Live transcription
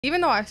Even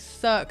though I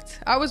sucked,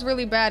 I was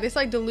really bad. It's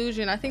like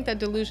delusion. I think that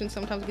delusion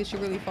sometimes gets you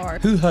really far.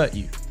 Who hurt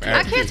you?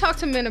 I can't talk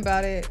to men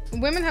about it.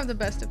 Women have the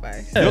best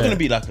advice. You're gonna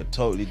be like a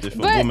totally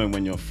different woman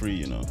when you're free,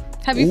 you know.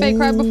 Have you fake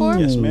cried before?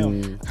 Yes,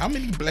 ma'am. How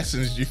many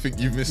blessings do you think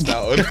you've missed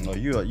out on? No,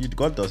 you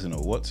God doesn't know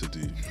what to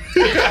do.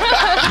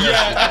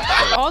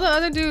 All the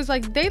other dudes,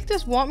 like, they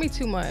just want me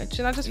too much.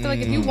 And I just feel like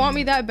if you want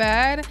me that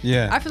bad,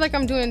 I feel like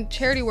I'm doing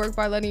charity work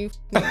by letting you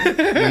me.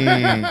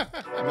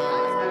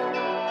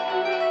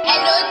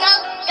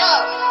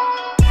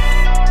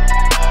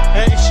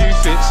 Hey, shoe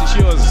fits, it's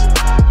yours.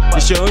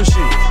 It's your own shoe.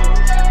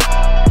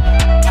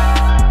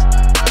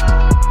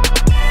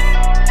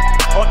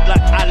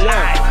 Like I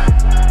lie.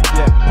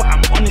 Yeah, but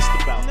I'm honest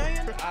about it.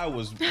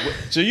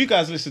 So you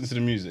guys listen to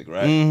the music,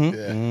 right?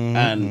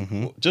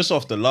 And just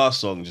off the last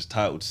song, just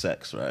titled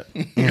Sex, right?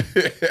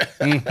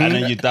 And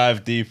then you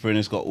dive deeper and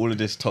it's got all of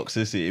this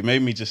toxicity. It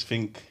made me just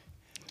think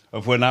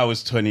of when I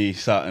was 20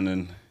 something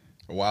and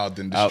wild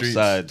in the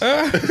outside.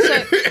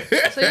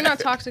 So you're not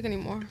toxic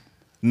anymore?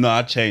 No,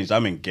 I changed.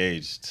 I'm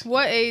engaged.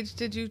 What age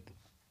did you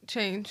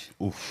change?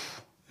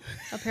 Oof.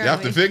 Apparently. You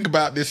have to think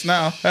about this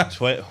now.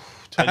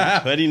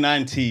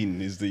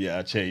 2019 is the year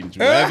I changed.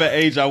 Whatever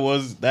age I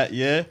was that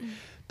year,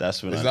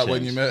 that's when I changed. Is that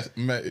when you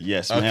met?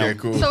 Yes, okay, ma'am.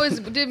 cool. So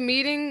did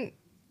meeting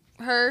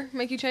her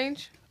make you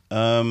change?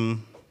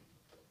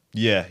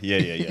 Yeah.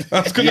 I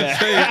was gonna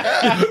say,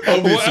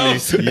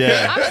 obviously.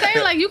 Yeah. I'm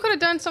saying, like, you could have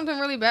done something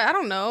really bad. I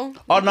don't know.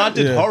 Oh no, I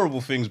did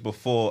horrible things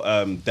before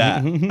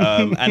that,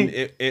 and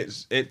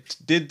it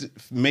did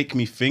make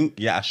me think,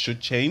 yeah, I should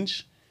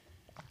change.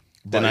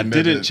 Then I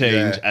didn't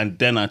change, and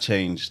then I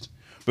changed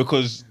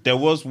because there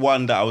was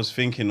one that I was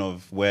thinking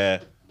of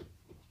where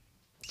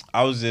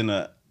I was in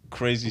a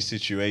crazy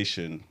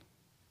situation.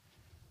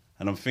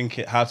 And I'm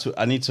thinking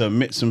I need to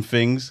admit some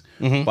things,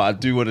 but I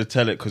do want to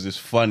tell it because it's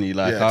funny.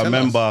 Like, I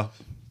remember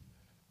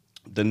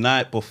the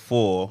night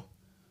before,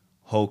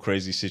 whole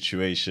crazy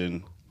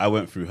situation, I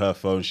went through her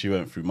phone, she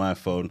went through my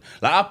phone.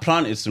 Like, I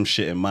planted some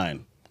shit in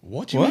mine.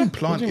 What do you mean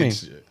planted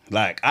shit?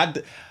 Like,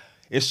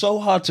 it's so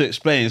hard to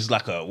explain. It's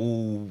like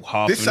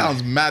half. This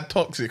sounds mad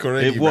toxic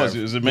already. It was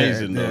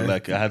amazing though.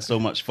 Like, I had so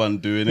much fun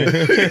doing it.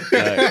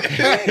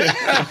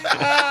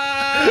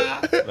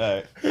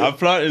 Like, I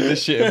planted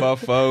this shit in my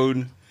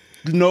phone,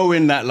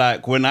 knowing that,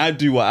 like, when I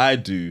do what I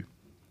do,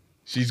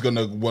 she's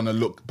gonna want to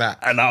look back,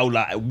 and I'll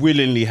like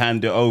willingly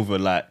hand it over.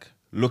 Like,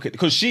 look at,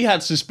 because she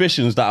had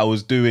suspicions that I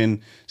was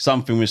doing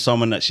something with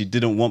someone that she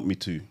didn't want me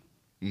to.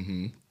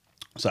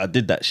 So I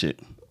did that shit.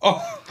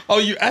 Oh,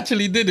 you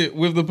actually did it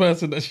with the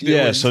person that she did.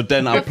 Yeah. So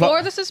then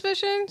before the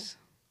suspicions,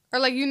 or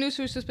like you knew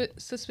she was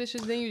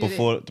suspicious, then you did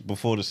it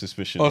before the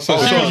suspicion. Oh, so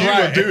you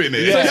were doing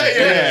it.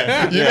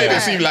 Yeah. You made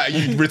it seem like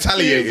you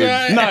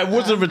retaliated. No, it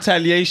wasn't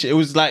retaliation. It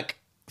was like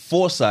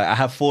foresight. I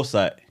have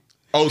foresight.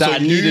 Oh, that so I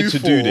needed to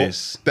do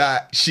this.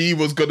 That she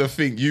was gonna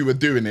think you were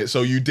doing it,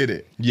 so you did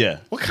it. Yeah.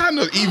 What kind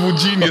of evil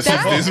genius is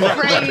this?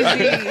 Crazy.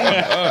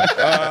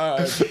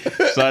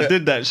 So I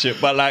did that shit,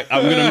 but like,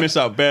 I'm gonna miss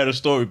out bare the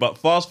story. But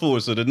fast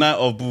forward, so the night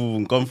of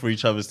boom, gone through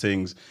each other's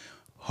things,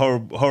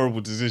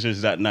 horrible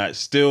decisions that night.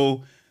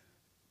 Still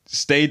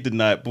stayed the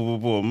night, boom,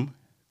 boom, boom.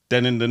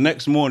 Then in the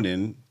next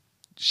morning,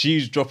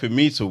 she's dropping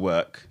me to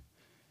work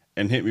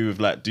and hit me with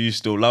like, "Do you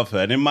still love her?"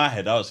 And in my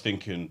head, I was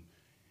thinking.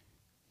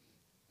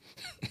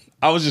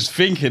 I was just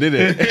thinking,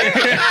 innit?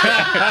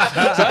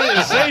 So I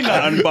didn't say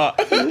nothing, but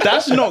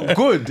that's not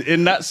good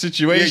in that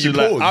situation.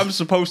 Yeah, like, I'm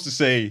supposed to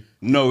say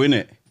no,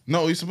 innit?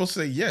 No, you're supposed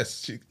to say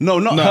yes. No,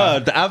 not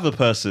her, the other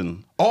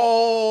person.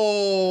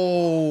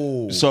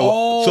 Oh.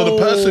 So the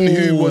person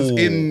who was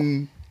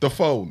in the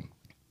phone.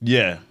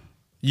 Yeah.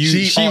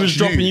 She was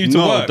dropping you to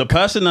work. The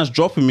person that's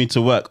dropping me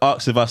to work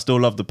asks if I still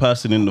love the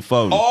person in the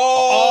phone.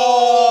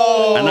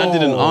 Oh. And I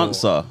didn't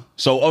answer.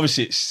 So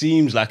obviously it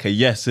seems like a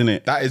yes,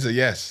 innit? That is a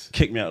yes.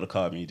 Kicked me out of the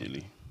car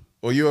immediately.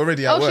 Well, you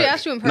already at work. She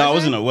asked you in person? No, I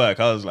wasn't at work.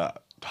 I was like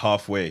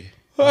halfway.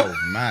 Oh,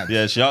 man.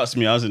 Yeah, she asked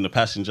me. I was in the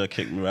passenger,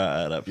 kicked me right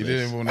out of that place. You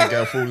didn't want to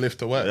get a full lift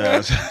to work.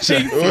 Yeah, that's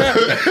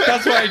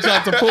why he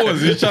tried to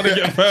pause. He's trying to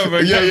get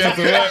further.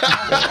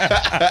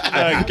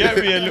 Get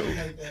me a little...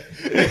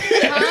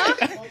 Huh?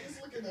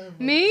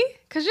 Me?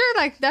 Because you're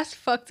like, that's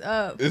fucked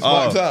up. It's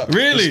fucked up.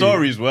 Really? The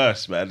story's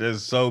worse, man.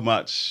 There's so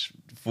much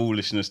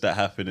foolishness that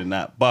happened in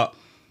that. But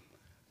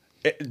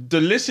the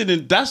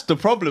listening, that's the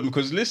problem,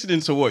 because listening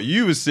to what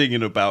you were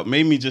singing about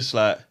made me just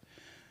like,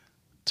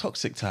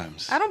 toxic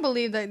times. I don't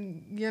believe that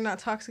you're not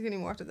toxic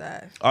anymore after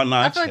that. Oh, no,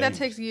 I feel like that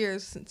takes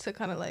years to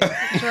kind of like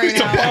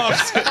drain out.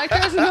 pass. Like,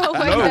 there's no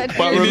way that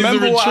But dude-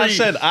 remember what I retreat.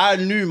 said? I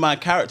knew my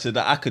character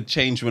that I could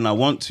change when I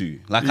want to.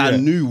 Like, I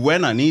knew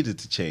when I needed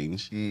to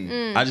change.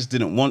 I just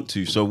didn't want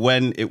to. So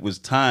when it was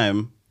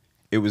time,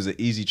 it was an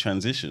easy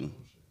transition.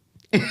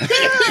 He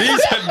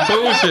said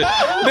bullshit.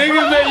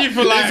 Niggas met you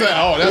for like,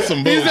 oh, that's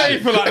some bullshit. He said you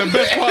for like the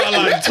best part of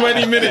like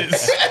 20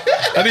 minutes.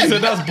 And he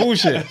said, that's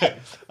bullshit.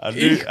 I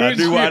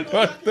knew what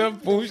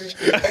that bullshit.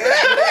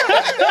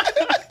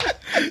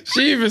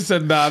 She even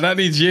said, nah, that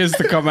needs years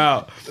to come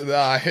out. Nah,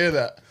 I hear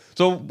that.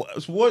 So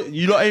what?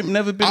 You lot ain't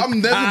never been... I've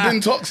never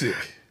been toxic.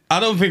 I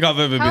don't think I've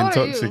ever How been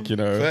old are toxic, you?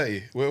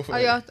 30. Will 30. Oh,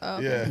 y'all,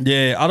 okay.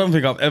 Yeah, I don't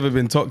think I've ever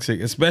been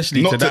toxic,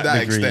 especially Not to that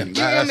degree. extent.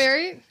 You're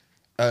married?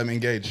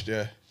 Engaged,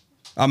 yeah.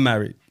 I'm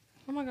married.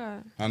 Oh my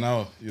God. I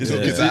know. Is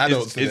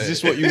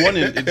this what you want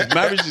in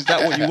marriage? Is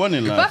that what you want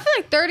in life? But I feel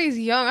like 30 is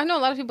young. I know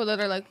a lot of people that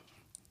are like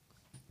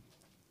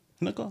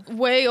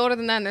way older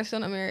than that and they're still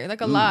not married.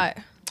 Like a lot.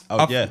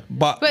 Oh, yeah.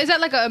 But is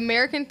that like an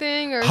American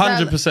thing? Or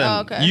 100%.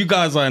 Oh, okay. You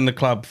guys are in the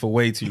club for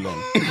way too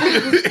long.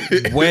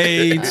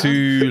 Way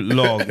too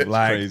long.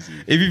 Like, crazy.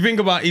 if you think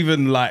about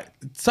even like,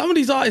 some of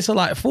these artists are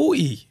like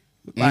 40.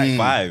 Like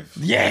 5.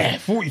 Yeah,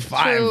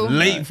 45. True.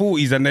 Late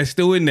 40s and they're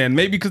still in there. And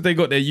maybe because they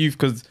got their youth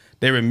because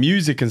they're in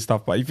music and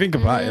stuff. But you think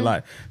about it,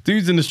 like,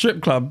 dude's in the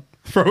strip club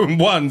throwing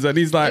ones and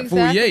he's like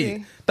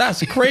 48.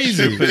 That's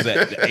crazy. Strippers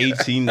at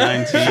 18,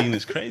 19.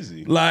 It's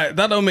crazy. Like,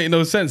 that don't make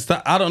no sense.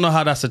 I don't know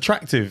how that's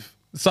attractive.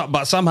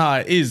 But somehow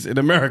it is in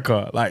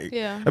America. Like,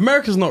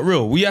 America's not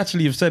real. We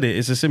actually have said it.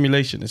 It's a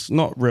simulation. It's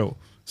not real.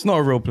 It's not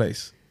a real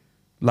place.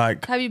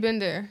 Like, have you been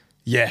there?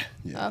 Yeah.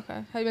 Oh,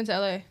 okay. Have you been to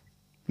LA?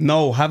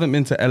 No, haven't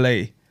been to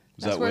LA.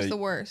 That's where it's the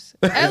worst.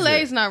 LA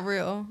is not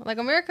real. Like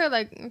America,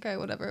 like, okay,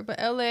 whatever. But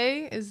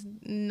LA is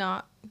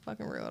not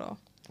fucking real at all.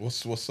 What's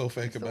so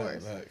fake about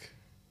it?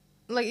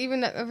 Like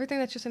even everything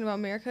that you're saying about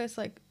America, it's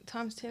like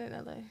times 10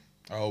 in LA.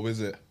 Oh,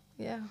 is it?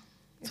 Yeah.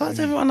 So does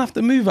everyone have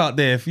to move out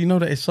there if you know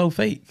that it's so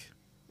fake?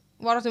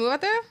 Why don't you move out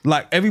there?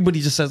 Like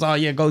everybody just says, "Oh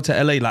yeah, go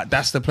to LA." Like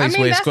that's the place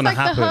where it's gonna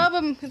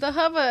happen. The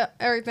hub of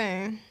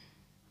everything.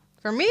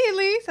 For me, at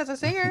least, as a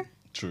singer.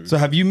 True. So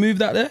have you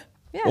moved out there?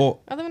 Yeah.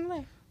 I live in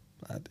LA.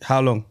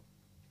 How long?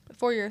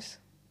 4 years.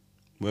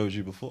 Where was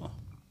you before?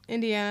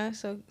 Indiana,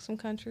 so some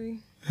country.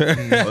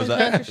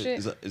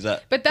 Is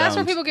that? But that's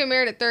where people get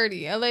married at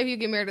 30. LA, you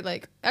get married at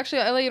like.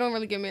 Actually, LA, you don't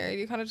really get married.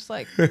 You kind of just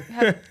like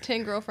have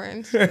 10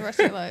 girlfriends for the rest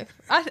of your life.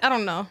 I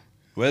don't know.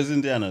 Where's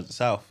Indiana? The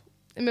South.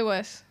 In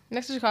Midwest,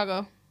 next to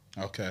Chicago.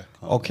 Okay.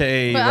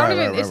 Okay. But I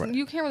don't even.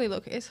 You can't really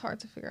look. It's hard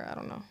to figure out. I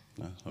don't know.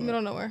 No, middle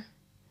of nowhere.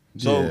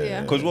 So,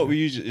 because what we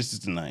usually, this is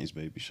the 90s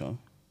baby show,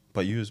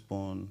 but you was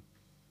born.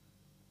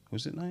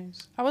 Was it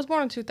 90s? I was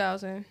born in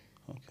 2000.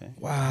 Okay.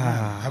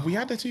 Wow. Have we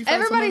had the 2000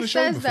 Everybody on the show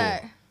says before?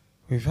 that.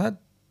 We've had.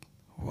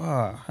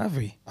 Wow, have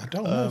we? I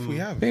don't know if we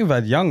have. I think we've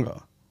had younger.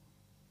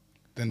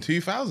 Than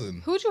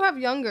 2000. Who'd you have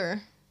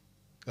younger?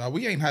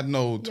 We ain't had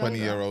no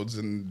 20-year-olds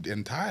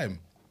in time.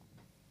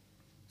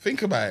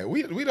 Think about it.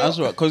 We don't. That's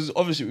right, because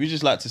obviously we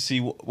just like to see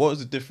what was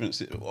the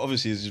difference.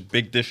 Obviously, there's just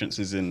big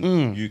differences in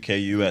UK,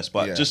 US,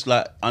 but just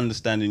like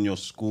understanding your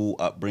school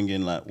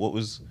upbringing, like what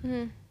was,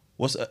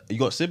 you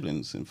got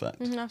siblings, in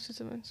fact. I have 2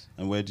 siblings.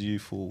 And where do you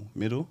fall?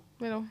 Middle.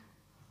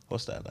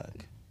 What's that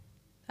like?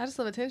 I just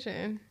love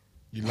attention.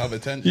 You love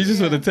attention. You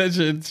just want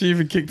attention. She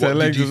even kicked her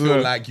legs. Did you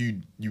feel like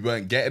you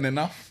weren't getting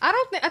enough?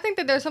 I think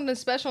that there's something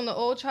special in the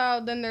old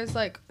child. Then there's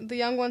like the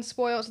young one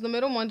spoiled, so the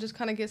middle one just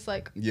kind of gets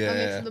like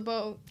into the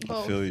both.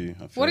 I feel you.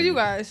 What are you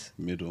guys?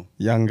 Middle.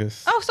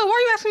 Youngest. Oh, so why are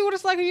you asking me what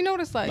it's like and you know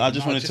what it's like? I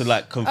just wanted to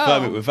like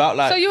confirm it without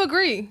like. So you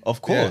agree?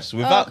 Of course,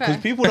 without because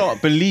people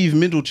don't believe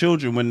middle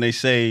children when they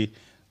say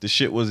the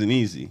shit wasn't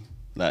easy.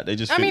 Like they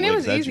just. I mean, it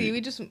was easy.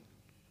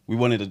 We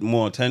wanted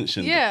more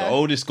attention. Yeah. The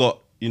oldest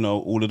got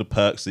all of the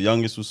perks. The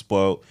youngest was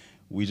spoiled.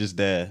 We just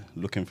there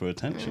looking for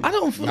attention. I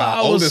don't feel like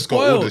I was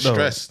spoiled, got all the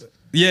stress.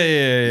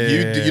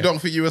 Yeah. You don't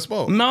think you were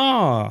spoiled?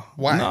 Nah.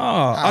 Why?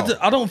 Nah.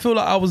 I don't feel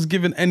like I was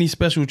given any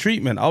special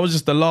treatment. I was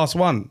just the last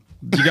one.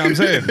 Do you get what I'm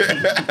saying?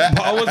 But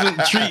I wasn't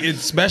treated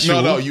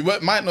special. No, you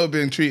might not have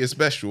been treated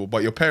special,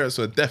 but your parents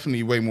were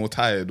definitely way more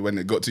tired when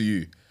it got to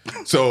you.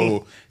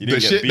 So the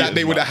shit that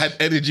they would have had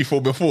energy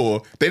for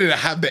before, they didn't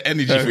have the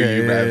energy for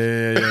you,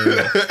 man.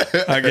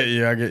 Yeah. I get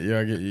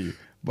you.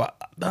 But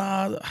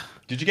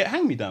did you get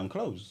hand-me-down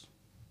clothes?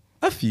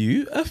 A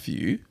few,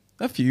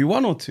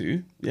 1 or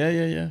 2.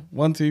 Yeah.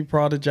 1, 2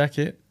 Prada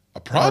jacket. A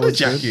Prada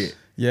jacket?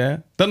 Yeah.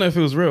 Don't know if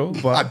it was real,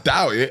 but I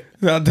doubt it.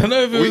 I don't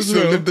know if it was real. We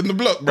still lived in the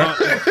block, bro.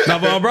 No,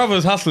 but my brother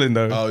was hustling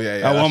though. Oh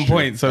yeah. At one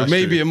point, so that's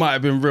maybe true. it might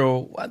have been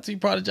real. 1, 2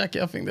 Prada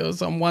jacket. I think there was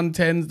some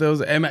 110s. There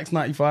was MX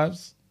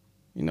 95s.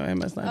 You know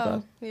MX 95.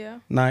 Oh yeah.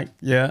 Nike.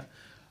 Yeah.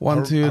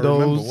 1, 2 of those.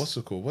 I remember what's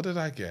it called? What did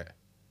I get?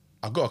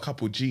 I got a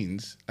couple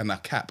jeans and a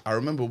cap. I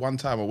remember one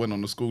time I went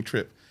on a school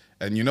trip.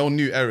 And you know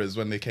New Eras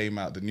when they came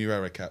out, the New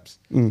Era caps.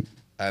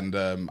 And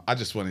I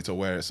just wanted to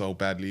wear it so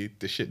badly.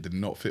 The shit did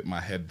not fit my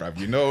head, bruv.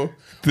 You know?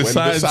 The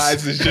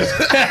size is just...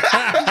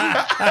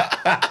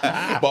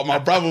 But my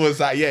brother was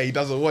like, yeah, he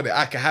doesn't want it.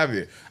 I can have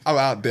it. I'm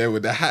out there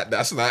with the hat.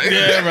 That's like...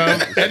 Yeah,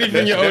 bro.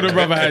 Anything your older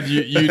brother had,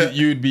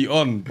 you'd be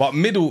on. But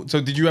middle...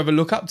 So did you ever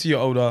look up to your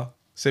older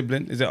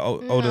sibling? Is it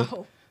older?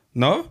 No.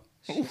 No?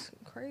 She's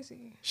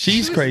crazy.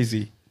 She's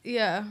crazy?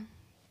 Yeah.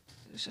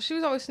 She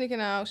was always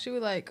sneaking out. She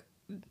would like...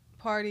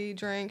 party,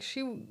 drink.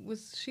 She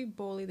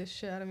bullied the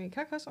shit out of me.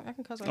 Can I cuss on? I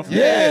can cuss on her.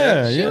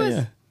 Yeah. She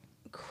was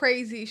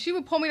crazy. She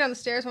would pull me down the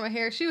stairs with my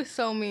hair. She was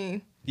so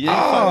mean.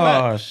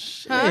 Yeah. Oh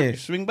shit!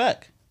 Swing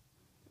back.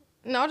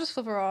 No, I'll just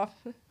flip her off.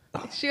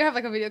 She would have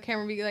like a video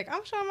camera and be like,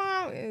 "I'm showing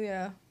mom."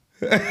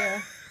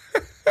 Yeah.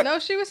 No,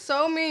 she was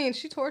so mean.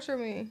 She tortured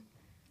me.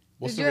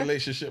 What's the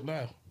relationship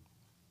now?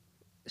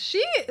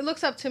 She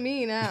looks up to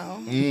me now.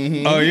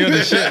 Oh, you're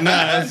the shit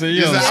now. So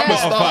you're on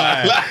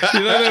Spotify. You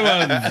know the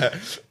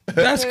one.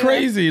 That's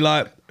crazy.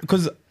 Like,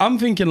 because I'm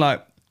thinking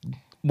like,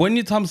 when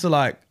it comes to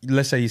like,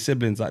 let's say your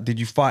siblings, like, did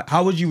you fight?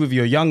 How was you with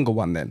your younger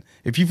one then?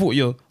 If you thought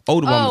your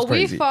older one was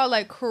crazy. We fought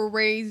like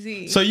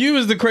crazy. So you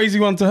was the crazy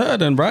one to her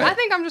then, right? I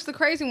think I'm just the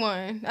crazy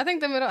one. I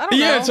think the middle. I don't know.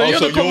 Yeah, so you're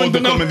the common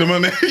denominator.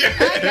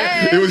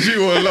 It was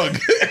you all along.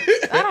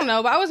 I don't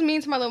know, but I was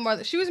mean to my little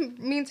brother. She was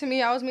mean to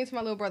me. I was mean to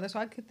my little brother. So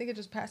I think it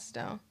just passes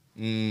down.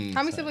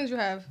 How many siblings you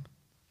have?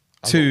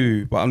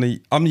 2, but I'm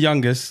the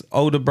youngest,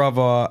 older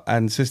brother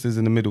and sisters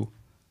in the middle.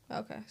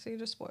 Okay, so you're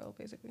just spoiled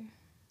basically.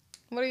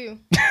 What are you?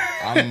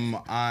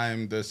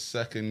 I'm the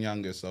second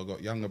youngest. So I've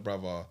got younger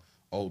brother,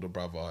 older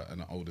brother,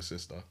 and an older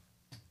sister.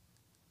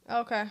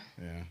 Okay.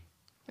 Yeah.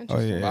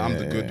 Interesting. But I'm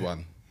the good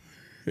one.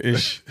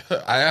 Ish.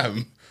 I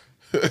am.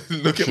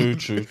 Look at me.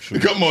 True.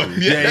 Come on.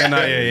 Yeah,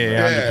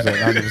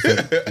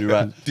 100%. You're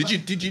right.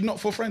 Did you not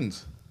for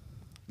friends?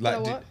 Like,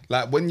 what?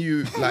 like when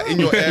you like in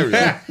your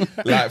area,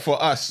 like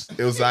for us,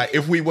 it was like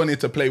if we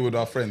wanted to play with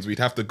our friends, we'd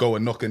have to go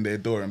and knock on their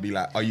door and be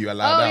like, "Are you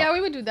allowed out?" Oh yeah, we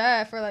would do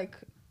that for like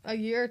a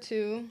year or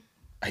two.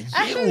 A year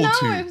Actually,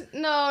 or two?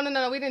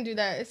 no, we didn't do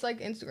that. It's like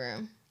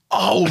Instagram.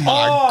 Oh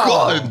my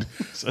god!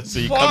 So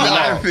you coming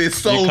out? Life is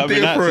so You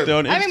coming out different. today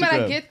on I mean, but I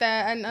Instagram? get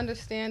that and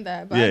understand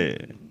that. But Yeah.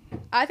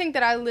 I think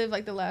that I lived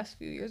like the last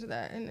few years of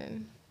that,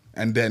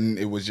 And then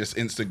it was just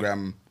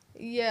Instagram.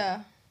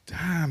 yeah.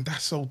 Damn,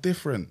 that's so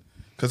different.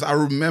 Because I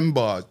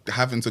remember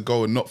having to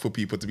go and knock for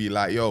people to be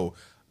like, "Yo,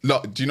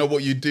 look, do you know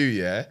what you do?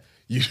 Yeah,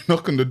 you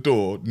knock on the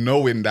door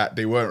knowing that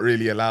they weren't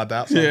really allowed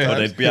out. Sometimes. Oh,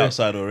 they'd be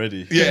outside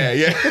already.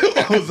 Yeah.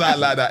 I was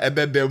like that. And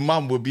then their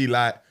mum would be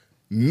like,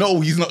 "No,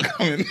 he's not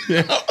coming."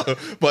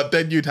 But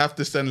then you'd have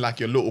to send like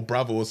your little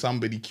brother or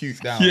somebody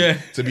cute down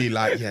to be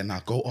like, "Yeah,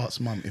 now go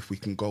ask mum if we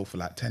can go for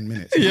like 10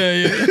 minutes.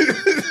 Yeah.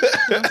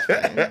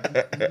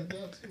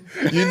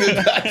 You did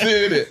that too,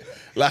 didn't it?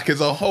 Like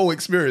it's a whole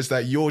experience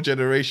that your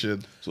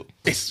generation.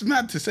 It's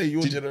mad to say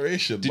your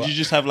generation. Did you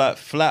just have like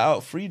flat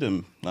out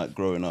freedom like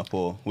growing up,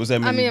 or was there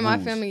many In my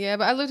rules? family, yeah.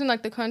 But I lived in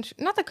like the country,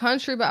 not the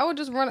country, but I would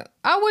just run.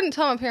 I wouldn't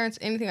tell my parents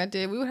anything I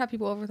did. We would have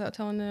people over without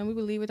telling them. We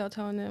would leave without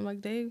telling them.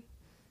 Like it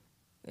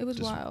was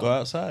Just wild. go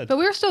outside. But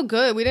we were still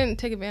good. We didn't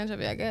take advantage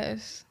of it, I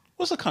guess.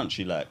 What's the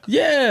country like?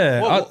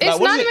 Yeah. It's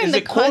not even is the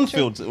it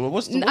cornfields?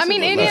 What's I mean, it like?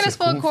 Indiana's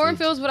full of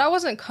cornfields, but I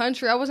wasn't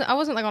country. I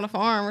wasn't like on a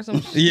farm or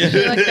some Yeah.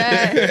 shit like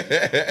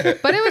that.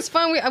 But it was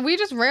fun. We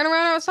just ran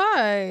around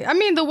outside. I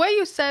mean, the way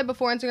you said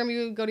before Instagram,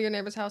 you would go to your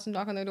neighbor's house and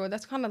knock on their door.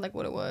 That's kind of like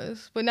what it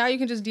was. But now you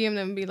can just DM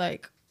them and be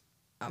like,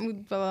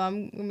 I'm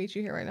gonna meet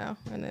you here right now,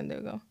 and then they'll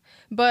go.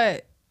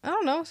 But I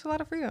don't know. It's a lot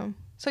of freedom.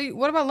 So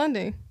what about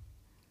London?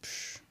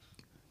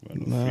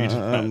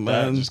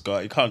 Man. Just go.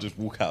 You can't just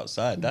walk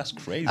outside. That's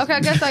crazy. Okay, I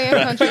guess I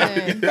am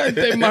country then.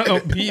 They might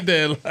not be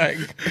there. Like,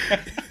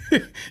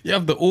 you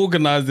have to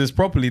organize this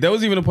properly. There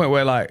was even a point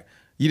where like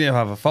you didn't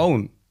have a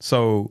phone,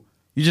 so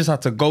you just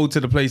had to go to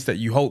the place that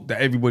you hoped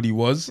that everybody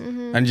was,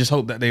 and just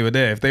hope that they were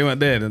there. If they weren't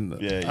there, then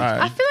Yeah, you-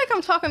 I feel like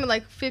I'm talking to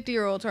like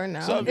 50-year-olds right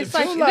now. So it It's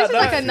like feels this like is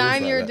like that. a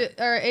Feels 9-year like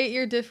or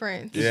 8-year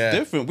difference. It's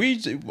different.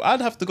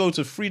 I'd have to go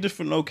to 3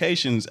 different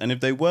locations, and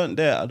if they weren't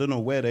there, I don't know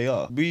where they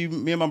are. Me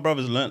and my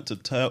brothers learnt to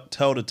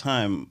tell the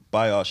time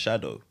by our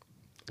shadow.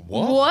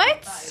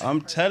 What?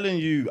 I'm telling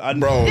you,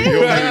 Bro,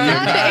 you're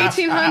Not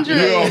the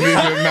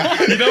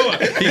 1800s. you know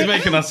what? He's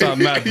making us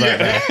sound mad right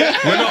now.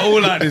 We're not all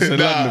like this in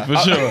London,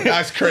 for sure.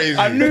 That's crazy.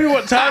 I knew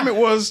what time it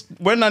was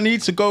when I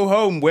need to go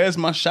home. Where's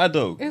my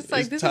shadow? It's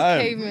like this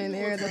time. is caveman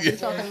era that you're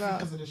talking about.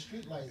 Because of the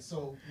street lights.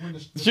 So when the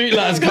Street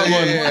lights come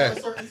on. at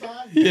a certain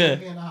time, Yeah. you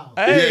be in the house.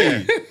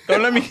 Hey,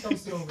 don't let me I'm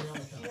still over on the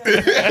couch.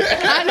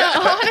 I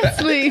know,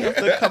 honestly.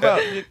 to come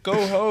out.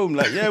 Go home.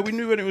 Like, yeah, we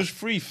knew when it was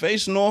free.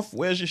 Face north.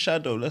 Where's your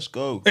shadow? Let's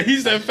go. He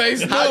said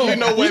face How no. do you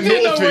know where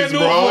didn't north know where is, bro?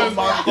 north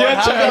was. Yeah,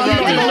 How Chad, do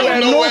you you know didn't where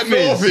know north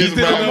is? You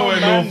didn't know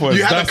where north was.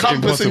 You had a That's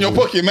compass in your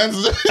impossible. pocket, man.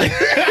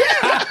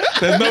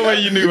 There's no way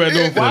you knew where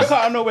north Why was.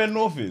 can't I know where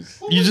north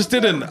is? You just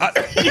didn't.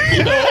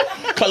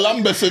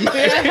 Columbus and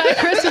Yeah,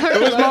 Christopher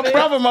It was my Columbus.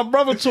 brother. My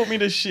brother taught me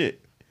this shit.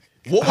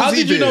 What How was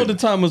he did you know doing? the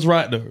time was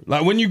right though?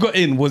 Like when you got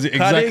in, was it I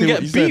exactly didn't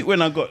what get you beat said?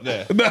 when I got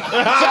there.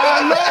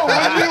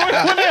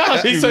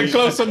 He said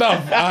close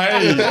enough.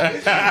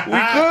 Aye.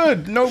 We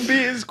good. No beat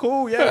is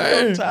cool.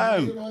 Yeah, on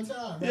time. On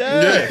time.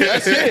 Yeah,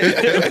 that's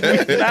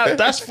it.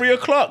 That's 3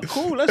 o'clock.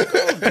 Cool, let's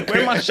go.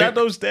 When my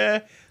shadow's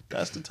there,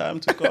 that's the time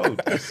to go.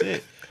 That's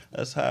it.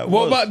 That's how it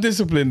What was. about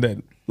discipline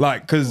then?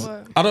 Like, because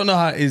What? I don't know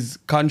how it is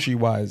country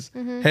wise.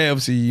 Here,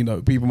 obviously, you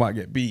know, people might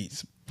get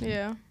beats,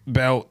 Yeah.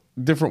 belt,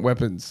 different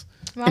weapons.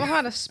 Mama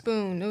had a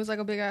spoon. It was like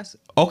a big ass.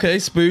 Okay,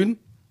 spoon.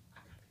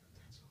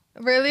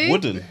 Really?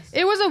 Wooden?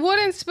 It was a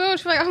wooden spoon.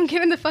 She was like, I'm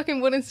getting the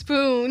fucking wooden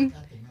spoon.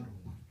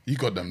 You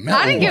got the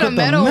metal. I didn't get a the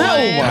metal one.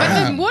 metal one.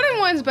 But the wooden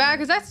one's bad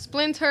because that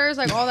splinters,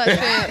 like all that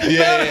shit.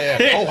 Yeah.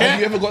 Oh, have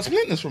you ever got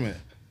splinters from it?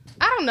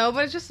 I don't know,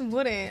 but it's just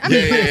wooden. I Yeah,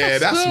 mean, but it's yeah, a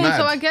that's spoon, mad.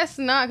 so I guess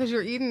not because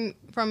you're eating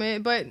from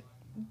it. But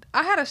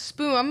I had a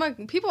spoon. I'm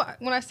like, people,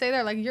 when I say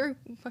that, like, you're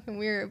fucking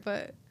weird,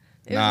 but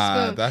It was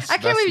a spoon. that's I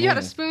can't believe you had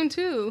a normal. spoon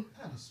too.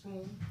 I had a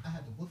spoon. I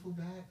had the wiffle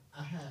bag.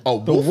 I had. Oh,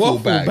 The waffle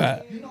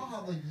bag. You know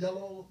how the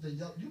yellow.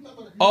 You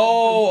remember?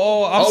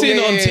 I've seen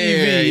it on yeah,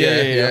 TV.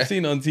 yeah, Yeah, yeah. I've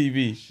seen it on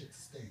TV. Shit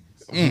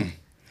stings.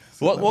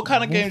 What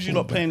kind of games you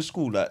not play in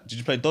school? Like, did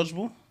you play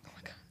dodgeball? Oh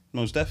my god,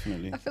 most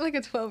definitely. I feel like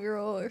a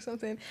 12-year-old or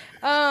something.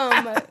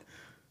 I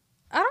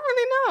don't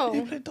really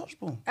You know. played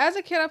dodgeball. As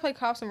a kid, I played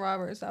Cops and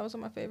Robbers. That was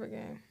my favorite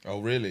game. Oh,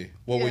 really?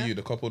 What were Yeah. you,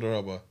 the cop or the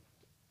robber?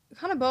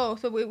 Kind of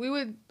both, but we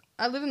would.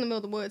 I lived in the middle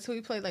of the woods, so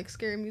we played like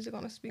scary music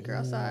on a speaker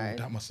outside.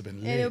 That must have been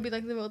And it would lit. be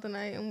like the middle of the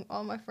night, and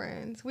all my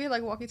friends. We had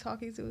like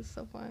walkie-talkies. It was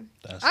so fun.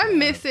 That's I mad.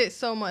 miss it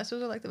so much.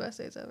 Those are like the best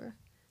days ever.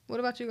 What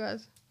about you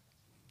guys?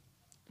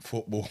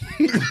 Football.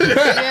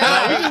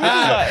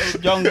 Yeah,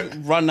 Young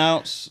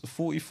runouts,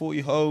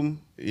 40-40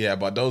 home. Yeah,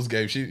 but those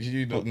games,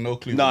 you don't no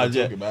clue Nah, what we're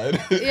yeah. talking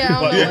about. yeah.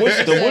 I But don't know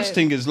what the to woods say.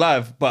 thing is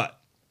live, but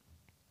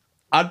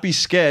I'd be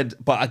scared.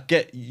 But I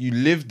get you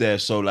live there,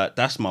 so like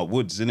that's my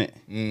woods,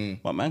 innit?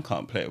 But man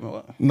can't play it.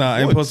 What? Nah,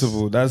 Woods.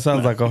 impossible. That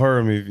sounds like a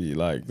horror movie.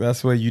 Like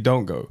that's where you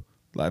don't go.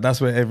 Like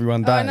that's where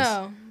everyone Oh, I dies.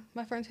 know.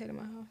 My friends hated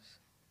my house.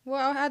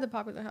 Well, I had the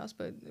popular house,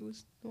 but it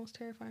was the most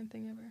terrifying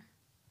thing ever.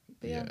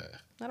 But yeah,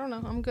 I don't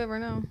know. I'm good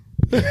right now.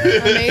 I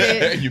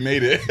made it. You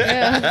made it.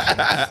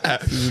 Yeah.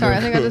 Sorry,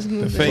 I think I just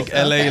moved. Fake it.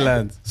 LA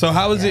land. So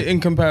how is it in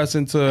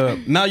comparison to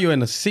now? You're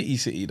in a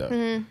city though.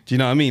 Mm-hmm. Do you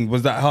know what I mean?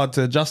 Was that hard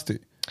to adjust to?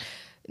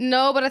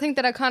 No, but I think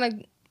that I kind of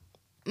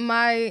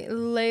my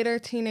later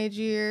teenage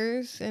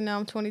years, and now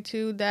I'm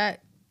 22.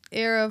 That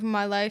era of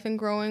my life and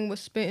growing was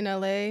spent in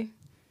LA,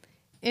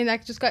 and I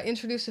just got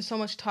introduced to so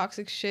much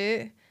toxic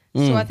shit.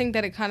 So I think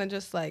that it kind of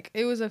just like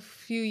it was a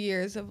few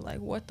years of like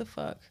what the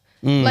fuck.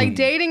 Like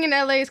dating in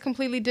LA is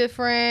completely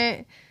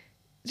different.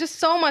 Just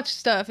so much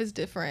stuff is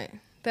different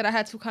that I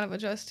had to kind of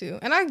adjust to.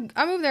 And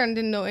I moved there and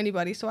didn't know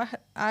anybody, so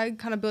I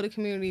kind of built a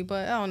community,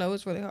 but I don't know, it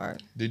was really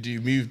hard. Did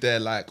you move there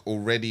like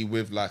already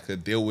with like a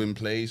deal in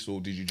place, or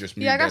did you just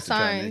move Yeah, I there got to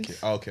try and make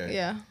signed. it? Okay.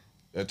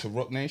 Yeah. To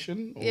Rock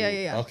Nation? Or-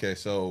 Yeah. Okay,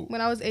 so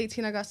When I was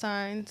 18, I got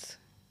signed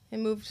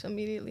and moved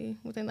immediately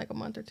within like a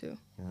month or two.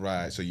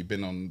 right, so you've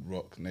been on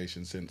Rock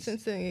Nation since.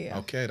 Since then, yeah.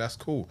 Okay, that's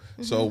cool.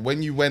 So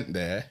when you went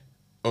there,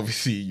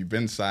 obviously you've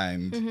been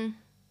signed.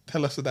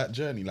 Tell us of that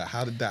journey. Like,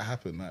 how did that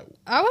happen? Like,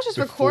 I was just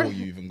before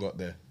recording. you even got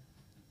there.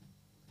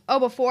 Oh,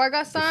 before I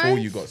got signed? Before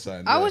you got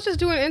signed. I yeah. was just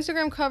doing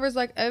Instagram covers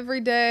like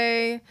every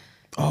day.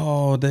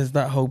 Oh, there's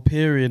that whole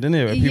period, isn't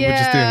it? Where people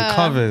just doing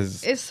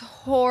covers. It's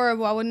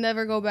horrible. I would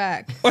never go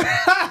back.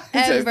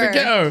 It's the Ever.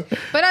 ghetto.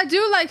 But I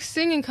do like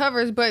singing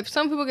covers, but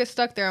some people get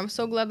stuck there. I'm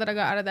so glad that I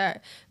got out of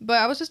that. But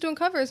I was just doing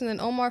covers, and then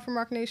Omar from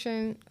Rock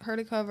Nation heard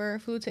a cover,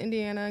 flew to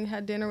Indiana, and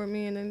had dinner with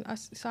me, and then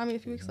saw me a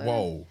few weeks later.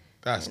 Whoa,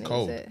 that's And that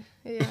cold. was it.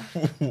 Yeah.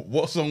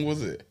 What song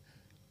was it?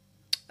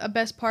 A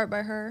Best Part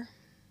by her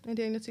and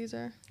Daniel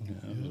Caesar. Yeah,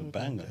 that was a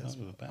banger. That was a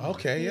banger.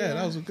 Okay, yeah,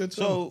 that was a good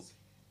song. So,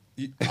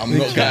 I'm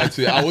not going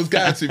to. I was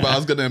going to, but I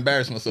was going to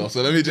embarrass myself.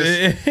 So let me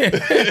just.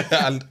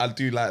 I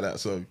do like that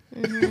song.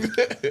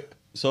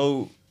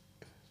 so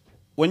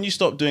when you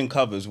stopped doing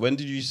covers, when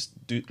did you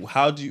do?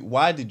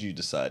 Why did you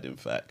decide, in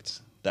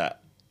fact, that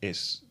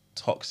it's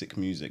toxic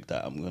music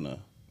that I'm gonna?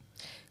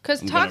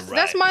 Because gonna that's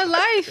write. my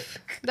life.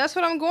 That's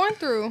what I'm going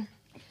through.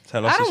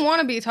 Tell us. I don't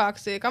want to be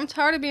toxic. I'm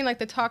tired of being like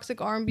the toxic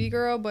R&B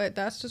girl, but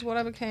that's just what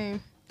I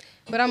became.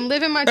 But I'm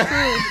living my truth.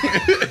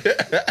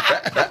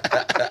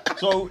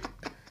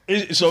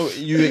 So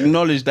you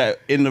acknowledge that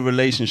in the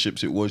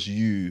relationships it was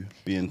you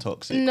being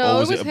toxic, No,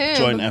 or was it was a him.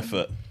 joint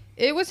effort?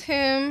 It was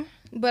him,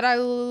 but I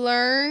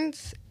learned,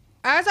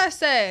 as I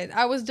said,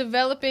 I was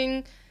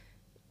developing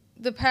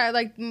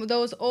like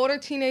those older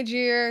teenage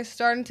years,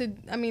 starting to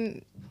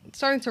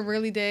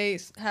really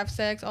date, have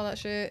sex, all that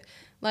shit.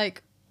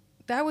 Like,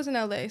 that was in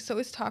LA, so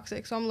it's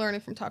toxic. So I'm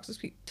learning from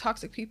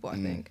toxic people, I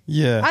think.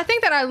 Yeah. I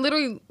think that I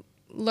literally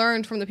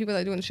learned from the people that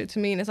are doing the shit to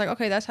me, and it's like,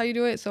 okay, that's how you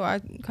do it. So I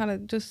kind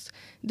of just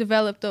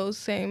developed those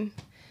same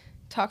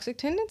toxic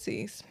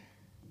tendencies,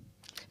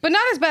 but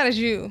not as bad as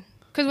you.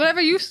 Because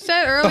whatever you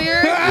said earlier,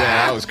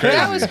 Yeah, that was crazy.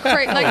 that was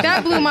crazy. Like,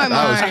 that blew my mind.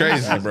 That was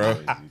crazy, bro.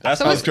 That's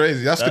That was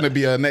crazy. That's going to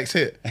be our next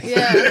hit.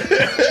 Yeah.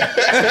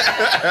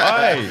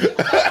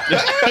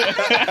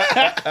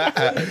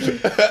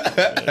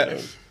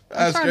 I'm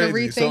That's trying to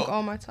crazy. rethink So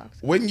all my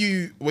toxic. when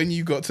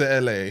you got to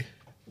LA,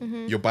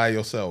 you're by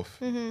yourself.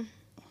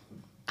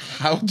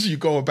 How do you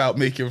go about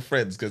making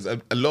friends? Because a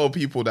lot of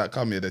people that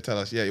come here, they tell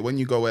us, yeah, when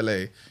you go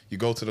LA, you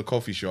go to the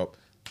coffee shop,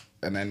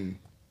 and then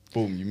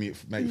boom, you make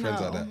friends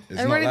like that. It's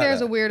Everybody not like there is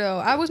that. a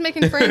weirdo. I was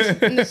making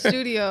friends in the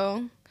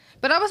studio,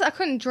 but I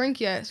couldn't drink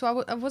yet, so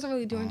I wasn't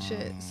really doing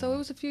shit. So it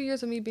was a few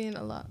years of me being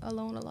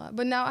alone a lot.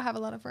 But now I have a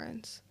lot of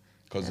friends.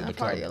 because of And the I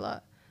party club. a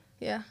lot.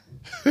 Yeah.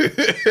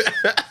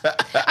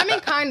 I mean,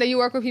 kinda. You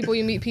work with people,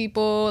 you meet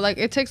people. Like,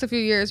 it takes a few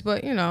years,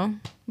 but you know.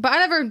 But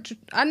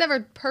I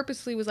never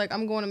purposely was like,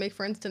 I'm going to make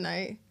friends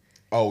tonight.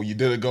 Oh, you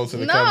didn't go to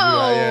the No. club? You're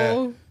like, yeah,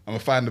 I'm gonna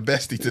find the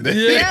bestie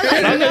today. Yeah,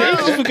 like,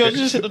 no. Girls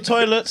just hit the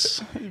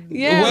toilets.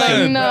 Yeah,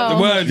 Word, like, no.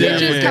 word, yeah, It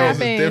just yeah. Girls are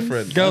happens.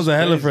 different. Girls are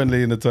hella crazy.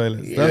 friendly in the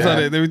toilets. That's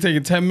Yeah. how they were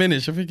taking 10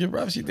 minutes. You're thinking,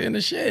 bro, she doing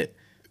the shit.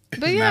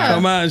 But yeah.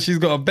 Come out and she's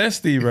got a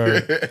bestie, bro.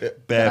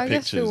 Bare I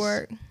guess it pictures.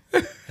 work.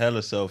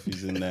 Hella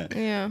selfies in there.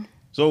 Yeah.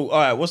 So, all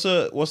right, what's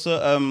a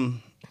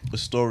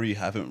story you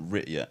haven't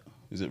writ yet?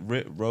 Is it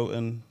written?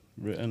 Roten.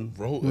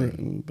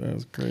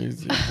 That's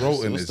crazy.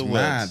 Roten What's is the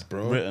mad, words?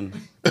 bro. Written.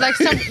 Like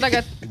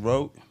a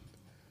Wrote.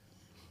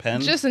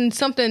 Pen. just in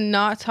something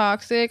not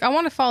toxic. I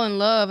want to fall in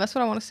love. That's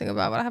what I want to sing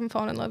about, but I haven't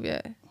fallen in love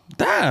yet.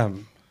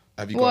 Damn.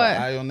 Have you got What?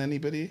 an eye on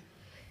anybody?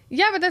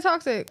 Yeah, but they're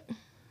toxic.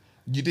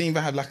 You didn't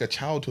even have like a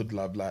childhood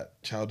love, like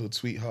childhood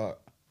sweetheart.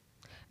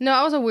 No,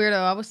 I was a weirdo.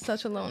 I was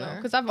such a loner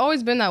because I've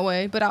always been that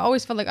way, but I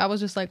always felt like I was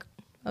just like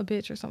a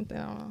bitch or something.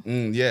 I don't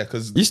know. Yeah,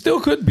 because You still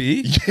could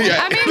be.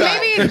 I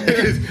mean,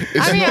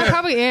 maybe. I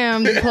probably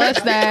am.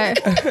 Plus that.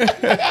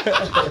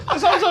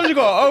 Sometimes you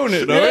gotta own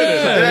it, though.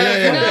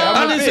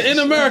 Yeah. And it's, in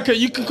America,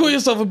 you can call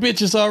yourself a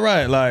bitch. It's all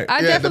right. Like,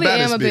 I the definitely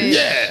am a baddest bitch.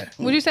 Yeah.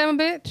 Would you say I'm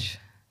a bitch?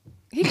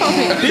 He calls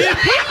me. he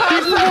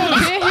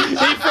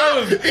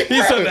froze. He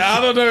said,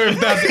 I don't know if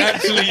that's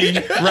actually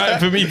right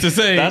for me to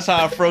say. That's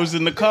how I froze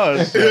in the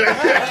cars.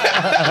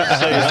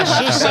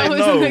 I should say I was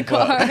no. in the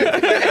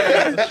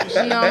but-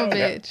 car. No, I'm a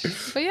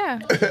bitch. But yeah.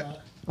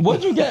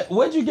 Where'd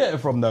you get it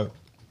from though?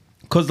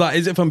 Because like,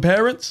 is it from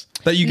parents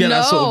that you get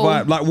that sort of No.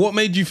 vibe? Like, what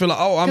made you feel like,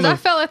 oh, I'm Because I a...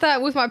 felt like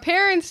that with my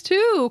parents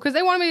too. Because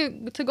they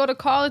wanted me to go to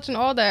college and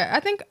all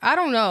that. I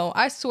don't know.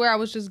 I swear I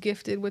was just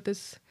gifted with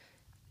this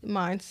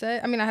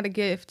mindset. I mean, I had a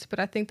gift, but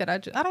I think that I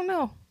don't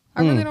know.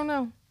 I really don't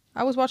know.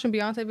 I was watching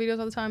Beyonce videos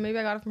all the time. Maybe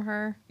I got it from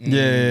her.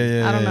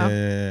 Yeah. I don't know.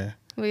 Yeah.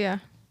 But yeah.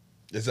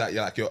 Is that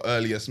like your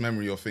earliest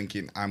memory of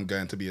thinking I'm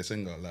going to be a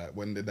singer? Like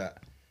when did that?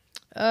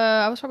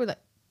 I was probably like,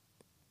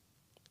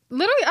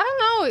 literally, I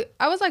don't know.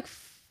 I was like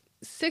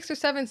 6 or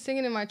 7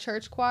 singing in my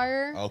church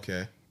choir.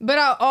 Okay. But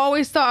I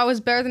always thought I was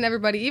better than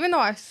everybody, even though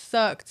I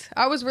sucked.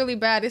 I was really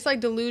bad. It's like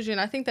delusion.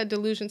 I think that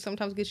delusion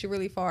sometimes gets you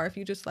really far if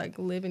you just like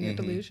live in your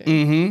delusion.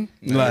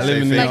 Mm-hmm. Like, Say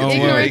living in fake your Like own it.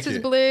 world. ignorance Make is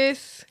it.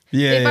 bliss.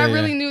 Yeah, If I yeah,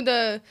 really yeah. knew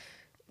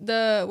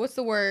the what's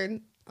the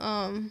word?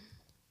 When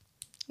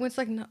it's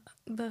like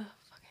the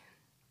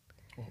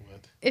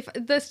if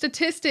the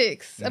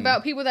statistics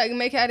about people that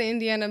make it out of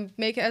Indiana,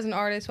 make it as an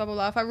artist, blah blah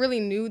blah. If I really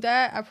knew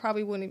that, I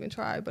probably wouldn't even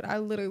try. But I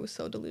literally was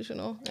so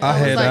delusional. And I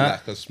hear was that.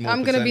 like, Like a small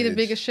I'm gonna be the percentage.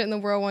 biggest shit in the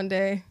world one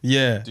day.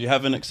 Yeah. Do you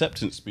have an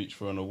acceptance speech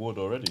for an award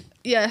already?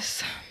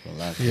 Yes.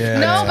 Yeah.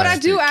 No, but I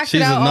do act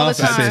She's it out a all the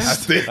time.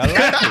 narcissist. I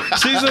like it.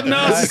 She's a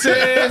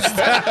narcissist.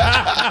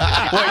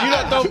 What, you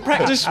don't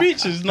practice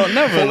speeches? Not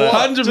never. Like,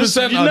 100% just-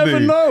 You I never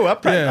do. know.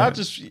 Yeah.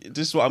 This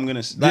is what I'm gonna.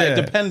 Like, Yeah. it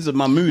depends on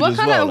my mood What as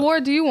kind well. of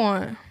award do you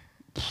want?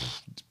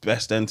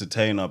 Best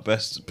entertainer,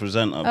 best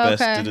presenter, Okay.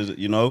 best,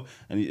 you know,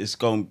 and it's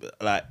going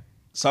like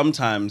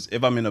sometimes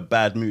if I'm in a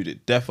bad mood,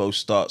 it defo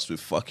starts with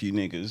 "fuck you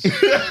niggas."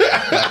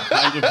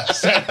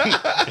 100%.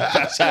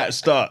 That's how it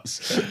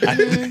starts.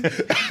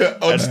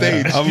 On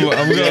stage. I've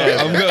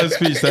got a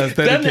speech that's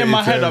Then dedicated in my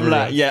to head, I'm everyone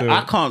like, yeah, still.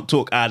 I can't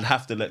talk. I'd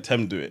have to let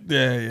Tem do it.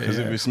 Yeah. Because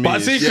if it's me,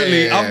 But it's-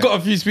 secretly, Yeah. I've got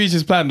a few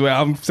speeches planned where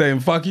I'm saying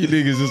 "fuck you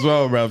niggas" as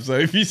well, bruv. So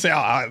if you say,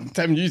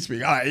 Tem, you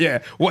speak, all right, yeah.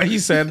 What he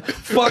said,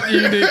 "fuck you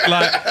niggas,"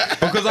 like,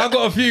 because I've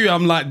got a few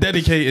I'm like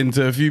dedicating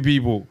to a few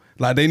people.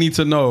 Like they need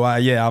to know,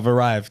 yeah, I've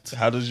arrived.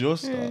 How does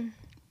yours start?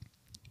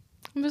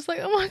 I'm just like,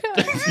 oh my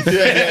god.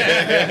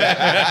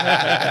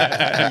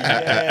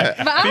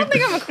 But I don't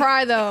think I'm gonna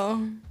cry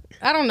though.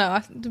 I don't know.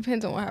 It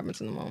depends on what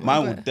happens in the moment.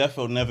 Mine but- would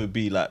defo never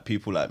be like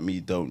people like me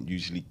don't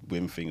usually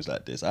win things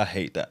like this. I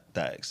hate that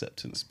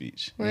acceptance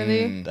speech.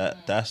 Really?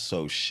 That's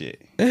so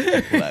shit.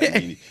 People like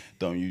me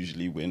don't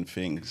usually win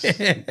things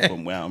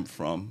from where I'm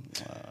from.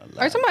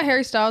 Are you talking about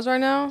Harry Styles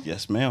right now?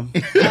 Yes, ma'am.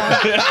 Is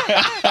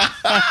that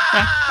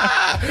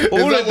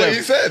what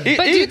he said?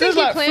 But do you think there's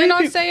he like planned 3 on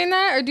people- saying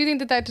that, or do you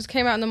think that just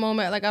came out in the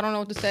moment? Like, I don't know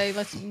what to say.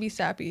 Let's be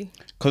sappy.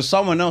 Because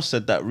someone else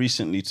said that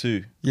recently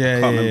too. Yeah,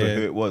 I can't yeah, remember yeah.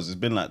 who it was. There's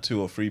been like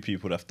 2 or 3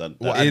 people that have done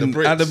that. What, at the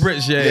Brits? At the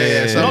Brits, yeah.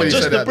 Yeah, Not somebody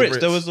just said the that, the Brits.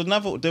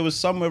 Brits. There was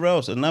somewhere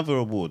else, another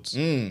awards.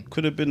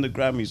 Could have been the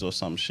Grammys or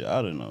some shit.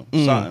 I don't know.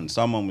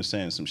 Someone was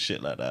saying some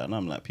shit like that, and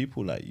I'm like,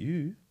 people like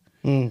you,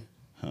 huh?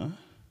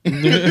 All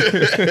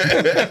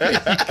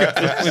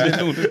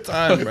the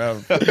time,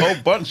 bruv. A whole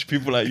bunch of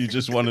people like you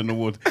just won an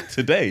award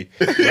today.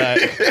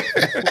 Like,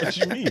 what do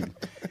you mean?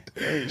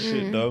 Hey,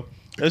 shit, though.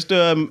 Let's do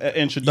an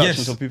introduction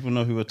Yes. so people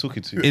know who we're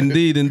talking to.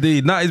 Indeed.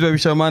 90s Baby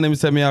Show. My name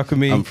is Temi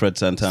Alchemy. I'm Fred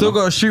Santana. Still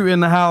got a shooter in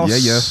the house. Yeah,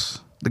 yeah.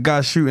 The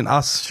guy's shooting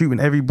us, shooting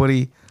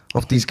everybody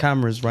off these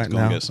cameras right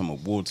Gonna now. get some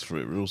awards for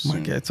it real soon.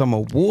 Might get some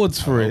awards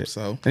for I it. hope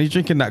so. And he's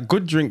drinking that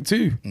good drink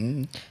too.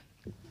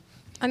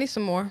 I need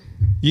some more.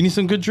 You need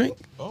some good drink?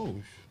 Oh,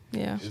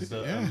 Yeah.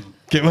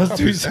 Give us cup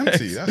 2 is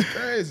empty. seconds. That's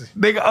crazy.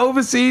 Nigga,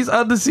 overseas,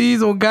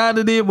 underseas, or God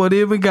in it,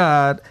 whatever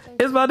God.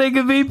 It's my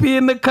nigga VP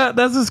in the cut.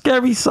 That's a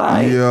scary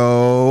sight.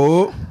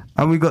 Yo.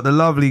 And we got the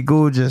lovely,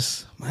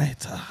 gorgeous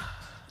Maita.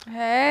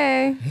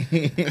 Hey.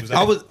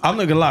 I'm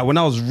not gonna lie, when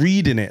I was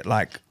reading it,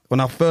 like when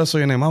I first saw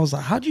your name, I was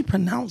like, how do you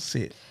pronounce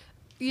it?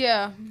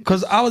 Yeah.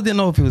 Because I didn't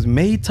know if it was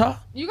Maita.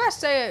 You guys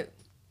say it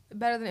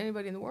better than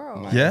anybody in the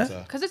world. Yeah?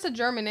 Because it's a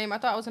German name. I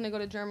thought I was going to go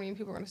to Germany and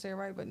people were going to say it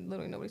right, but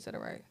literally nobody said it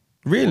right.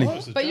 Really?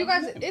 But you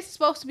guys, it's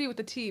supposed to be with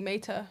the T,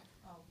 Meta.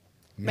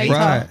 Meta.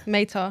 Right.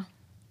 Meta.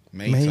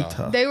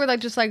 Meta. They were like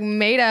just like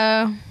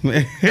Meta. So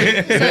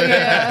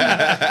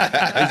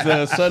yeah. Is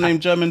the surname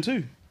German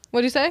too?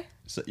 What'd you say?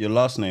 Is that your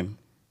last name?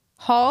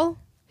 Hall?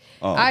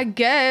 Oh, I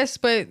guess,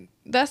 but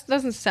that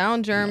doesn't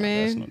sound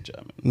German. that's not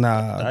German.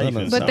 Nah, That I don't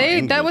even know. But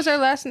sound that was English. their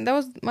last. That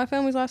was my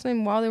family's last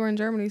name while they were in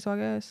Germany. So I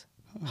guess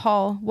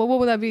Hall. What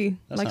would that be?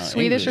 That Like sounds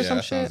Swedish or English. some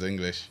that sounds shit?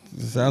 English.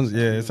 It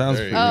sounds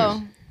Very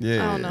Oh,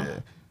 yeah. I don't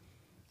know.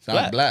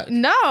 Sounds black.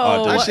 No,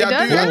 Actually, it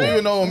I doesn't.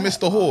 do know a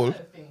Mr. Hall.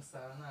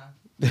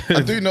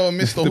 I do know a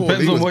Mr. Hall.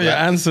 Depends He on was what your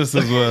black.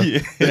 ancestors were. You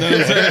know what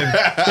I'm saying?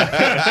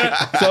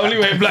 It's the only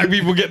way black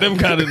people get them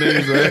kind of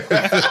names. Right?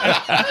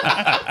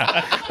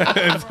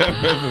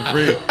 For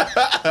free.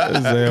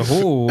 Say,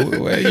 who?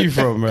 Where are you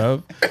from,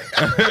 man?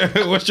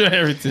 What's your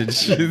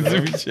heritage?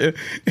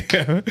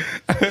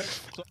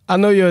 I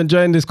know you're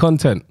enjoying this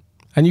content.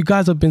 And you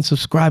guys have been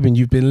subscribing.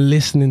 You've been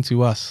listening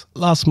to us.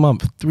 Last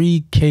month,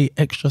 3K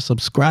extra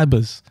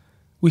subscribers.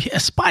 We hit a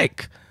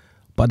spike.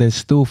 But there's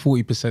still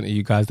 40% of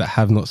you guys that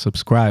have not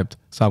subscribed.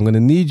 So I'm going to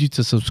need you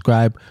to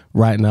subscribe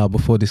right now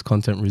before this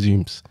content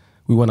resumes.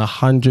 We want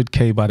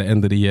 100K by the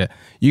end of the year.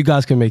 You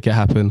guys can make it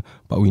happen,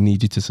 but we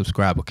need you to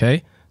subscribe,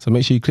 okay? So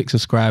make sure you click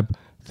subscribe.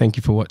 Thank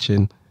you for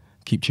watching.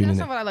 Keep tuning That's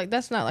in. not what I like.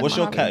 That's not like. What's my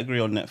your hobby. category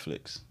on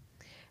Netflix?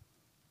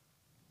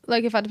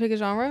 Like if I had to pick a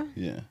genre,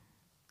 Yeah.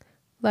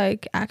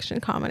 like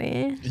action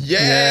comedy.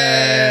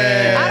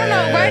 Yeah. I don't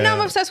know. Right now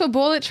I'm obsessed with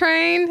Bullet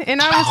Train,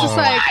 and I was just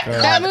like,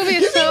 that movie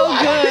is so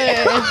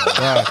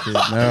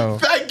good. No.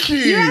 Thank you.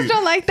 You guys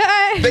don't like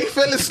that? They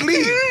fell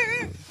asleep.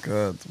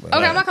 Good. Okay,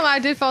 I'm not gonna lie. I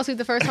did fall asleep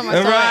the first time I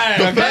saw Right,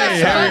 it. okay, But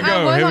here we I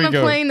go, was here on we a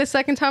go. plane the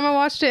second time I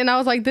watched it, and I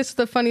was like, "This is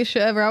the funniest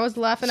shit ever." I was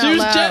laughing She out was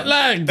loud. jet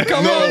lagged.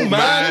 Come on,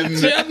 man.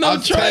 She had no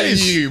I'm telling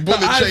choice. you, Her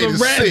Bullet eyes Train were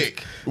is red.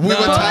 sick. We were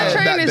Bullet tired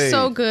Train that is day.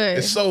 so good.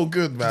 It's so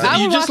good, man. I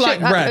You would just watch like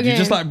it Brad. You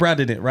just again. like Brad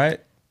in it, right?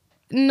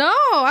 No,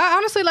 I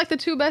honestly like the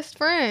two best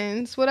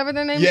friends, whatever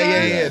their names are.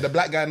 yeah. The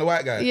black guy and the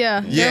white guy.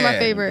 Yeah, they're my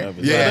favorite.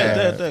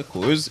 Yeah. They're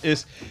cool.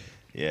 It's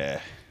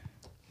yeah.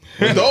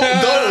 Don't,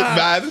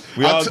 man.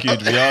 We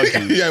argued. Yeah,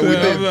 we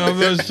did. I'm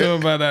not sure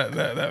about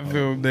that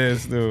film there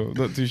still.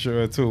 Not too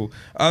sure at all.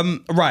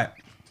 Right.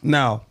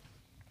 Now,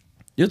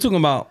 you're talking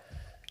about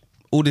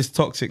all this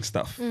toxic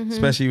stuff,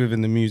 especially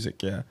within the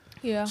music, yeah?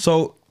 Yeah.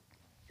 So,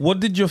 what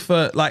did your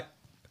first, like,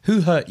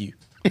 who hurt you?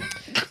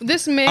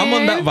 This man. I'm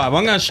on that vibe.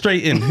 I'm going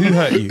straight in. Who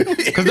hurt you?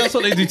 Because that's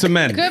what they do to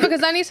men. Good,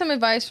 because I need some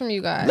advice from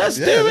you guys. Let's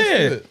do let's do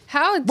it. it.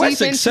 How deep We're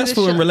into this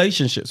successful in show-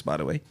 relationships, by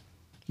the way.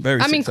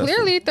 Very I mean,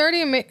 successful. clearly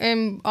 30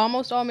 and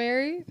almost all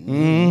married.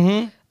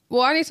 Mm-hmm.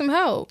 Well, I need some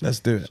help. Let's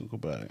do it. Talk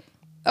about it.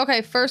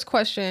 Okay, first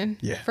question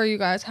Yeah. for you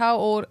guys. How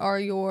old are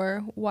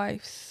your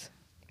wives?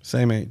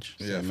 Same age.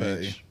 Yeah,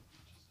 30.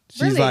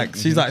 She's Really?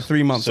 like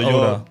 3 months So older.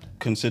 you're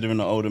considering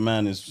an older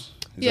man is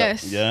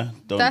Yes. that, yeah?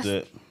 Don't That's- do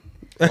it.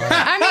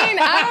 I mean,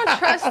 I don't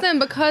trust them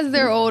because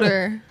they're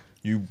older.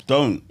 You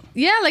don't.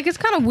 Yeah, like it's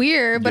kind of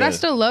weird, but I Yeah.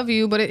 still love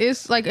you. But it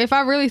is like if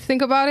I really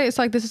think about it, it's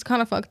like this is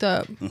kind of fucked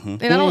up,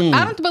 and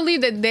I don't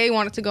believe that they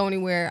want it to go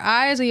anywhere.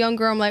 I, as a young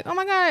girl, I'm like, oh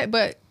my god,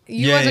 but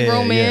you Yeah, as a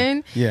grown yeah,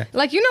 man, yeah.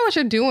 like you know what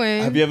you're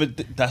doing. Have you ever?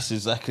 That's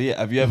exactly it.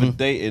 Have you ever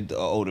dated an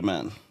older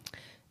man?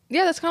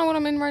 Yeah, that's kind of what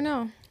I'm in right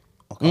now.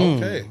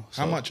 Okay.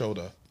 How much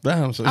older?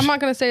 Damn, so I'm not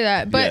gonna say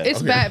that, but Yeah, it's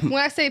okay. bad.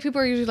 When I say it,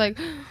 people are usually like,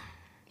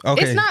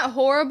 okay. it's not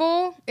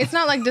horrible. It's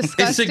not like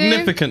disgusting. It's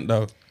significant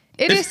though.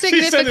 It is She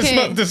said significant. it's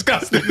not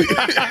disgusting.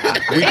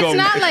 It's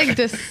not like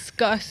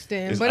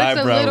disgusting, It's but it's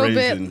a eyebrow little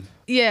raising. bit.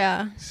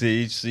 Yeah.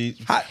 See,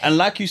 and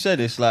like you said,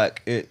 it's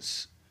like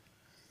it's.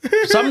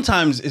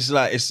 Sometimes it's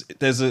like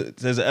there's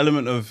an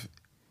element of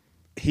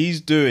he's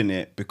doing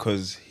it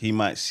because he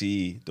might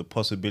see the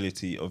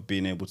possibility of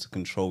being able to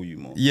control you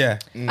more. Yeah.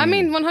 I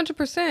mean,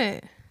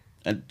 100%.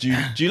 And do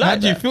you like How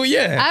do you that? feel?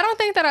 Yeah. I don't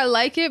think that I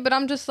like it, but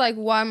I'm just like,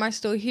 why am I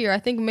still here? I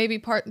think maybe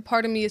part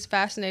of me is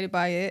fascinated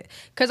by it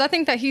because I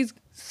think that he's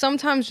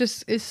sometimes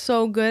just is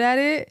so good at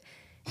it,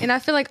 and I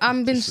feel like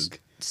I've been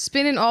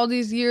spending all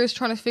these years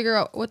trying to figure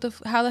out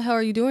how the hell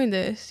are you doing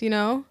this, you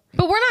know?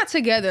 But we're not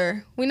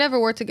together. We never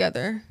were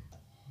together.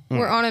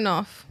 We're on and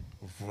off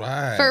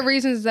Right. for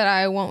reasons that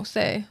I won't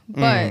say,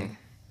 but.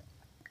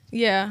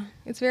 Yeah,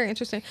 it's very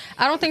interesting.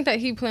 I don't think that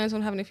he plans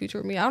on having a future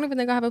with me. I don't even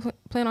think I have a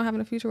plan on having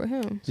a future with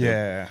him.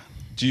 Yeah.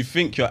 Do you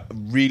think you're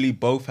really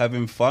both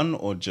having fun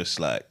or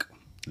just like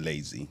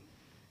lazy?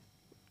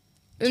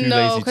 Too No,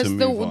 lazy to because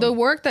move on. the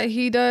work that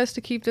he does to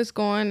keep this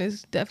going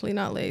is definitely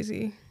not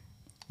lazy.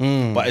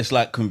 But it's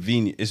like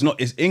convenient.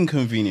 It's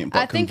inconvenient,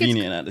 I but think it's-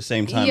 convenient at the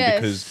same time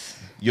Yes. because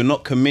you're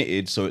not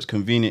committed, so it's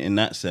convenient in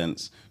that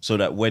sense. So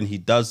that when he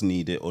does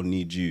need it or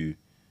need you,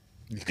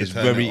 can it's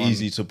turn very it on.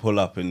 easy to pull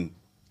up and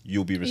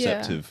you'll be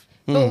receptive.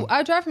 But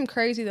I drive him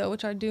crazy though,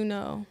 which I do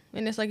know,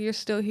 and it's like you're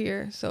still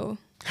here, so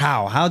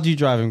How do you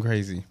drive him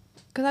crazy?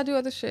 because I do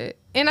other shit,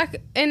 and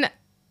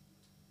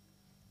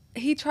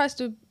he tries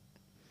to.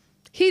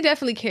 He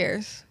definitely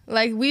cares.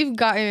 Like we've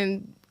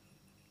gotten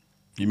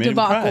You made him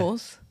cry.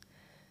 debacles.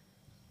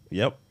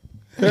 Yep.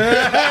 Would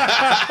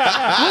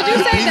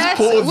you say These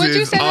pauses Would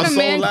you say are that a so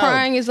man loud.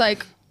 crying is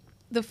like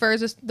the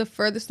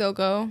furthest they'll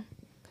go?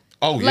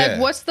 Oh, Like, yeah.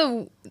 what's a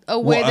way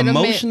What, that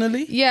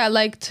emotionally? a man... Yeah,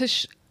 like,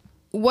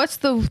 what's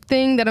the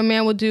thing that a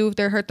man will do if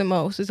they're hurt the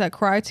most? Is that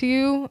cry to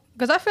you?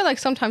 Because I feel like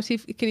sometimes he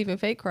can even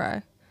fake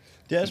cry.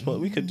 Yes, but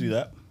we could do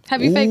that.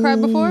 Have you fake cried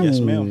before? Yes,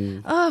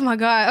 ma'am. Oh, my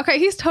God. Okay,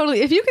 he's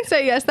totally... If you can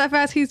say yes that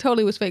fast, he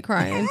totally was fake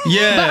crying.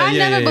 Yeah, But I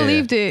yeah, never yeah,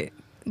 believed it.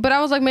 But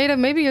I was like,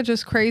 maybe you're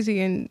just crazy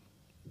and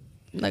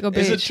like a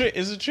bitch.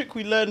 It's a trick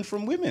we learned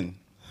from women.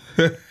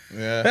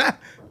 Yeah.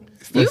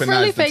 You Weaponize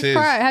really the fake tears.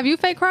 cried. Have you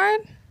fake cried?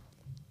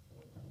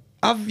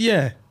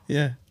 Yeah.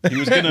 He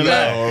was gonna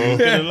lie. He was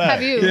gonna lie.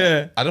 Have you?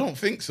 Yeah. I don't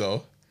think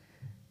so.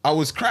 I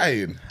was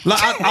crying. Like,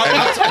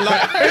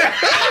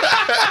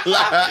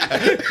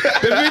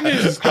 the thing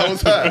is, I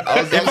was hurt.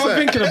 I was if I'm upset.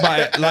 thinking about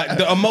it, like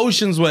the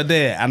emotions were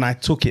there and I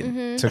took it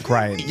Mm-hmm. to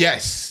crying.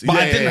 Yes. But Yeah,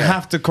 I didn't yeah.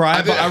 have to cry,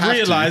 but didn't have I to.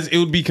 realized it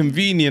would be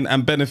convenient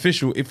and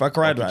beneficial if I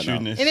cried right now.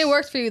 Opportunist. And it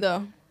worked for you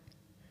though.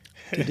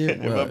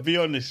 If I be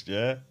honest,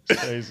 yeah,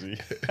 it's crazy.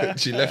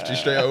 She left you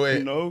straight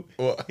away. No.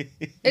 What?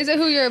 Is it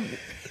who you're? Be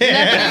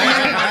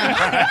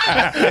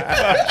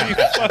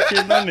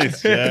fucking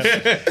honest,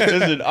 yeah.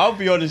 Listen, I'll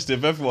be honest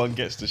if everyone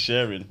gets to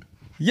sharing.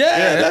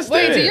 Yeah, that's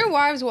Wait, it. do your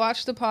wives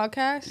watch the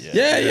podcast?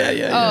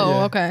 Yeah. Oh,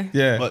 yeah. okay.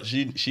 Yeah. But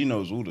she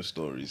knows all the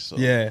stories, so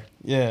Yeah.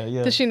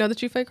 Does she know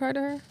that you fake cried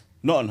to her?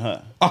 not on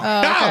her. Oh,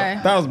 okay.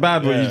 That was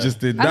bad what you Yeah. just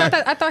did.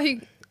 I thought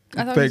he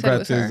fake said it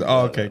was tattoos. her.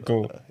 Oh, okay,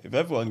 cool. If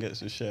everyone gets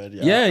to share,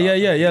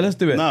 Yeah. Let's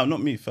do it. No,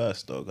 not me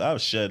first, dog. I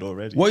was shared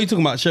already. What are you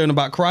talking about? Sharing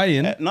about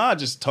crying? Nah,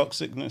 just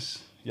toxicness.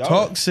 Y'all-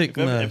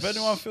 Toxicness. If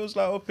anyone feels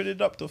like opening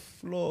it up the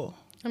floor,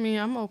 I mean,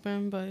 I'm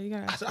open, but you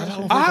gotta. I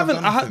don't I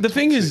think haven't.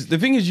 The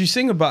thing is, you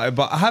sing about it,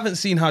 but I haven't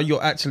seen how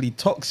you're actually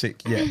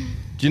toxic yet.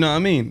 Do you know what I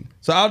mean?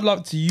 So I'd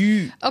love to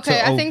you. Okay,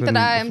 to I think that open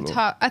I the am.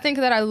 floor. I think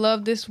that I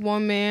love this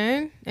one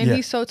man, and Yeah.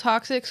 he's so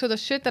toxic. So the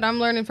shit that I'm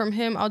learning from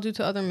him, I'll do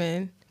to other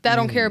men that I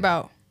don't care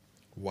about.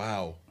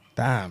 Wow.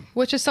 Damn.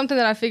 Which is something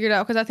that I figured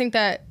out because I think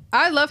that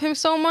I love him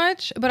so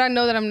much, but I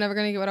know that I'm never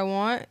gonna get what I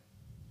want.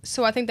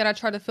 So I think that I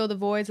try to fill the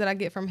voids that I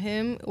get from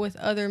him with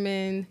other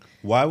men.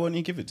 why won't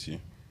he give it to you?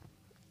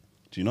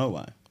 Do you know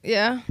why?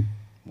 Yeah.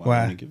 Why?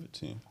 won't he give it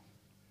to you?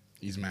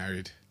 He's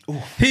married.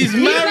 He's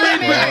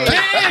married with married.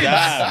 kids.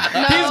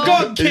 Damn. He's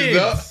got He's kids.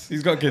 not?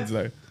 He's got kids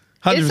though.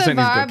 100% It's a he's got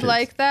vibe kids.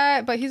 like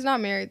that, but he's not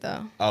married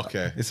though.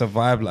 Okay. It's a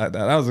vibe like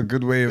that. That was a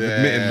good way of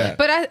admitting that.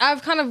 But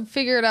I've kind of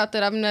figured out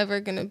that I'm never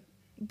gonna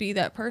be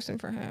that person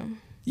for him.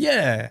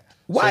 Yeah.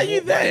 Why are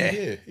you there?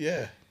 Here,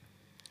 yeah.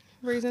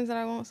 Reasons that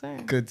I won't say.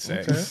 Good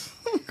sex.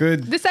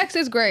 Good. This sex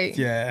is great.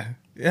 Yeah.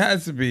 It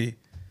has to be.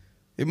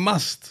 It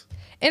must.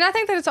 And I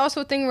think that it's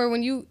also a thing where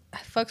when you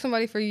fuck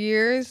somebody for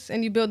years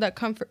and you build that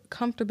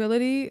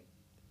comfortability,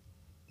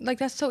 like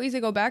that's so easy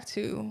to go back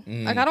to.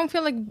 Like I don't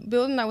feel like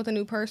building that with a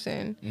new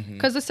person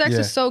because the sex Yeah.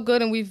 is so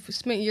good and we've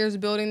spent years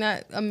building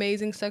that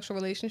amazing sexual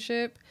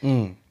relationship.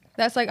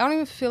 That's like I don't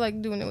even feel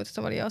like doing it with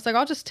somebody else. Like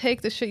I'll just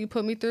take the shit you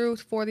put me through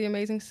for the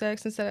amazing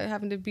sex instead of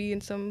having to be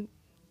in some.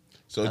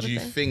 So do you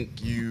thing.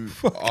 think you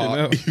hell.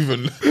 are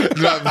even...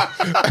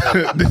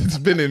 It's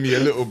been in me a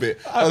little bit.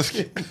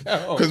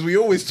 Because we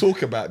always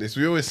talk about this.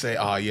 We always say,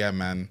 oh, yeah,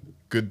 man,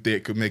 good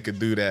dick could make her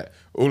do that.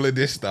 All of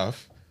this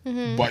stuff.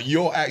 But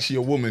you're actually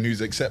a woman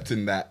who's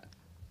accepting that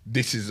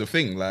this is a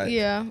thing. Like,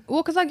 Yeah,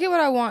 well, because I get what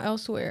I want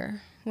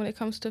elsewhere when it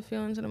comes to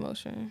feelings and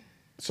emotion.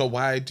 So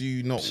why do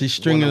you not She's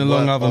stringing wanna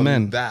along work other on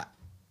men. that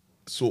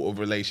sort of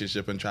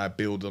relationship and try to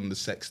build on the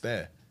sex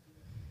there?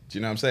 Do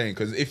you know what I'm saying?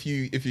 Because if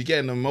you get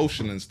an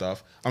emotion and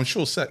stuff, I'm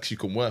sure sex you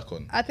can work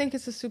on. I think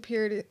it's a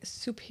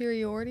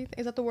superiority.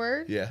 Is that the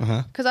word?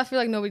 Yeah. Because I feel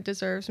like nobody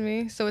deserves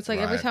me. So it's like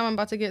every Right. time I'm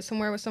about to get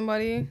somewhere with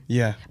somebody,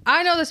 Yeah.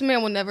 I know this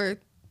man will never.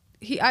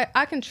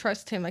 I can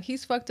trust him. Like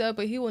he's fucked up,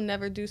 but he will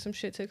never do some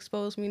shit to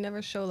expose me.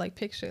 Never show like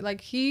picture. Like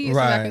he is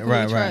somebody I can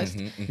fully trust.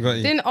 Got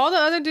you. Then all the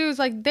other dudes,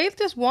 like they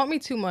just want me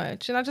too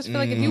much, and I just feel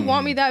like if you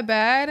want me that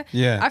bad,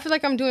 Yeah. I feel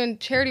like I'm doing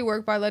charity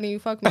work by letting you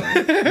fuck me.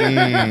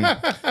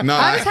 No,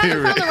 I just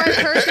haven't found the right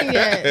person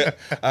yet.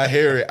 I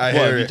hear it. I What,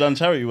 hear have you it. done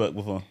charity work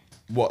before?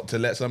 What, to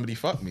let somebody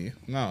fuck me?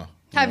 No.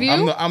 Have you?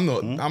 I'm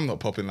not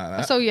popping like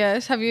that. So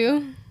yes, have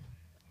you?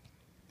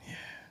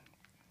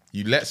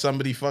 You let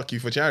somebody fuck you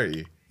for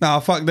charity? Nah,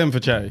 fuck them for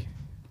charity.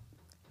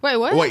 Wait,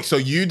 what? Wait, so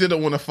you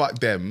didn't want to fuck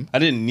them? I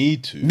didn't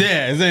need to.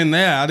 Yeah, it's in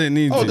there. I didn't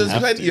need Oh, to. there's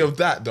have plenty to. of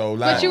that though.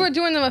 Like, But you were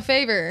doing them a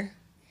favor.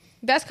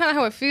 That's kind of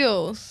how it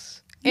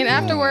feels. And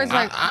afterwards,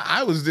 like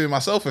I was doing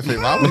myself a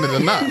favor. I wanted a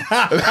nut.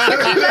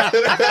 I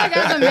feel like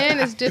as a man,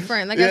 it's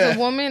different. Like as Yeah. a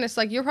woman, it's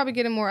like you're probably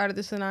getting more out of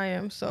this than I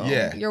am. So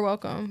Yeah. you're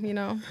welcome. You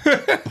know,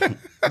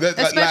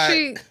 Especially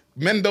especially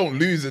men don't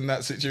lose in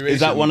that situation. Is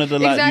that one of the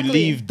like Exactly. you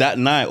leave that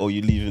night or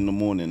you leave in the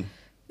morning?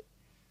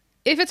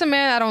 if it's a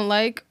man I don't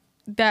like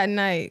that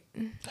night.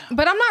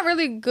 But I'm not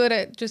really good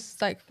at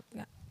just like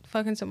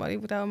fucking somebody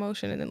without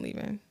emotion and then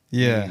leaving.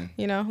 Yeah.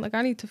 You know, like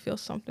I need to feel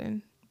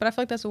something. But I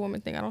feel like that's a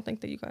woman thing. I don't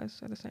think that you guys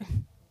are the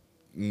same.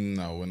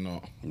 No, we're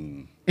not.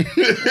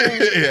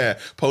 Yeah,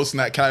 post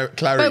that clarity.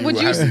 But would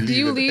will you? have to Do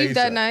you it leave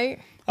that ASAP. night?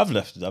 I've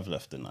left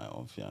the night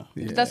off, yeah.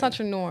 But that's not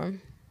your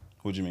norm.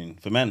 What do you mean?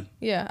 For men?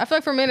 Yeah, I feel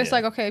like for men, it's Yeah.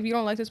 like okay, if you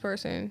don't like this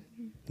person,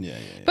 Yeah.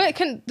 But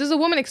does a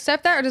woman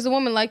accept that, or does a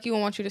woman like you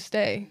and want you to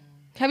stay?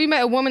 Have you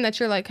met a woman that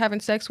you're like having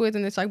sex with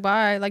and it's like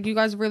bye? Like you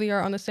guys really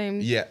are on the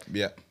same. Yeah.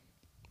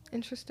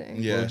 Interesting.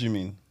 Yeah. What do you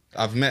mean?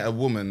 I've met a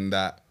woman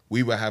that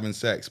we were having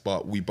sex,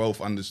 but we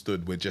both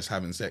understood we're just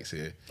having sex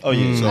here. Oh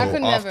yeah. So I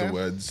could never.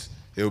 afterwards,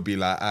 it would be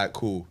like, alright,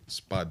 cool,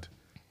 spud.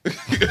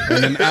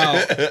 And then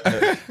out.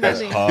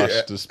 That's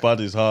harsh. The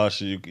spud is harsh.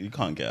 You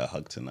can't get a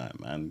hug tonight,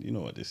 man. You know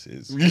what this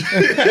is.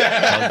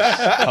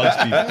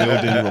 Hugs be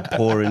building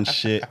rapport and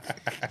shit.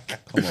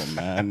 Come on,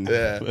 man.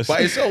 Yeah.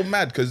 But it's so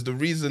mad because the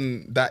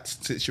reason that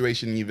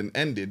situation even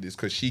ended is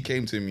because she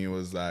came to me and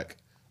was like,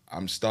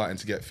 I'm starting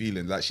to get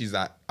feelings. Like she's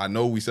like, I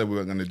know we said we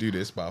weren't going to do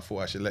this, but I thought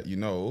I should let you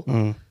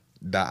know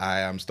that I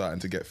am starting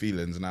to get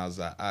feelings. And I was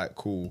like, alright,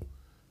 cool.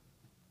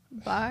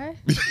 Bye.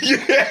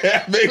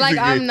 Yeah, basically. Like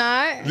I'm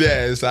not.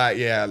 Yeah, it's like,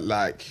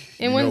 like,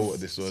 And you know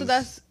what this was. So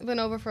that's been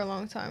over for a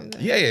long time.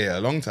 Then. Yeah,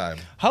 a long time.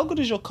 How good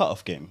is your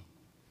cutoff game?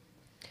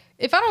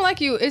 If I don't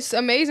like you, it's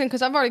amazing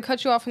because I've already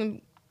cut you off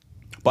from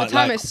But the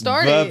time like it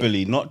started.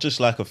 verbally, not just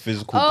like a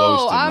physical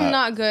ghosting. Oh, I'm like,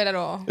 not good at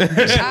all.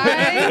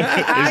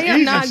 I am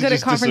easy not to good at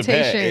just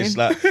disappear. confrontation. It's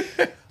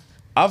like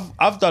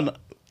I've done.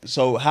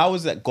 So how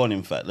has that gone?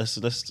 In fact,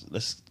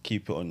 let's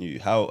keep it on you.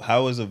 How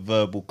has a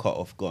verbal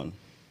cutoff gone?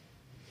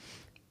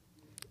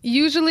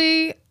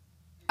 Usually,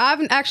 I've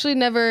actually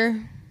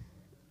never.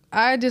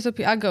 I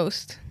disappear. I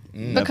ghost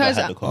because Never had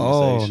the Oh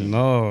conversation.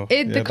 no.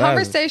 the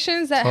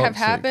conversations that have toxic.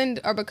 happened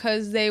are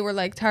because they were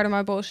like tired of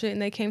my bullshit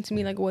and they came to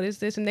me like, "What is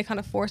this?" and they kind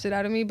of force it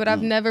out of me. But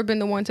I've never been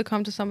the one to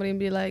come to somebody and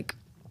be like,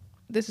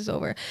 "This is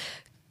over."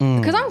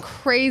 Because I'm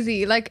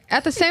crazy. Like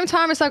at the same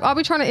time, it's like I'll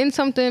be trying to end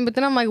something, but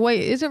then I'm like,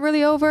 wait, is it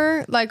really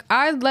over? Like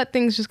I let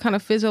things just kind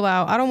of fizzle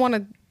out. I don't want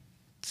to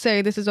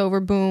say this is over.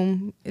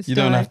 Boom. It's You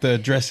done. don't have to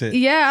address it.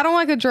 Yeah, I don't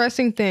like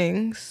addressing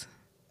things.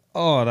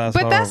 Oh, that's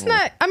But that's horrible.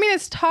 not. I mean,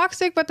 it's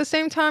toxic, but at the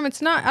same time,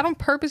 it's not. I don't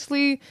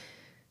purposely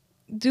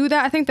do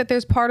that. I think that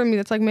there's part of me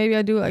that's like maybe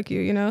I do like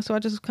you, you know. So I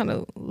just kind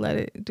of let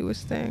it do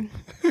its thing.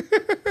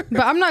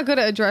 But I'm not good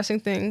at addressing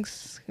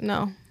things.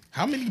 No.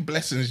 How many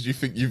blessings do you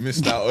think you've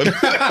missed out on?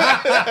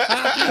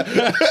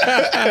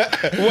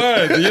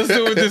 Word. You're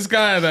still with this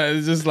guy that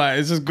is just like,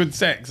 it's just good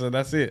sex and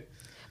that's it.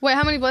 Wait,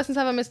 how many blessings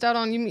have I missed out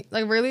on? You mean,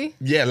 like really?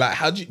 Yeah, like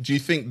how do you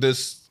think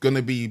there's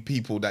gonna be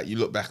people that you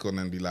look back on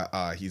and be like,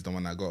 he's the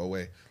one that got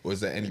away, or is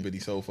there anybody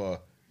so far?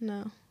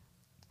 No.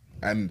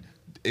 And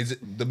is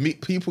it the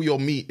people you're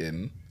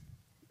meeting?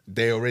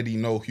 They already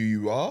know who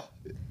you are,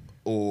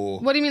 or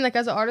What do you mean, like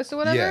as an artist or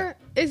whatever? Yeah.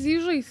 It's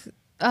usually,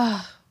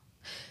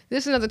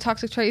 this is another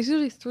toxic trait. It's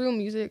usually through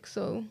music,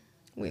 so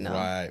we know.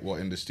 right? What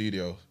in the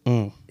studio?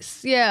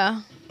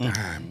 Yeah.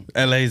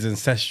 LA's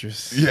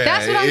incestuous. Yeah,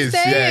 That's what it I'm is.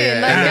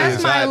 saying. Like, that's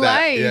It's my that.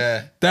 life.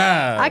 Yeah.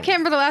 Damn. I can't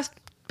remember the last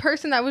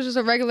person that was just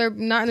a regular,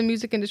 not in the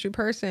music industry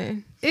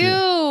person. Ew.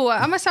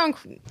 I must sound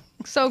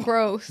so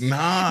gross.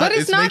 Nah, but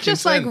it's not making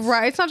just sense. like,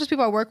 right. It's not just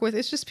people I work with.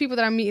 It's just people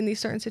that I meet in these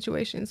certain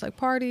situations, like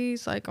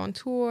parties, like on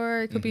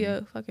tour. It could be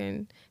a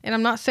fucking, and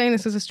I'm not saying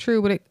this because it's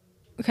true, but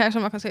okay, actually,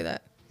 I'm not going to say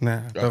that.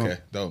 Nah. Don't. Okay,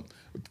 don't.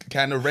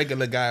 Can a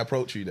regular guy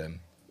approach you then?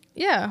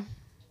 Yeah.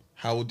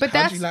 How But do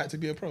that's- you like to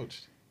be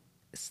approached?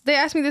 They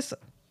asked me this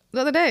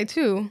the other day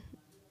too.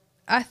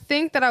 I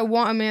think that I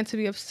want a man to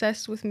be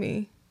obsessed with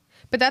me,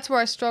 but that's where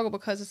I struggle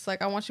because it's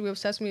like I want you to be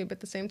obsessed with me, but at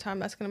the same time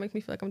that's gonna make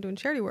me feel like I'm doing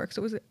charity work.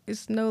 So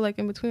it's no like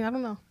in between. I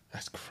don't know.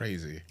 That's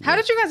crazy. How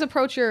did you guys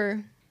approach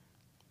your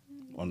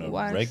On a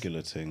wives?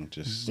 regular thing,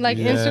 just like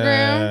Yeah.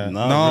 Instagram?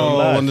 No, No, real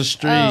life. on the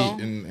street. Oh.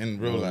 In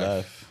real real life?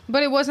 life.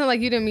 But it wasn't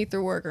like you didn't meet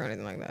through work or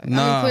anything like that. I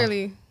Nah. mean,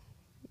 clearly,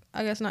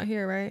 I guess not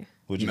here, right?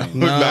 What do you mean?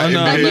 No, Like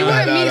no, you no.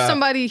 wouldn't meet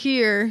somebody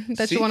here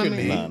that you want to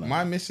Secretly, meet. No.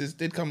 my missus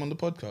did come on the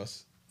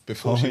podcast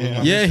before Oh, she was yeah.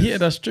 my Yeah, missus. yeah,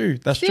 that's true.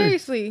 That's true.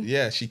 Seriously.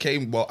 Yeah, she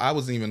came. Well, I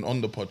wasn't even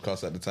on the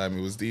podcast at the time.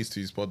 It was these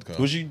two's podcast.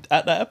 Was you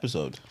at that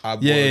episode? I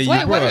Yeah, yeah, was you at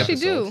Wait, what that did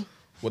she episode. do?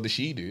 What did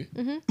she do?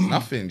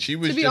 Nothing. She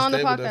was To be just on the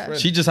there with her podcast.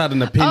 friend. She just had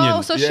an opinion.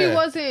 Oh, so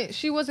Yeah.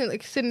 she wasn't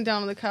like sitting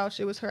down on the couch.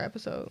 It was her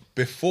episode.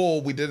 Before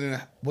we didn't.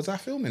 Was I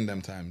filming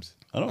them times?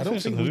 I don't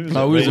think so. we- Who was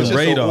No, it? we was It was in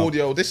just Radar.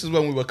 audio. This is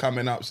when we were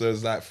coming up, so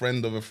it's like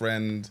friend of a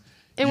friend.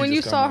 And when you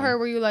just come saw on. her,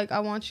 were you like, I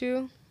want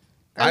you?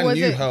 Or I was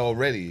knew it- her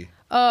already,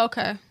 Oh,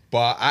 okay.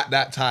 but at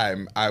that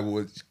time, I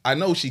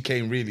know she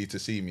came really to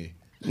see me.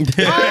 Like,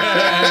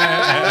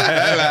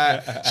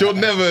 she'll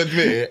never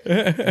admit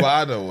it, but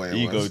I know what it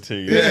Ego was.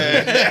 too. She's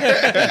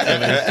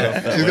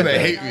gonna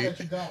hate me. That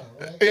you got her,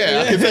 right?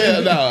 Yeah, I can tell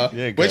her now.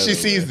 Yeah, When girl, she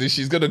sees this,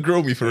 she's gonna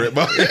grill me for it.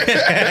 But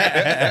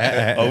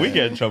Oh, we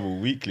get in trouble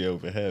weekly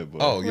over here, bro.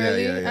 oh yeah,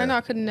 Really? yeah. I know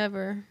I could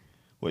never.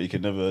 Well, you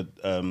could never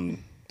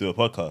do a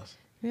podcast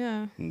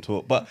Yeah. and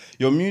talk, but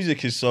your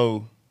music is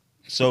so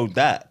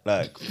that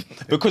like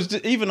because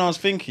even I was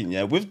thinking,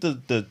 yeah, with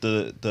the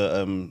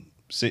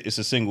it's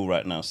a single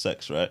right now,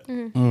 Sex, right?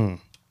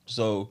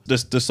 So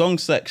the song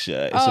Sex,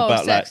 yeah, it's Oh,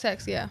 about like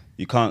sex, yeah.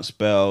 you can't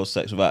spell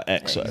sex without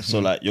X, right? So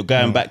like you're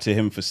going back to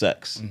him for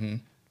sex.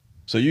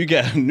 So you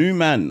get a new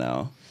man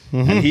now,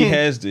 and he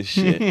hears this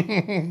shit.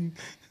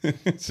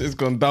 She's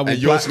gone double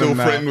And you're still platinum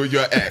now. friend with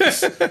your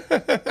ex.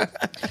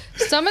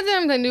 Some of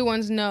them, the new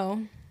ones,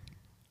 know.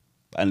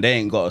 and they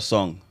ain't got a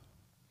song.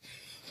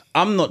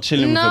 I'm not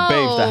chilling with a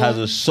babe that has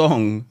a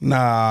song.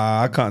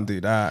 Nah, I can't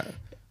do that.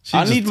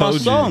 I need my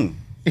song.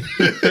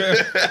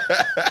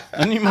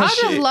 I need my I'll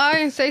shit. just lie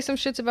and say some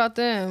shits about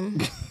them.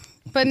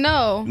 But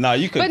no. Nah,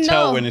 you can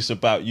tell when it's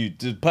about you.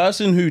 The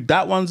person who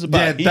that one's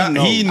about, he knows.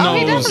 He knows. Oh,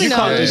 he definitely You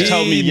can't knows. just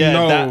tell me,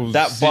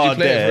 that bar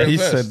there. He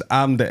said,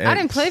 I'm the ex. I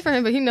didn't play for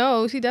him, but he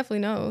knows. He definitely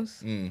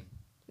knows.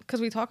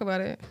 Because we talk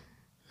about it.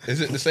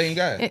 Is it the same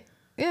guy?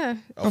 Yeah.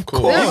 Of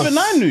course. Even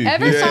I knew.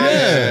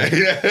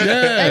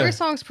 Every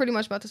song's pretty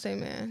much about the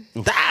same man.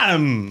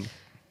 Damn.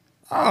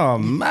 Oh,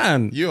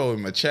 man. You owe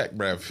him a check,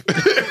 bruv.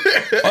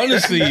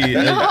 Honestly,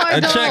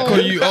 a check or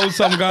you owe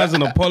some guys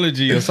an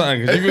apology or something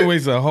because you've been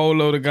wasting a whole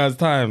load of guys'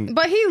 time.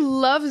 But he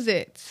loves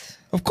it.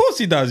 Of course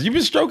he does. You've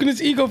been stroking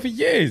his ego for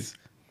years.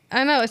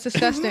 I know, it's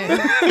disgusting.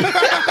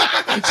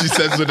 She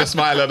says with a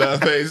smile on her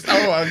face. Oh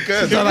my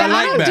god. But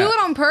I don't do it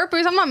on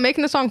purpose. I'm not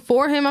making the song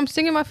for him. I'm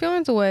singing my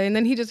feelings away. And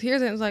then he just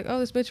hears it and is like, oh,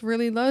 this bitch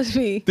really loves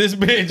me. This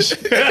bitch.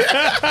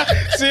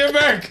 See,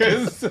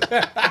 Americans.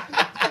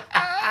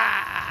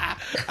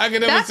 I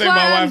can never say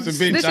my wife's a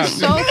bitch. This is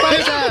so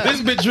fucked up. This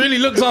bitch really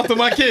looks after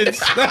my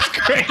kids. That's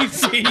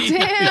crazy.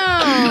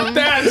 Damn.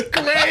 That's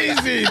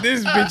crazy.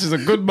 This bitch is a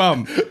good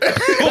mum.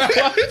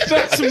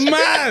 That's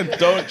mad.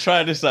 Don't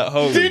try this at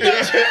home. Don't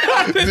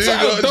try this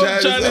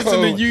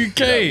in the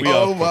UK. We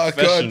are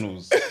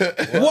professionals.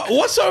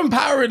 What's so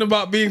empowering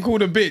about being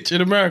called a bitch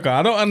in America?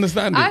 I don't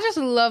understand it. I just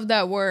love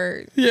that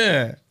word.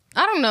 Yeah.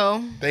 I don't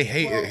know. They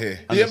hate it here.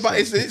 Yeah, but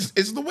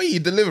it's the way you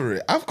deliver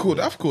it. I've called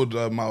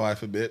my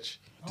wife a bitch.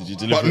 Did you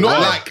deliver But it not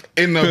well? like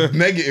in a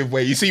negative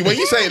way. You see, when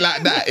you say it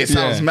like that, it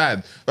sounds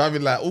mad. But I'd be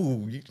like,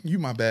 "Oh, you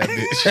my bad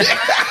bitch." Now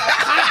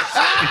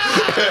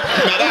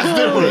that's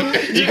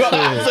different. You got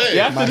You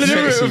have to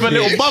deliver it with a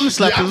little bum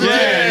slap as well.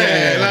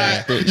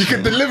 Yeah, like, you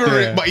can deliver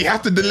it, but you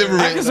have to deliver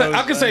it.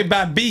 I can say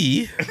bad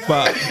B,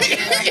 but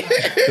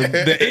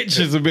the itch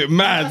is a bit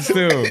mad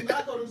still. I'm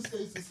not going to the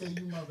States to say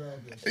you my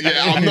bad bitch.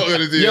 Yeah, I'm not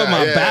gonna do You're that.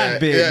 my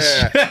bad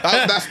bitch.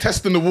 Yeah. That's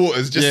testing the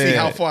waters. Just see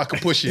how far I can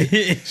push it.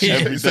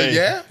 Every So, day.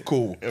 yeah,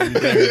 cool. Every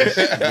day we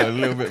just go a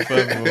little bit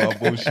further with our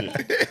bullshit.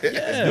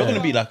 You're gonna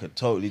be like a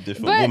totally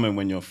different But- woman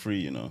when you're free,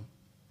 you know.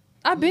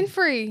 I've been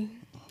free.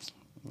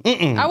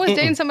 I was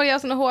dating somebody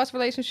else in a whole ass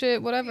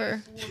relationship,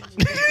 whatever.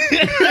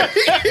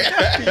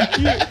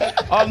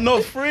 I'm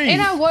not free.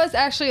 And I was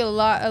actually a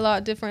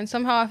lot different.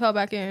 Somehow I fell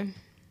back in.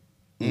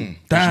 It's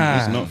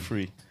Damn. not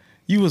free.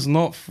 You was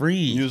not free.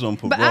 You was on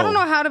parole. But I don't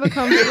know how to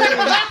become free.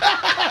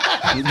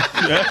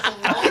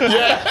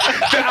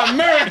 That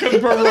American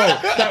parole.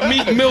 That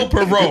Meat Mill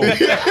parole.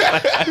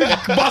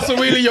 Boss a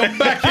wheelie, you're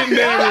back in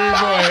there,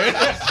 boy.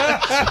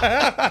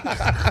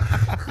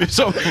 It's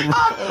on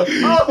parole.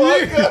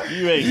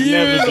 You ain't You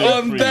never was been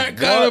on free. that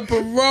kind of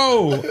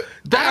parole.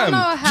 Damn.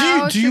 know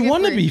how do you to get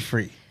want to free. be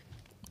free?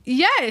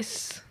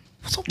 Yes.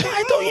 So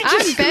why don't you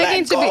just I'm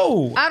begging let to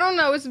go? be. I don't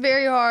know. It's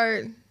very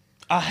hard.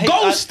 I hate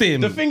Ghost him.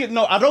 The thing is,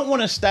 no, I don't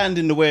want to stand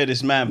in the way of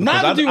this man.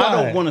 Because Neither do I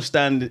I. don't want to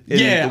stand in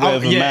the way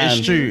of a man.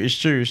 It's true. It's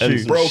true. It's And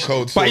true. Bro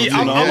code. But sorts, I'm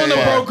you know? on the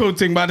bro code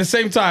thing, but at the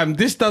same time,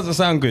 this doesn't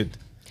sound good.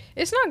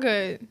 It's not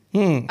good.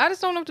 I just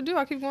don't know what to do.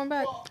 I keep going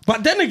back.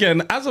 But then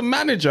again, as a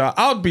manager,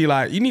 I'd be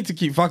like, you need to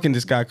keep fucking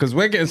this guy because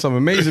we're getting some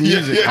amazing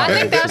music. I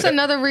think that's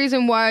another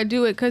reason why I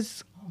do it,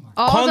 because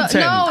Content.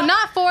 no,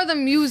 not for the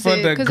music, For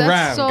the because gram.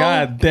 that's so.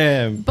 God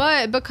damn.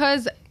 But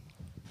because,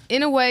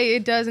 in a way,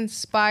 it does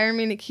inspire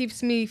me and it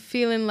keeps me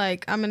feeling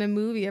like I'm in a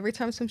movie. Every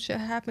time some shit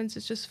happens,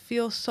 it just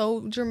feels so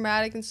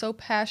dramatic and so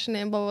passionate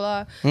and blah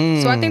blah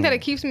blah. So I think that it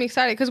keeps me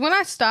excited, because when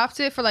I stopped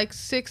it for like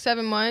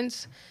 6-7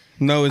 months,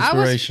 No I was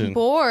inspiration.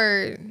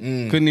 bored.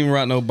 Couldn't even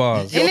write no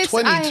bars. And You're it's-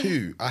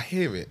 22. I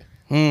hear it.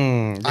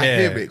 I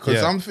hear it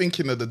because I'm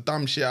thinking of the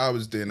dumb shit I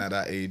was doing at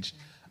that age.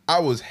 I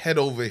was head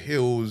over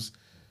heels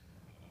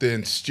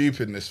doing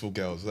stupidness for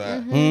girls.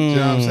 Like, do you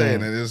know what I'm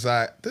saying? And it's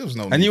like, there was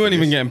no need And you for weren't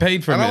even this. getting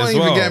paid for it And I as wasn't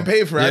well. even getting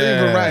paid for it. I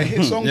didn't even write a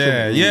hit song for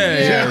it.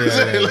 Yeah.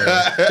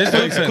 This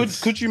makes sense.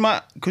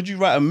 Could you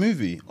write a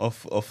movie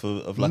of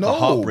like No. a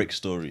heartbreak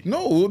story?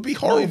 No, it would be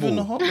horrible. even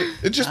a heartbreak.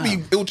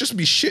 It would just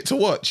be shit to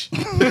watch.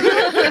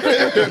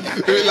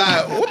 It'd be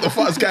like, what the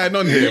fuck's going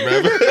on here,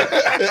 man?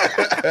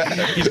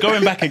 He's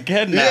going back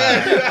again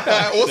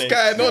now. What's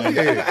going on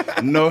here?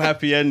 No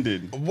happy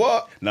ending.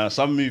 What? Now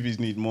some movies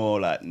need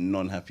more like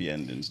non-happy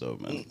endings though,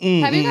 man.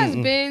 Have you guys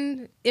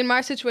been in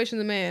my situation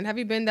as a man? Have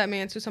you been that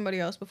man to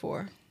somebody else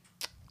before?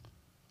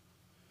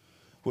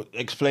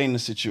 Explain the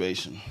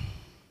situation.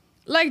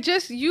 Like,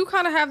 just you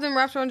kind of have them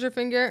wrapped around your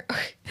finger.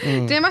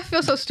 Damn, I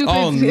feel so stupid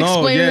Oh to no,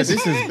 explain yeah, this.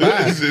 this is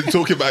bad.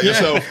 Talking about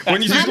yourself.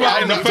 When you speak about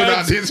it in the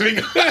first,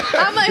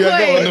 I'm like, in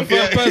wait. the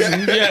first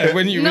person,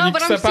 when you No, when you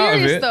but I'm step out of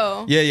serious it,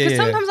 though. yeah. Because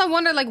sometimes I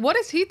wonder, like, what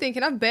is he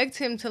thinking? I begged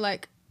him to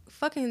like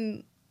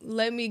fucking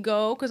let me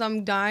go because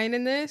I'm dying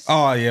in this.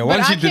 Oh yeah, But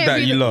once I you did can't that,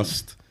 be you the-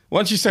 lost.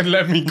 Once you said,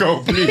 "Let me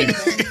go,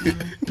 please,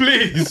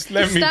 please,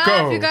 let me Stop,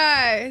 go." you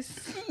guys.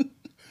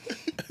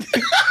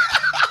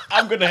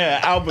 I'm gonna hear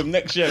an album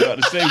next year about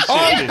the same shit.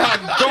 Oh my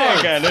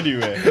God. Going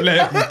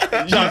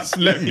anywhere. Just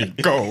let me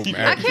go, man.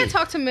 I can't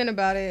talk to men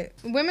about it.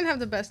 Women have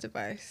the best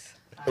advice.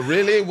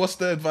 Really? What's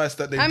the advice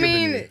that they've I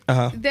given mean,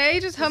 you? they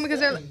just tell me because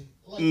they're like,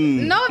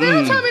 no, they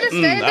don't tell me to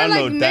stay. They're I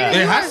know like, that.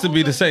 man, It has to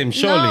be the same,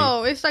 surely.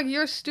 No, it's like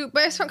you're stupid.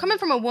 But it's coming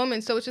from a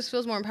woman, so it just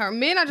feels more empowering.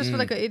 Men, I just feel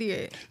like an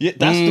idiot. Yeah,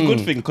 that's the good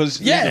thing because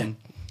Yeah.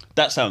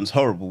 that sounds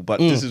horrible, but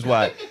this is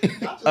why.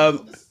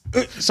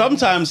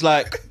 Sometimes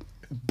like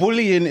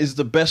bullying is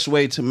the best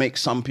way to make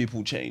some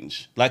people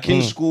change. Like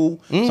in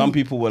school, some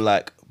people were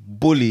like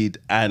bullied,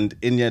 and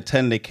in year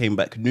 10 they came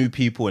back new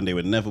people and they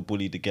were never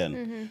bullied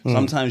again.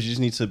 Sometimes you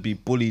just need to be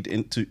bullied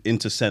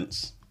into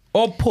sense.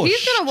 Or push.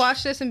 He's gonna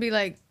watch this and be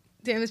like,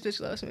 "Damn, this bitch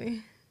loves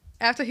me."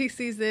 After he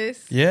sees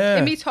this, Yeah.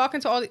 and me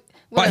talking to all the.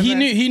 But whatever.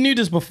 he knew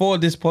this before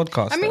this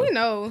podcast. I mean, though. he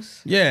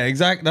knows. Yeah,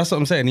 exactly. That's what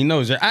I'm saying. He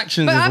knows. Your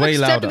actions But is I've way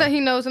accepted louder. that he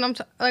knows, and I'm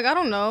like, I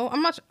don't know.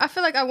 I'm not. I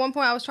feel like at one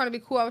point I was trying to be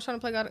cool. I was trying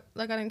to play God,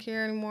 like I didn't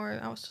care anymore,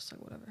 and I was just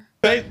like,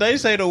 whatever. They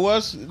say the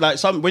worst, like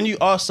when you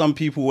ask some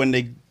people when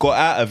they got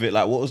out of it,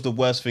 like what was the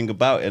worst thing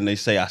about it, and they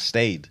say I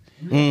stayed.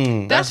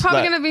 That's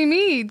probably like- gonna be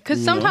me,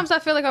 because sometimes I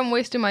feel like I'm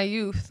wasting my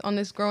youth on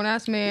this grown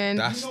ass man.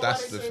 That's why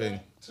the they say thing.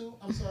 that, too?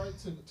 I'm sorry,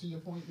 to your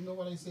point. You know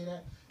why they say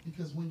that?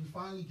 Because when you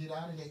finally get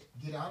out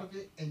of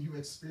it, and you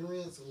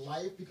experience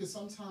life, because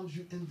sometimes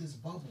you're in this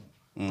bubble.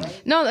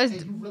 Right? No, it's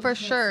And you really for can't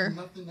sure. see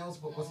nothing else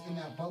but what's in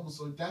that bubble.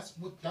 So that's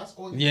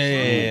all you Yeah, can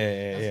yeah, see.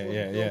 yeah, That's yeah, what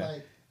yeah, you feel yeah.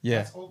 like. Yeah.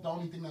 That's the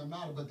only thing that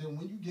matters. But then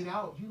when you get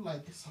out, you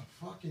like, it's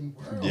a fucking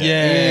world. Yeah,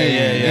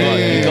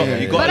 yeah.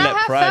 You got But to I let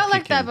have pride felt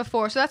like kick that in.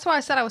 before, so that's why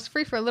I said I was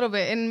free for a little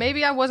bit, and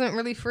maybe I wasn't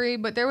really free,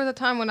 but there was a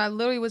time when I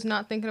literally was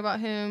not thinking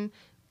about him.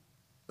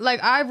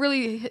 Like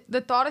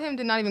the thought of him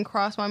did not even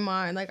cross my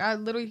mind. Like I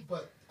literally.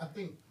 But I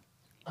think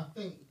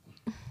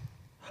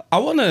I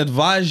want to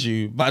advise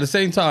you, but at the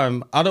same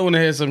time, I don't want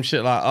to hear some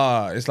shit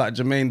like, it's like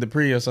Jermaine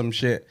Dupri or some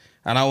shit,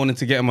 and I wanted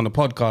to get him on the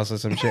podcast or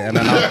some shit, and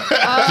then do you get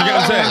what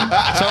I'm saying?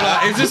 So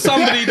like, is this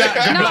somebody that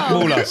can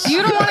blackball us?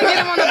 You don't want to get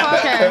him on the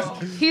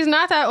podcast. He's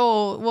not that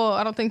old. Well,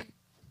 I don't think.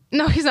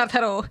 No, he's not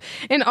that old.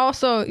 And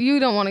also, you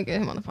don't want to get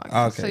him on the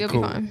podcast. Okay, So you'll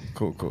cool, be fine.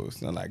 cool. It's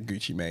not like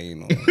Gucci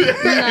Mane. Or... No.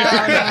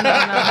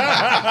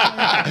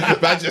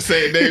 That's just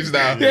saying names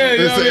now. Yeah, you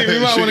know what I mean? We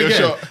might Shoot want to your get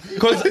shot.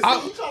 because you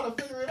trying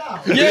to figure it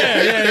out.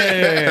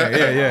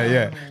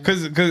 yeah.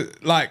 Because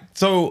like,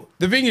 so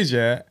the thing is,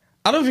 I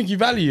don't think you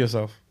value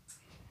yourself.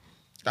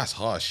 That's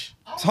harsh.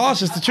 It's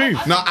harsh. It's the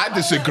truth. No, I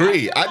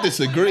disagree. I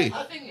disagree.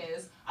 The thing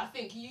is, I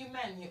think you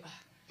men,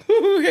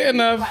 Hit a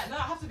nerve. Like, no,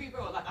 I have to be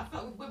real. Like, I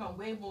felt with women, I'm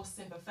way more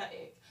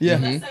sympathetic. Yeah.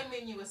 So let's say me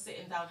and you were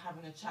sitting down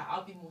having a chat,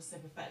 I'll be more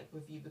sympathetic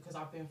with you because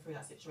I've been through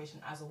that situation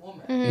as a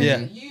woman. Yeah.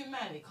 So you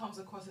men, it comes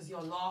across as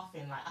you're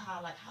laughing, like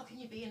how can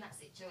you be in that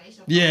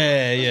situation?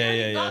 Yeah, Because yeah,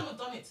 you've yeah, only yeah.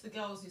 done it to the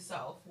girls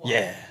yourself. One.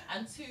 Yeah.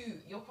 And two,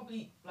 you're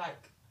probably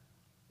like,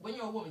 when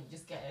you're a woman, you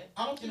just get it.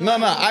 I don't think No,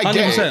 I get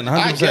it. 100%,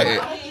 I get 100%.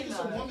 it. I don't think it's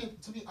a woman.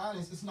 To be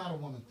honest, it's not a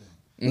woman thing.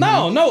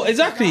 No,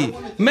 exactly.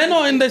 Men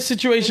are in this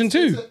situation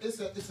too. It's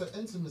an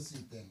intimacy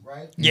thing,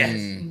 right? Yes.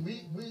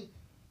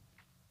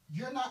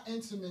 You're not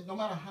intimate, no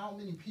matter how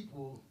many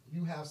people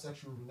you have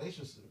sexual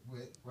relationship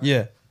with, right?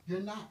 Yeah.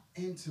 You're not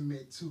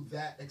intimate to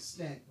that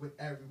extent with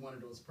every one of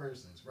those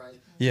persons, right?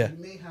 Yeah. So you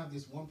may have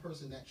this one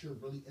person that you're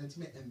really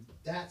intimate, and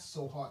that's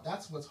so hard.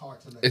 That's what's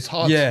hard to let It's go.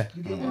 hard. Yeah.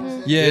 You get what I'm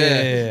saying?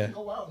 Yeah. You can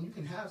go out and you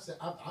can have sex.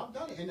 I've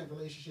done it in a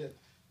relationship.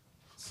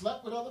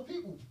 Slept with other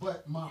people,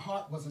 but my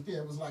heart wasn't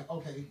there. It was like,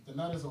 okay, the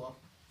nut is off.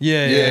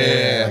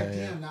 Yeah. Like,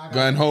 damn, now I gotta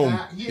Going go home.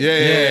 back.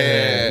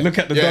 Yeah. Look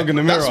at the dog in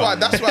the mirror.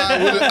 That's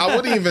why I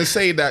wouldn't even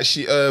say that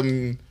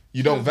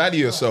you don't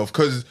value yourself,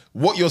 because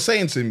what you're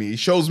saying to me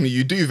shows me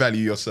you do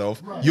value yourself.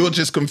 Right. You're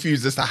just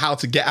confused as to how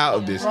to get out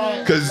of this,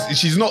 because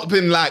she's not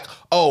been like,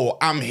 oh,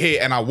 I'm here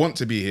and I want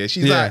to be here.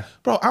 She's like,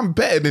 bro, I'm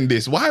better than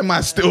this. Why am I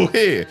still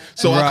here?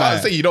 So I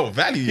can't say you don't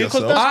value Because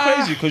yourself. that's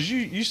crazy. Because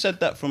you said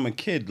that from a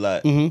kid,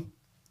 like.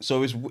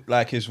 So it's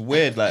like it's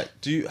weird. Like,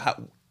 do you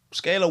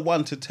scale of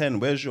 1 to 10?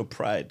 Where's your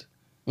pride?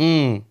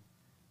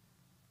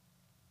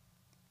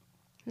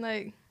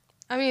 Like,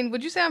 I mean,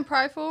 would you say I'm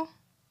prideful?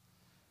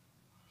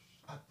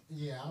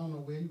 Yeah, I don't know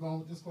where you're going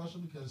with this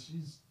question because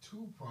she's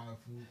too prideful.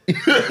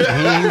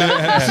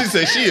 She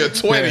said she a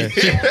 20.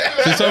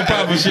 She's so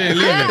prideful she ain't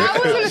leaving. I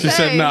was gonna She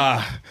say. said,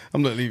 nah,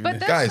 I'm not leaving But this.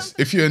 that's Guys,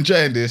 something- if you're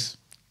enjoying this,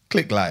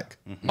 click like.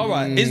 All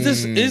right, is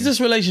this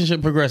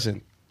relationship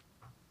progressing?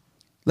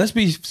 Let's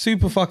be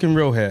super fucking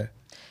real here.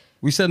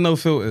 We said no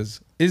filters.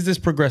 Is this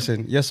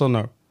progressing? Yes or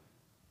no?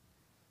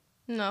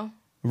 No.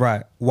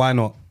 Right. Why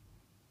not?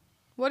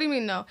 What do you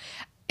mean no?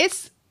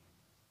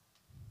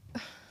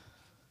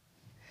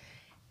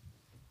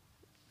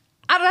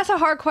 That's a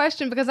hard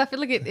question because I feel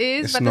like it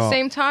is, It's but at not. the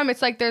same time,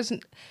 it's like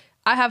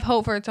I have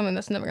hope for something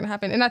that's never gonna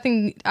happen, and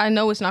I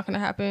know it's not gonna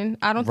happen.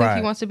 I don't think he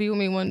Right. wants to be with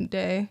me one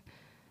day,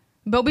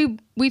 but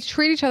we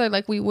treat each other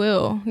like we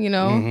will, you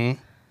know.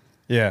 Mm-hmm.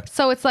 Yeah.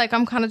 So it's like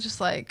I'm kind of just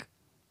like,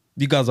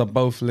 You guys are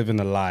both living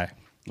a lie.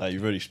 Like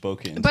you've already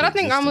spoken. but I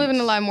think I'm living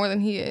a lie more than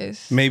he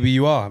is. Maybe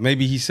you are.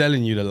 Maybe he's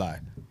selling you the lie.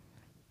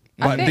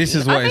 But this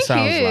is what it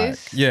sounds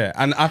like. Yeah,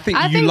 and I think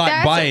you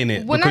like buying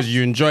it because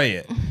you enjoy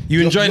it.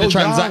 You enjoy the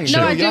transaction.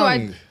 No, I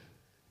do.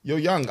 You're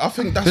young. I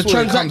think that's the what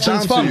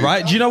transaction's fun,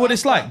 right? Do you know what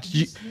it's like?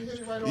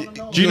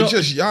 You're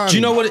just young. Do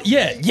you know what?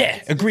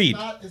 Yeah. Agreed.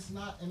 It's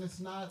not.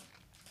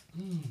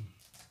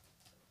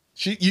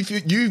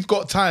 You've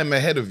got time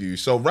ahead of you,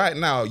 so right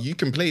now you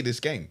can play this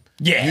game.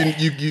 Yeah,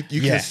 you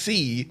can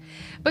see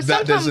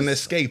that there's an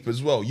escape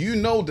as well. You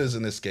know there's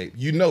an escape.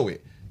 You know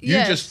it.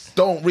 You just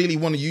don't really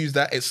want to use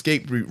that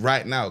escape route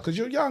right now because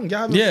you're young. You're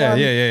having fun.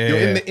 You're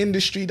in the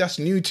industry that's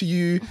new to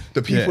you.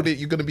 The people that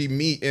you're going to be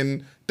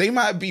meeting, they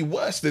might be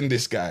worse than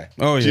this guy.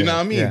 Oh, do you know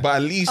what I mean? But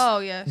at least,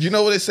 you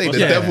know what they say, the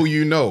devil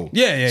you know.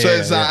 So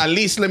it's like, at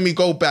least let me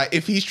go back.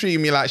 If he's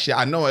treating me like shit,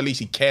 I know at least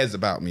he cares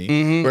about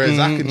me. Whereas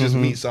I could just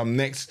meet some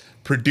next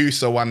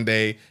producer one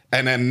day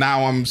and then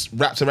now I'm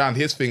wrapped around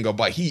his finger,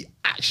 but he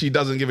actually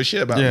doesn't give a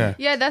shit about me.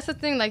 Yeah, that's the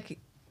thing. Like,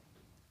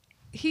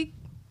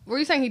 were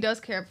you saying he does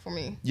care for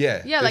me?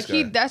 Yeah. Yeah, like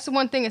that's the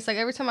one thing. It's like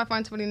every time I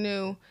find somebody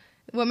new,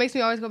 what makes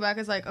me always go back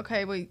is like,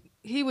 okay, but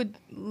he would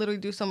literally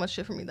do so much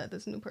shit for me that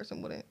this new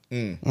person wouldn't.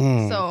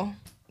 So,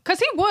 because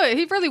he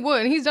really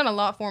would. And he's done a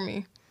lot for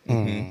me.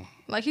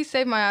 Like, he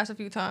saved my ass a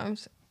few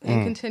times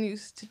and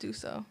continues to do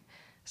so.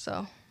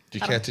 So, do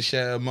you care to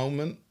share a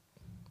moment?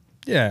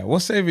 Yeah,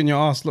 what's saving your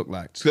ass look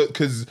like?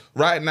 Because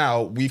right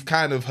now, we've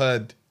kind of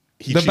heard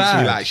he treats me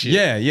like shit.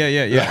 Yeah.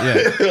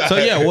 So,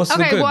 yeah, what's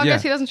the good? Well, I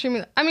guess he doesn't treat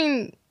me... I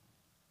mean,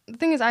 the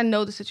thing is, I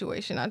know the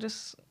situation. I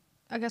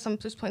guess I'm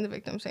just playing the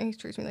victim, saying he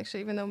treats me like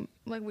shit, even though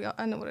like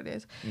I know what it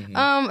is.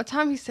 A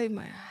time he saved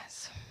my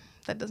ass.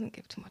 That doesn't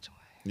give too much away.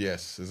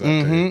 Yes,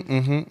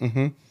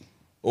 exactly.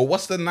 Or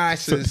what's the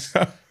nicest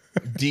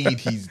deed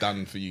he's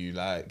done for you?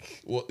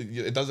 Like, what?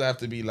 It doesn't have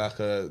to be like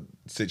a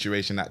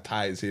situation that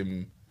ties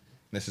him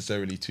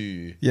necessarily to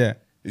you. Yeah.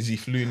 Is he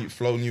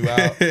flown you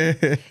out?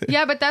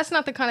 Yeah, but that's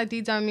not the kind of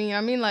deeds I mean.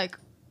 I mean, like,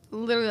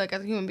 literally, like,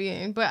 as a human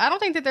being. But I don't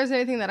think that there's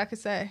anything that I could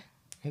say.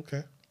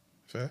 Okay.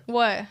 Fair.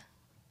 What?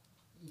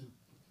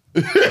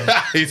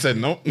 He said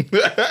no.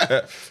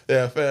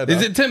 Yeah, fair enough.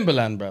 Is it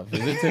Timberland, bruv? Is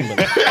it Timberland?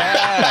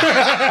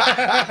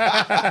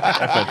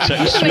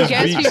 You've been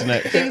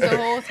against things the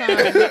whole time.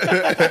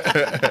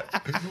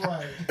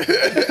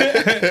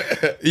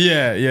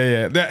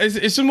 Yeah.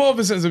 It's more of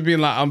a sense of being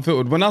like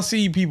unfiltered. When I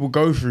see people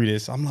go through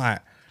this, I'm like,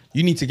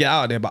 you need to get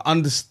out of there. But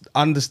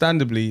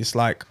understandably, it's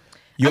like,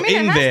 you're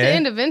in there. To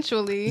end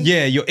eventually.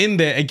 Yeah, you're in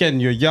there. Again,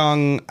 you're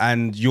young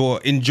and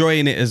you're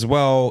enjoying it as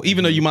well.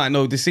 Even though you might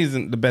know this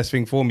isn't the best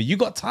thing for me, you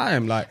got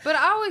time. Like, but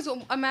I always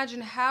imagine,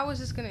 how is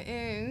this gonna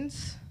end?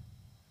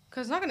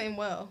 Because it's not gonna end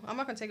well. I'm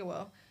not gonna take it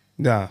well.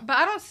 Yeah. But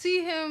I don't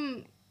see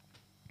him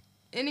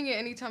ending it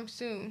anytime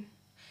soon.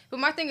 But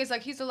my thing is,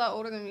 like, he's a lot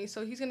older than me,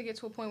 so he's gonna get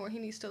to a point where he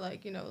needs to,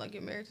 like, you know, like,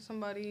 get married to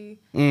somebody,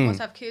 wants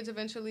to have kids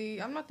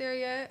eventually. I'm not there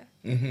yet.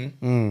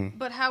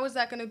 But how is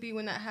that gonna be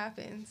when that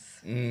happens?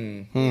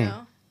 You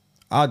know?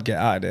 I'd get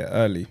out of there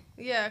early.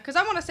 Yeah, because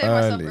I want to save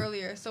myself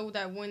earlier, so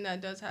that when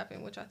that does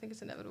happen, which I think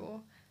is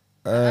inevitable,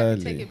 I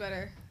can take it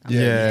better. You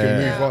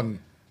can move on.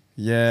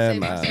 Yeah,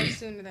 save man. myself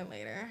sooner than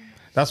later.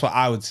 That's what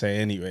I would say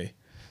anyway.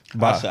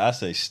 But I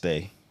say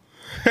stay.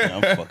 Yeah,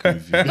 I'm fucking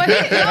with you. But my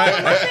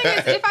thing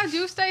is, if I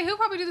do stay, he'll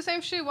probably do the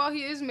same shit while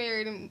he is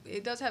married and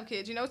it does have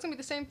kids. You know, it's gonna be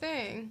the same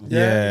thing.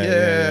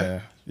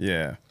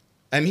 Yeah.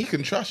 And he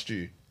can trust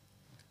you.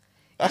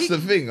 That's the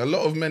thing. A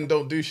lot of men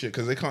don't do shit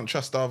because they can't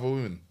trust other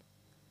women.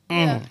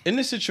 Yeah. In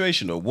this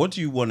situation, though, what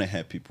do you want to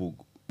hear, people?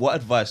 What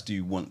advice do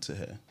you want to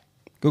hear?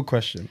 Good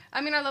question.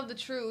 I mean, I love the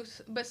truth,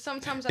 but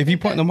sometimes if you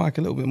point the mic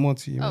a little bit more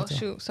to you. Oh,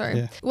 shoot. Sorry.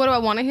 Yeah. What do I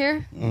want to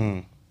hear?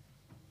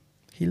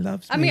 He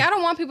loves me. I mean, I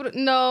don't want people to...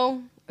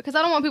 No, because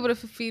I don't want people to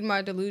feed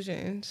my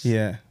delusions.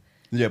 Yeah.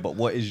 Yeah, but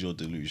what is your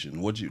delusion?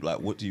 What do you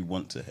like? What do you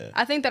want to hear?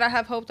 I think that I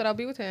have hope that I'll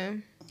be with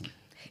him.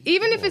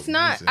 Even if it's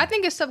not... I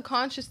think it's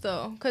subconscious,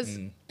 though. Because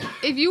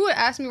if you would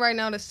ask me right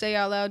now to say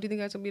out loud, do you think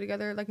you guys will be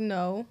together? Like,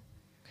 no.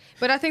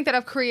 But I think that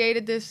I've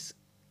created this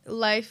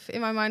life in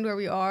my mind where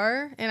we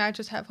are, and I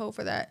just have hope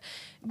for that.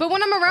 But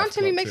when I'm around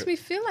him, he makes me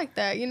feel like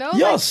that, you know?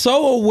 You're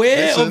so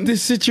aware of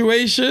this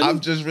situation.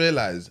 I've just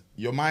realized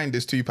your mind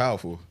is too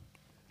powerful.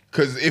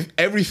 Because if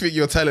everything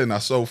you're telling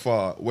us so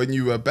far, when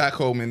you were back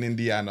home in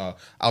Indiana,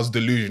 I was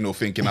delusional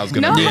thinking I was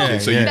going to make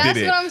it, so you did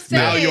it. What I'm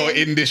saying. Now you're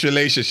in this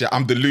relationship,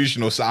 I'm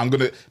delusional, so I'm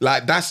going to...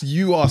 Like,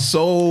 you are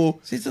so...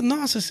 He's a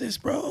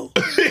narcissist, bro.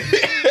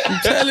 I'm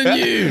telling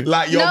you.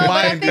 Like, your mind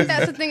but I think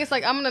that's the thing. It's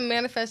like, I'm going to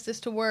manifest this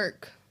to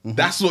work.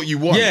 That's what you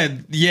want.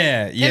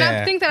 Yeah. And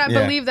I think that I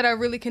believe that I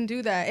really can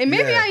do that. And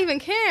maybe I even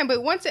can,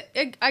 but once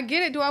I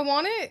get it, do I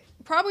want it?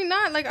 Probably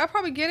not. Like, I'll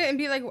probably get it and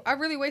be like, I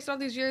really wasted all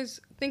these years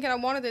thinking I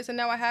wanted this, and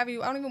now I have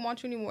you. I don't even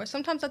want you anymore.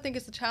 Sometimes I think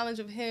it's the challenge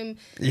of him.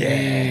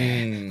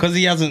 Yeah. Because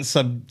he hasn't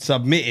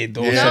submitted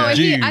or No,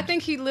 subdued. I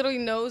think he literally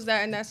knows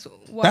that, and that's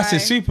why. That's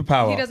his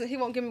superpower. He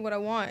won't give me what I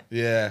want.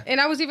 Yeah.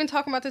 And I was even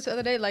talking about this the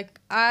other day. Like,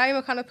 I'm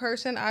a kind of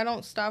person, I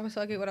don't stop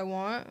until I get what I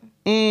want.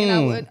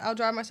 And I'll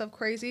drive myself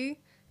crazy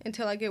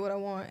until I get what I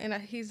want. And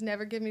he's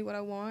never given me what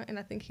I want. And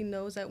I think he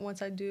knows that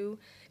once I do.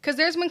 Because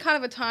there's been kind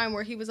of a time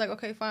where he was like,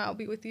 okay, fine, I'll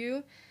be with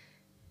you.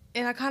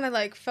 and I kind of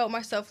like felt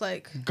myself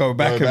like Go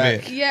back a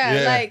bit.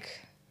 yeah, like.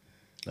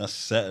 That's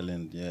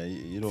settling. Yeah,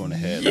 you don't want to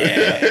hear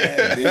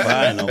that. Yeah.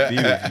 Fine, I'll be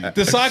with you.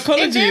 The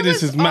psychology of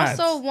this is mad.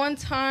 Also, one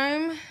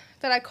time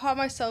that I caught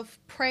myself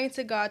praying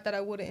to God that I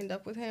wouldn't end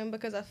up with him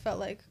because I felt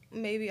like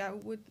maybe I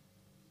would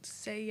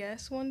say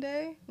yes one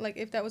day, like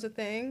if that was a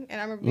thing. And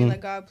I remember being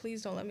like, God,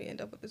 please don't let me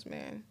end up with this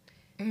man.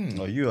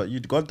 Oh, you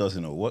God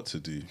doesn't know what to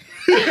do.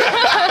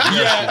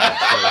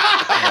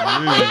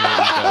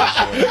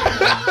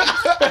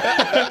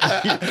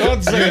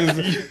 God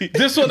says,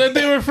 this what they're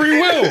doing with free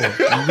will.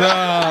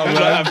 Nah,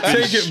 man,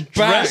 take it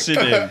back.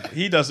 Him.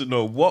 He doesn't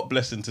know what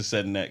blessing to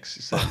send next.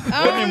 He said,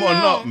 want him or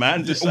not,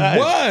 man,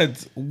 decide.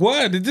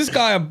 Word. Is this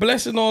guy a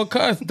blessing or a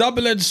curse?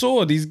 Double-edged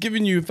sword. He's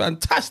giving you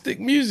fantastic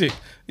music.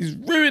 He's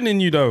ruining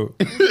you though.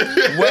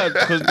 Well,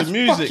 because the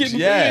music's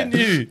ruining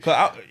you.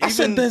 I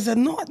said, even, there's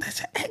an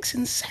X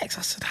in sex.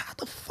 I said, how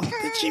the fuck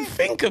did you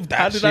think of that?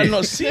 how did I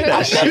not see that?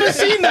 I've never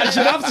seen that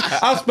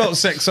shit. I've spelled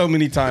sex so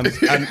many times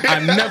and I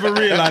never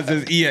realized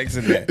there's EX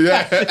in there.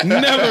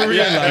 Never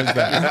realized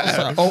that. I was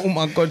like, oh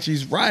my God,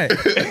 she's right.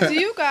 Do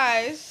you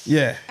guys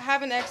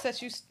have an ex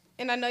that you,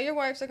 and I know your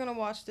wives are going to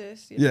watch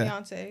this, your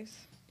fiancés.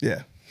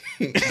 Yeah.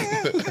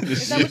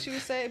 Is that what you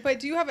would say? But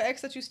do you have an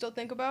ex that you still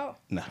think about?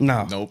 No.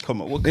 Nope.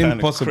 Come on. What kind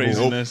Impossible. of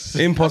craziness?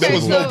 Impossible.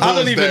 Okay, so- I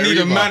don't even need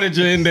a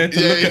manager in there to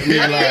look at me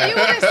Yeah, like. you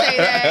wouldn't say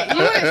that. You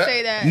wouldn't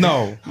say that.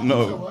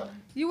 No.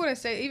 You wouldn't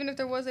say, even if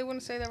there was, they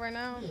wouldn't say that right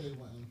now.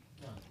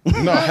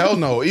 No, hell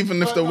no.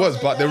 Even if there was,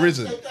 but there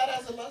isn't. Take that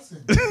as a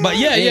lesson. But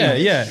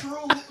yeah. True,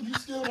 you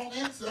still don't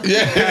answer.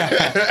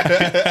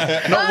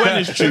 Not when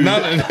it's true.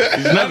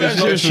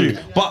 That's true.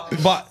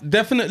 But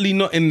definitely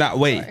not in that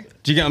way. Sorry.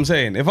 Do you get what I'm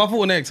saying? If I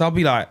thought an ex, I'll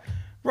be like,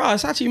 right,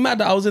 it's actually mad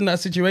that I was in that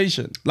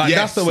situation. Like, Yes,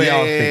 that's the way I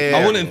would think. yeah.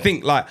 I wouldn't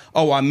think like,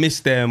 oh, I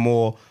missed them,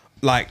 or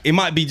like, it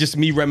might be just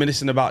me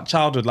reminiscing about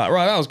childhood. Like,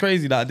 right, that was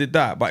crazy that I did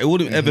that. But it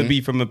wouldn't ever be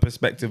from a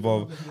perspective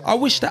of, I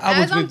wish that I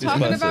was As I'm with this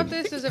talking person. about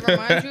this, does it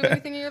remind you of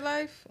anything in your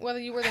life? Whether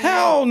you were the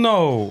Hell man?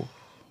 no.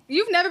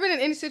 You've never been in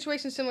any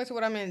situation similar to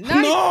what I'm in.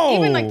 No.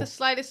 Even like the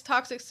slightest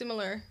toxic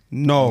similar.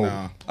 No.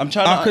 Nah. I'm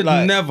trying to I could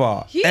like,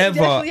 never, He ever.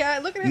 definitely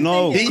had. Look at him.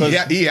 No, thinking.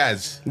 He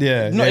has.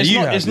 Yeah. No, yeah, it's you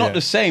not. have, It's not yeah.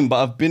 the same.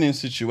 But I've been in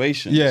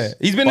situations. Yeah,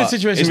 he's been in But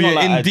situations it's where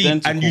not you're like in deep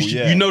and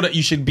identical, you know that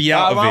you should be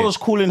out of I it. was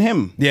calling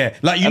him. Yeah,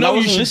 like you And know I you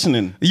wasn't should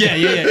listening. Yeah,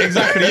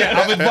 exactly. Yeah,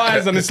 I'm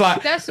advised, and it's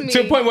like That's me.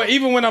 to a point where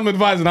even when I'm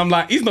advising, I'm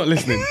like, he's not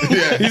listening.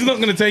 He's not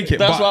gonna take it.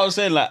 That's but what I was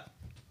saying. Like,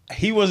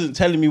 he wasn't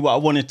telling me what I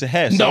wanted to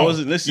hear, so No. I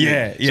wasn't listening.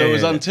 Yeah, so it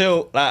was yeah.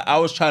 until like I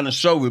was trying to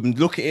show him,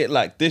 look at it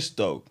like this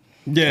though.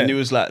 Yeah. And he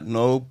was like,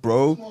 no,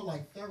 bro. More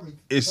like therapy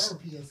It's-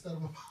 instead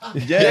of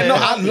Yeah, no,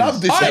 I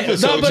love this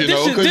episode, but you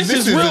know, because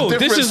this is real. a different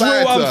This is side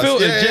real. to us.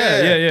 Unfiltered. Yeah.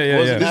 It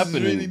wasn't This is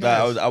happening. really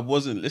Like, nice. I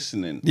wasn't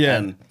listening. Yeah.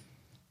 And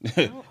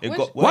it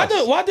got Why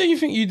worse. do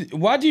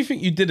you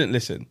think you didn't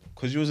listen?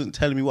 Because you wasn't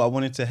telling me what I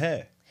wanted to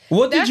hear.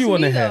 What did That's you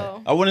want to me, hear?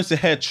 though. I wanted to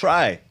hear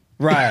try.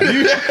 Right.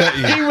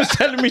 He was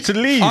telling me to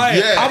leave. I'm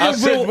I a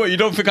said, real. what, you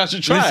don't think I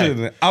should try?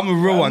 Listen, I'm a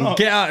real one. not?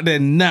 Get out there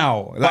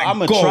now. Like,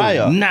 I'm a go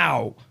trier.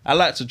 now. I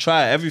like to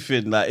try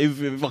everything. Like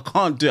if I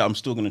can't do it, I'm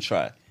still gonna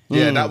try.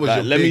 Yeah, that was Like,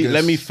 your let me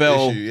biggest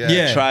fail issue,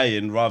 Yeah.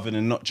 trying rather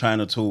than not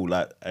trying at all.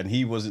 Like, and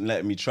he wasn't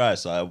letting me try,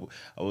 so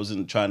I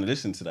wasn't trying to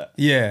listen to that.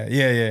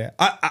 Yeah.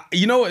 I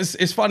you know,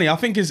 it's funny. I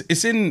think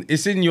it's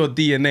in your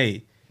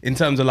DNA in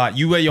terms of like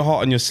you wear your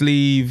heart on your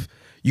sleeve,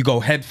 you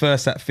go head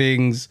first at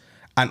things,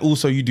 and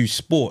also you do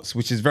sports,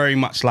 which is very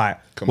much like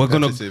we're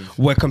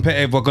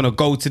competitive, we're gonna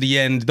go to the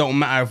end. Don't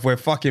matter if we're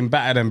fucking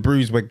battered and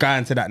bruised, we're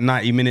going to that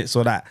 90 minutes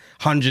or that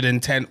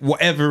 110,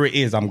 whatever it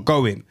is, I'm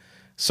going.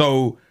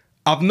 So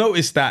I've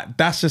noticed that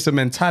that's just a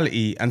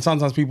mentality, and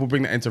sometimes people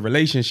bring that into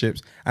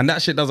relationships, and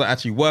that shit doesn't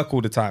actually work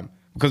all the time,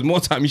 because more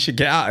time you should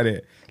get out of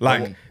it.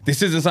 Like,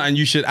 this isn't something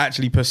you should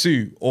actually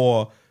pursue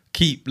or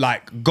keep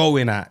like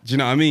going at. Do you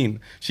know what I mean?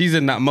 She's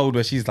in that mode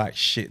where she's like,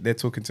 shit, they're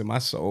talking to my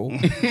soul.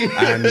 And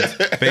I'm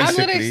literally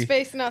basically,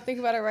 spacing out thinking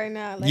about it right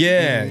now. Like, What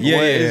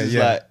it is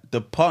yeah. like the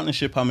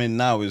partnership I'm in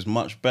now is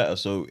much better.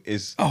 So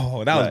it's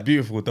Oh, that was like,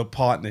 beautiful. The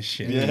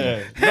partnership. Yeah. You know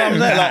what I'm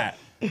saying? Like,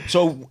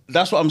 so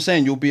that's what I'm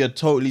saying. You'll be a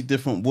totally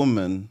different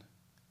woman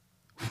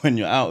when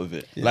you're out of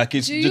it. Like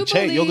it's Do the you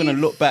change. You're gonna believe-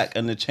 look back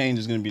and the change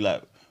is gonna be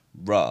like,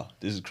 rah,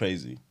 this is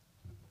crazy.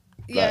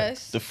 Like,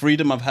 Yes. the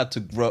freedom I've had to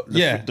grow.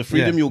 The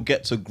freedom you'll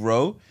get to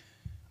grow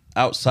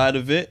outside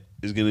of it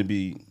is gonna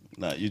be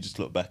like you just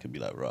look back and be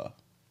like, rah.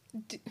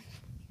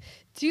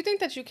 Do you think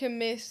that you can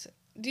miss?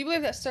 Do you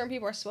believe that certain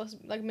people are supposed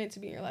to, like meant to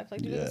be in your life?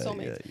 Like, do you think Yeah, the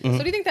soulmates? yeah. So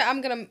do you think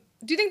that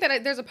do you think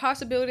that there's a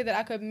possibility that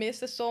I could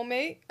miss a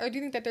soulmate, or do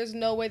you think that there's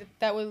no way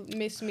that would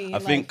miss me? I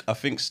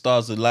think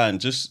stars align.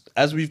 Just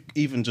as we've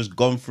even just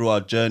gone through our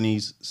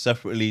journeys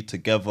separately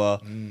together,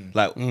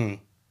 like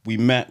we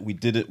met, we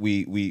did it,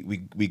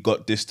 we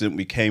got distant,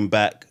 we came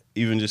back.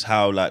 Even just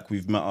how like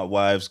we've met our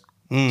wives,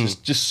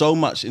 just so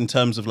much in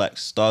terms of like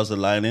stars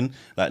aligning.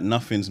 Like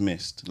nothing's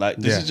missed. Like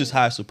this is just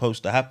how it's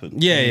supposed to happen.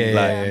 Yeah.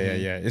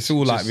 Like, It's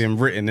all like being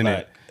written, innit?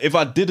 like, if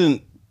I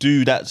didn't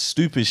do that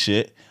stupid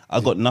shit, I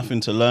got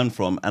nothing to learn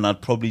from, and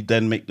I'd probably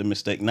then make the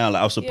mistake now.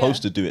 Like I was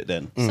supposed to do it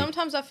then.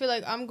 Sometimes I feel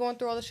like I'm going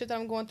through all the shit that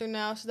I'm going through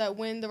now, so that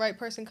when the right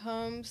person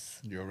comes,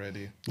 You're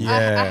ready.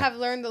 I have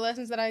learned the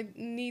lessons that I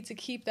need to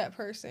keep that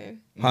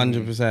person.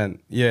 100%.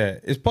 Yeah,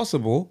 it's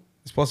possible.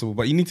 It's possible,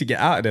 but you need to get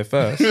out of there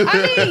first. I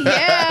mean,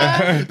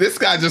 yeah. This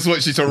guy just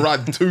wants you to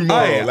run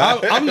tomorrow.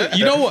 Hey,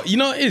 you know what? You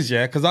know what it is,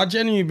 yeah? Because I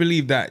genuinely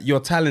believe that you're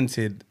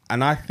talented,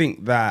 and I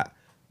think that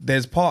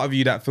there's part of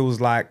you that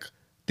feels like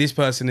this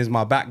person is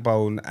my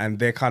backbone, and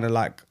they're kind of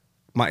like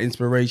my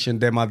inspiration,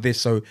 they're my this.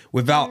 So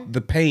without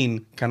the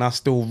pain, can I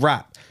still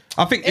rap?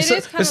 I think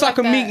it's like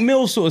a Meek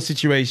Mill sort of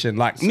situation.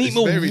 Like Meek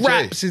Mill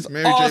raps his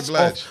ass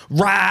off.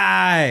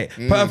 Right.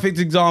 Perfect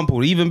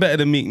example. Even better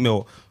than Meek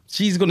Mill.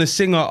 She's gonna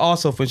sing her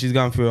ass off when she's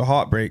going through a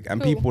heartbreak, and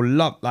people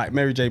love, like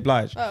Mary J.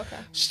 Blige. Oh, okay.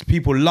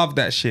 People love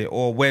that shit.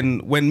 Or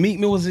when Meek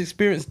Mill has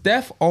experienced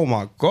death, oh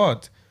my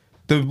god,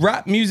 the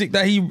rap music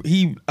that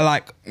he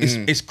like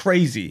is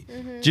crazy.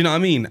 Do you know what I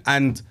mean?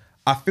 And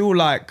I feel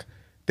like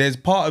there's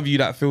part of you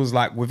that feels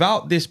like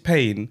without this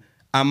pain,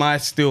 am I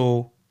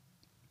still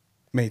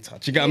made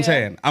touch? You get what I'm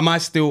saying? Have I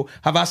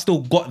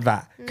still got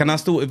that? Can I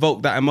still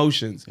evoke that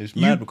emotions? It's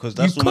mad because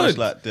that's almost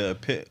like the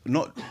pit,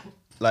 not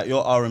like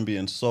your R&B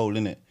and soul,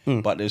 innit?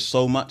 But there's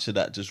so much of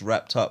that just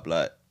wrapped up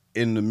like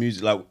in the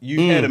music. Like you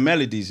hear the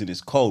melodies and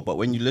it's cold, but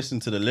when you listen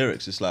to the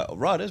lyrics, it's like, oh,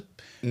 right,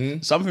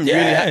 there's something really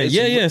happy.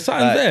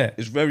 Something like, there.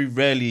 It's very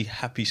rarely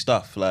happy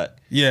stuff. Like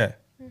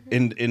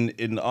in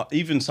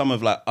even some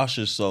of like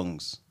Usher's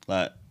songs,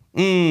 like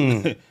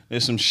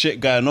there's some shit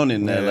going on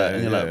in there. Like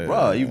and you're like,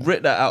 bro, you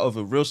ripped that out of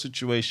a real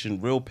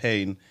situation, real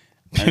pain.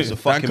 And it's a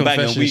fucking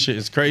banger. Shit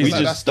is crazy. We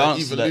Like, just that's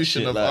dance the to that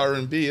evolution shit, of like,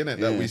 R&B, innit,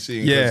 that we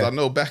see. Because I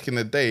know back in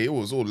the day, it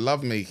was all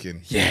love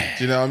making. Yeah.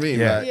 Do you know what I mean?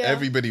 Yeah. Like,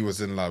 everybody was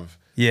in love.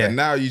 Yeah. And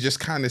now you just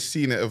kind of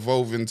seen it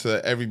evolve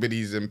into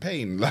everybody's in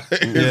pain. Like,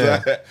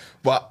 it's like,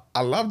 but I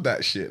love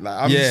that shit.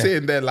 Like, I'm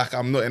sitting there like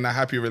I'm not in a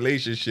happy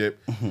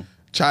relationship,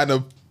 trying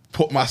to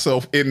put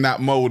myself in that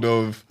mode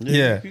of...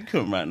 You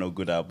couldn't write no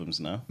good albums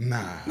now.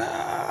 No.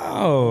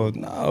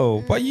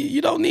 But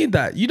you don't need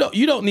that. You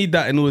don't need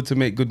that in order to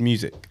make good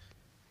music.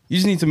 You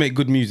just need to make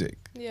good music.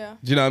 Yeah.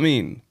 Do you know what I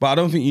mean? But I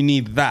don't think you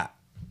need that.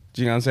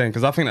 Do you know what I'm saying?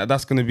 Because I think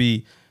that's going to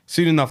be,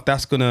 soon enough,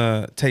 that's going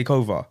to take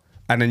over.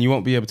 And then you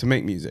won't be able to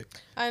make music.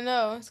 I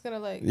know. It's going to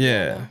like...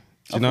 Yeah.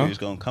 I thought he was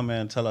going to come here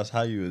and tell us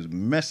how you was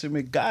messing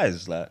with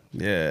guys. Like,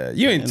 yeah.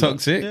 You ain't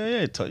toxic.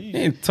 Yeah, you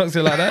ain't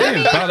toxic like that. You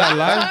ain't about that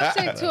life.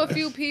 Toxic to a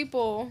few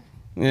people.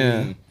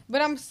 Yeah.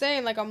 But I'm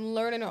saying, like, I'm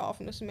learning it all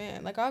from this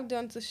man. Like, I've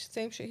done the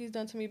same shit he's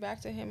done to me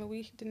back to him, and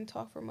we didn't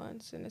talk for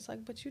months. And it's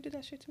like, but you did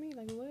that shit to me.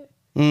 Like, what?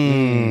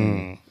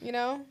 You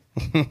know?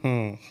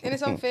 And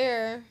it's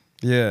unfair.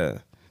 Yeah.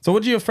 So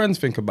what do your friends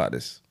think about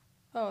this?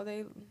 Oh,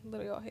 they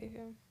literally all hate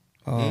him.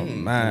 Oh,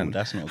 man. Ooh,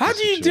 that's not a How good do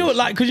you situation. deal with,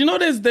 like, because you know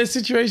there's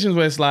situations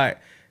where it's like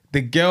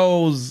the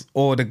girls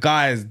or the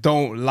guys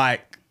don't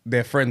like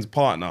their friend's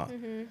partner,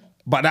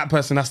 but that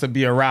person has to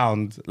be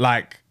around.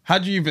 Like, how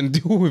do you even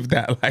deal with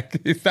that? Like,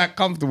 is that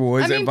comfortable?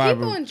 Or is it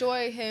viable? People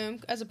enjoy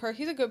him as a person.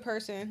 He's a good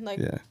person. Like,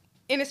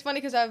 and it's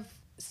funny because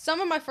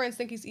some of my friends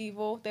think he's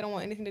evil. They don't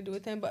want anything to do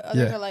with him. But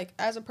others are like,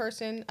 as a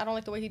person, I don't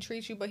like the way he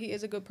treats you, but he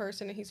is a good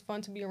person and he's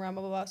fun to be around.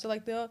 Blah blah blah. So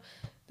like they'll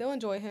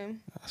enjoy him.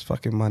 That's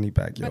fucking money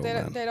bag, yo. But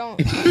Man. they don't.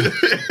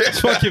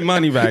 It's fucking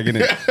money bag,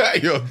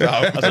 innit? You're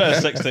dumb. I swear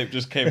a sex tape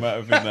just came out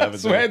of him the other day.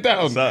 Swear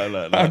down. Something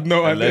like that. I have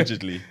no idea.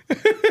 Allegedly.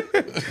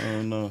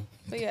 Oh no.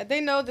 But yeah,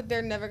 they know that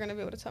they're never gonna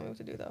be able to tell me what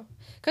to do though,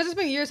 because it's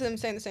been years of them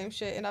saying the same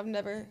shit, and I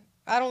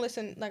don't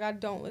listen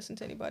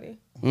to anybody.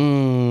 But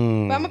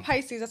I'm a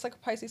Pisces. That's like a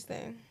Pisces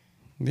thing.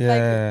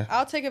 Yeah. Like,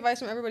 I'll take advice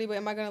from everybody, but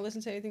am I gonna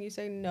listen to anything you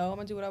say? No, I'm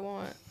gonna do what I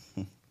want.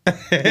 And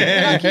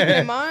I'll keep it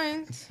in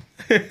mind.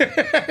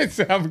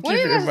 So When are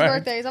you guys'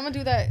 birthdays? I'm gonna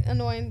do that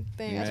annoying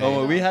thing. Oh,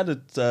 well, we had a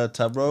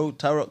tarot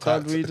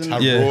card reading. Oh,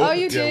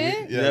 you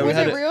did? Yeah, Was we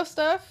had it real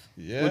stuff?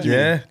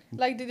 Yeah.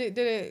 Like, did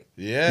it?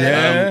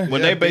 Yeah.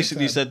 Well, they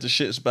basically said the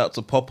shit's about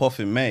to pop off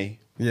in May.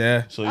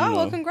 Yeah. So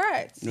Well,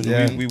 congrats.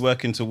 we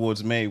working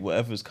towards May,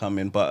 whatever's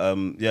coming. But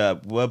yeah,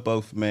 we're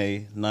both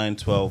May 9,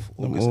 12,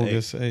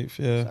 August 8th.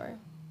 Yeah. Sorry.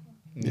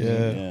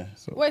 Yeah.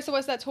 Wait, so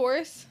what's that,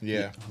 Taurus?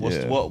 Yeah. What?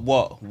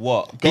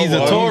 He's a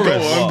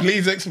Taurus. Go on,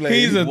 please explain.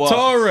 He's a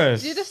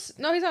Taurus.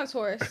 No, he's not a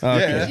Taurus.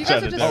 Okay. You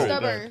guys are just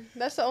stubborn.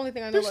 That's the only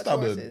thing I know about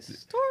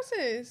Tauruses.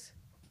 Tauruses.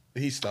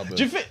 He's stubborn.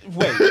 Do you think?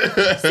 Wait.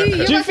 See,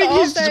 you Do you think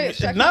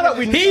he's now that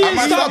we? He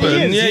is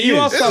stubborn. Yeah, you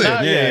are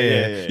stubborn.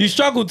 Yeah. You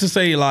struggle to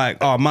say like,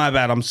 "Oh, my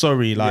bad. I'm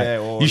sorry." Like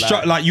or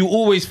like you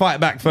always fight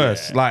back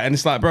first. Like, and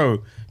it's like,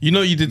 bro, you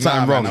know you did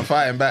something wrong. I'm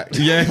fighting back.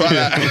 Yeah. But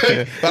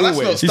that's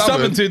not You're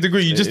stubborn to a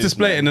degree. You just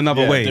display it in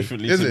another way.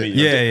 Differently Is to it? me.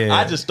 Yeah.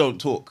 I just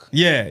don't talk.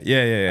 Yeah.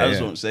 I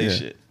just won't say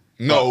shit.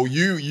 No,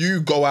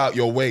 you go out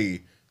your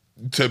way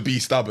to be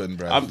stubborn,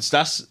 bro.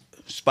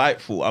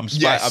 spiteful. I'm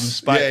Yes. I'm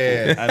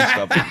spiteful and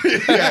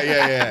stubborn.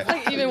 yeah.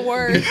 Like even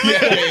worse.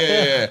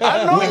 Yeah.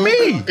 I know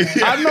me.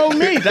 I know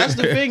me. That's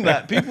the thing.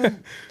 Like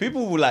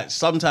people will like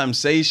sometimes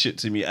say shit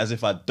to me as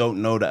if I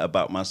don't know that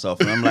about myself,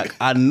 and I'm like,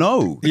 I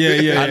know.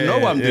 I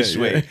know I'm this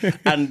way,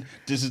 and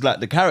this is like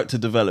the character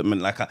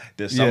development. Like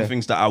there's some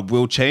things that I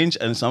will change,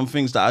 and some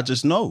things that I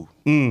just know.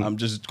 I'm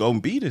just gonna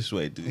be this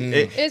way.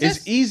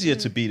 It's easier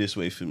to be this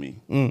way for me.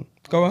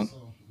 Go on.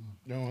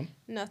 Go on.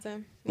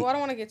 Nothing. Well, I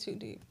don't want to get too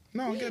deep.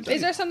 No, get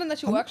Is there something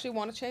that you actually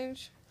want to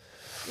change?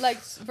 Like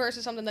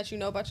versus something that you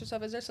know about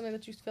yourself? Is there something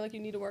that you feel like you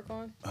need to work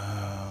on?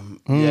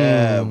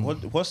 Yeah.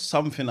 What's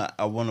something that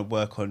I want to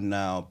work on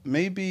now?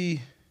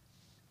 Maybe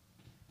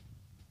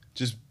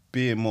just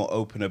being more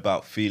open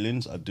about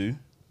feelings. I do.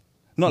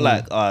 Not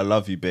like, oh, I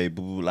love you, babe.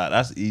 Like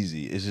that's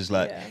easy. It's just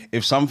like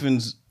if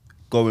something's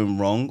going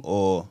wrong,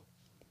 or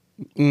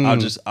I'll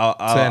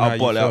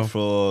bottle it up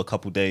for a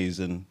couple days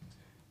and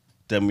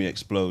then we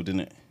explode,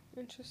 innit?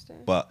 Interesting.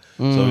 But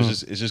so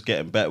it's just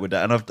getting better with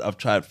that. And I've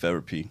tried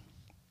therapy.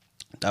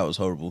 That was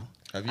horrible.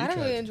 Have you I don't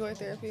tried? really enjoy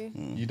therapy.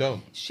 You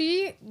don't?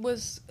 She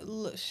was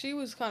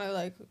kind of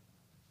like.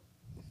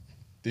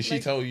 Did she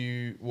tell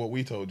you what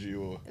we told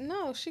you, or?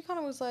 No, she kind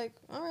of was like,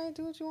 all right,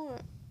 do what you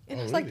want. And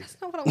I was really? like, that's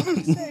not what I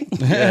wanted to say.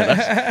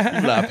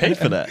 Yeah, I paid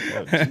for that.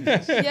 Oh,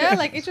 Jesus. Yeah,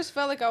 like it just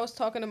felt like I was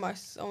talking to my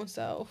own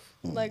self.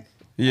 Like,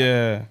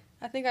 Yeah.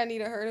 I think I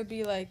needed her to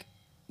be like,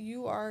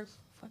 you are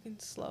fucking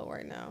slow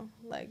right now.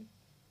 Like,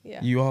 yeah.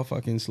 You are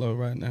fucking slow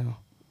right now.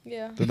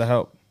 Yeah. Did that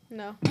help?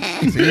 No. See?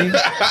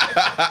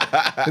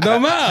 It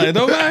don't matter. It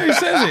don't matter who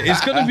says it.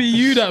 It's gonna be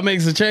you that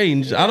makes a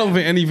change. I don't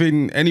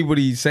think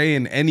anybody's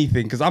saying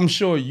anything, because I'm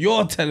sure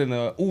you're telling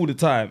her all the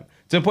time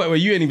to the point where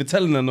you ain't even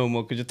telling her no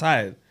more because you're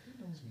tired.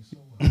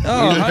 Oh,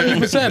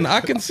 100%.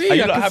 I can see. Are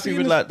you I not can happy see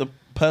with like the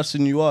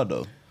person you are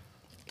though?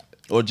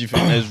 Or do you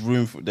think there's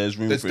room for There's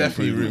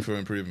definitely room for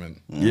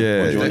improvement. Yeah.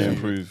 What do you want to definitely.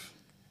 improve?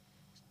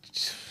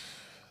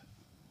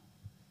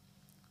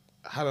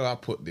 How do I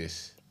put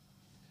this?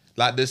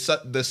 Like there's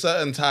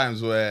certain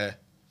times where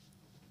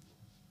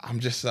I'm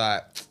just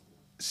like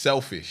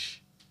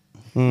selfish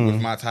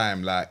with my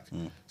time. Like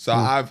so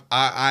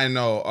I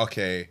know,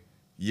 okay,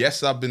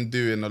 yes, I've been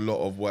doing a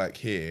lot of work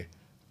here,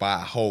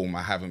 but at home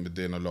I haven't been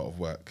doing a lot of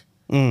work.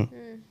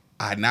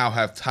 I now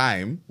have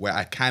time where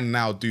I can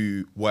now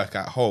do work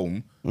at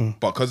home,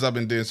 but because I've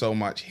been doing so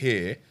much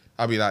here,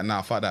 I'll be like,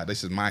 nah, fuck that.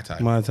 This is my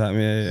time. My time,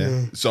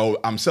 yeah. So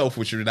I'm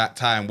selfish with that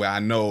time where I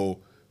know,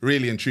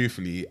 really and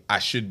truthfully, I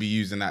should be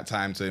using that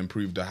time to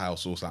improve the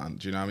house or something.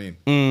 Do you know what I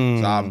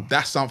mean? So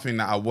that's something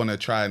that I want to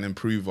try and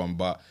improve on,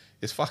 but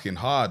it's fucking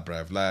hard,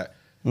 bruv. Like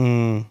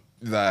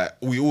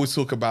we always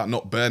talk about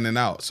not burning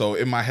out. So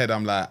in my head,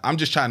 I'm like, I'm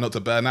just trying not to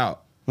burn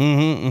out.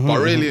 But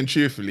really and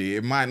truthfully,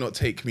 it might not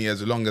take me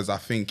as long as I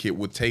think it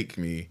would take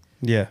me.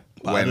 Yeah.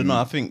 I don't know.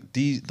 I think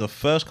the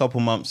first couple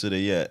months of the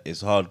year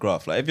is hard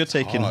graft. Like if you're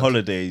taking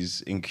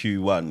holidays in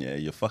Q1, yeah,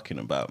 you're fucking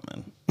about,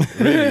 man.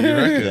 Really, you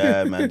reckon?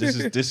 Yeah, man.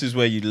 This is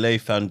where you lay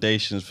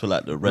foundations for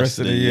like the rest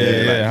of the year.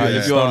 year. Yeah, how Like, you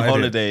if you're on started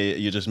holiday,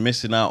 you're just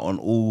missing out on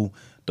all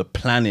the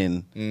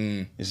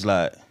planning. It's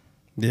like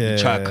you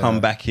try to come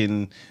back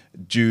in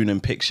June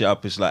and pick shit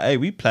up. It's like, hey,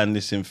 we planned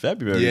this in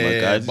February, my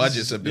guys.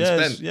 Budgets have been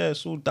spent.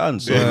 It's all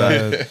done. So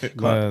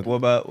Mad.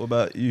 what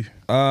about you?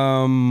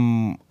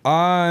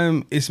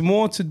 It's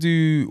more to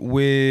do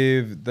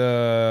with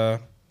the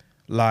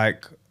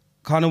like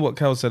kind of what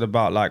Kel said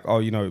about like, oh,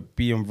 you know,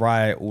 being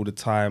right all the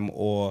time,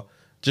 or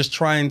just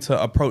trying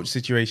to approach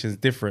situations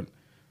different.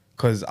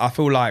 Because I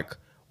feel like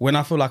when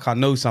I feel like I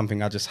know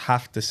something, I just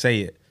have to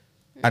say it.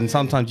 And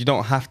sometimes you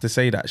don't have to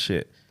say that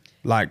shit.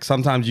 Like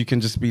sometimes you can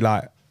just be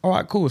like, all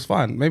right, cool, it's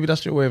fine. Maybe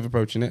that's your way of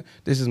approaching it.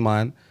 This is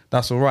mine.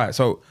 That's all right.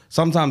 So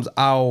sometimes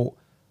I'll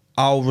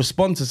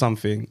respond to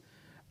something,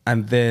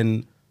 and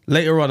then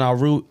later on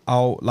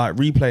I'll like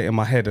replay it in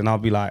my head, and I'll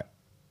be like,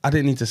 I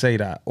didn't need to say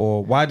that,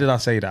 or why did I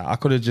say that? I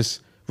could have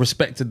just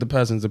respected the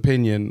person's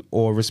opinion,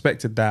 or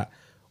respected that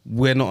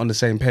we're not on the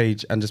same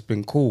page and just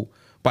been cool.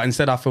 But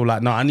instead I feel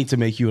like, no, I need to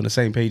make you on the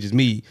same page as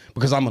me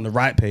because I'm on the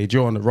right page,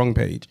 you're on the wrong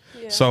page.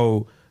 Yeah.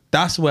 So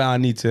that's where I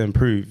need to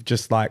improve.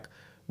 Just like,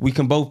 we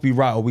can both be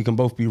right or we can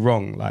both be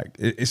wrong. Like,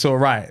 it's all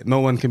right. No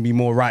one can be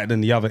more right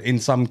than the other in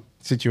some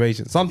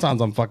situations.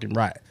 Sometimes I'm fucking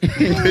right.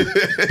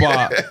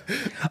 But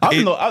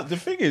I'm not. The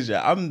thing is,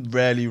 yeah, I'm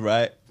rarely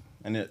right.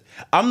 And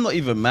I'm not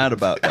even mad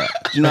about that.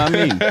 Do you know what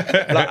I mean?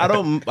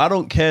 Like I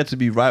don't care to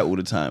be right all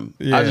the time.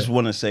 Yeah. I just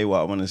want to say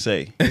what I want to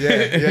say. Yeah. I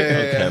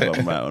don't care if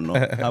I'm right or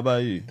not. How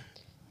about you?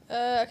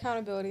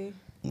 Accountability.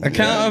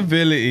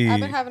 Accountability. I've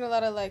been having a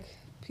lot of like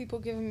people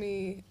giving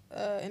me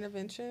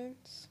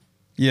interventions.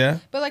 Yeah.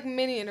 But like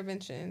mini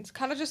interventions.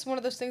 Kind of just one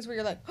of those things where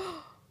you're like,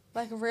 oh,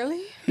 like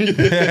really? Like you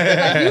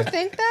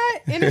think that?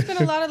 And it's been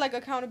a lot of like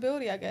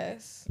accountability, I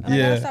guess. And I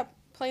gotta stop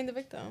playing the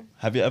victim.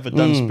 Have you ever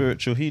done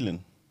spiritual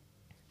healing?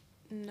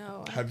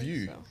 No. I Have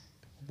you? So.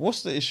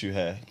 What's the issue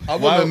here? I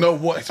want to know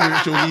what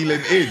spiritual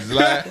healing is.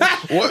 Like,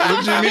 what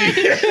do you mean?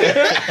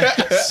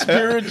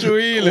 Spiritual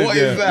healing. What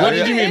is that? What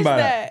did you mean by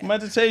that?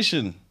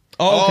 Meditation.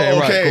 Oh, okay, Oh,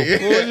 right. okay.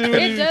 Cool.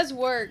 It does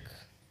work.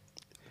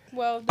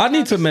 Well, I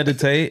need to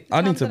meditate.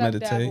 I need to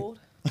meditate.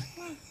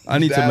 I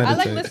need to meditate. I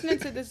like listening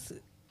to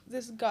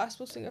this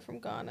gospel singer from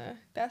Ghana.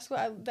 That's what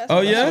I. That's Oh,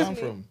 what yeah? I'm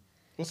from.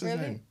 What's his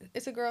name?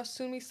 It's a girl,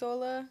 Sumi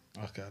Sola.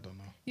 Okay, I don't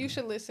know. You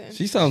should listen.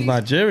 She sounds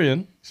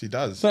Nigerian. She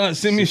does. Sounds like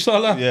Simi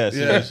Sola. Yeah.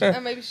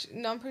 And maybe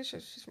I'm pretty sure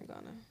she's from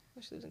Ghana.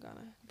 She lives in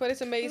Ghana. But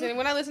it's amazing. And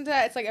when I listen to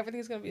that, it's like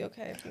everything's gonna be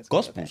okay.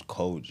 Gospel's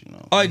cold, you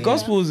know. Oh,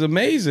 gospel is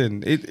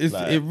amazing.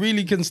 It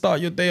really can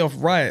start your day off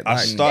right. I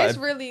started It's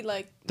really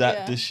like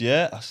that this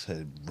year. I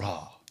said,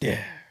 "Rah, Yeah.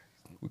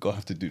 we're gonna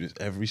have to do this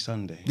every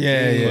Sunday."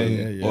 Yeah.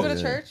 You go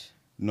to church?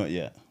 Not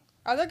yet.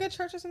 Are there good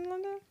churches in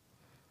London?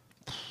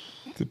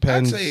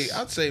 Depends.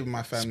 I'd say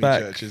my family Spac.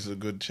 church is a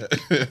good church.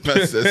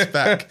 That's a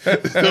SPAC.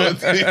 Don't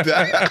do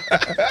that.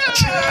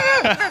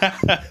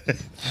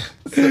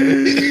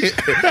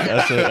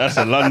 That's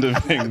a London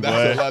thing, boy.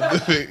 That's a London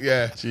thing,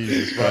 yeah.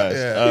 Jesus Christ.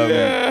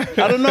 Yeah.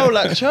 I don't know.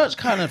 Like church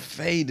kind of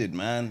faded,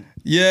 man.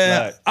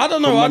 Yeah. Like, I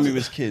don't know. When we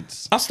was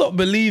kids. I stopped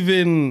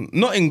believing,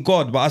 not in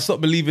God, but I stopped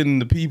believing in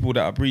the people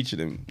that are preaching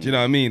him. Do you know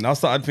what I mean? I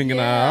started thinking,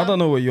 I don't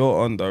know what you're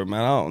on though,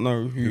 man. I don't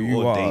know who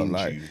you are. ordained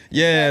Like, you?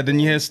 yeah,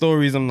 then you hear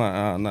stories. I'm like,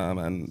 nah,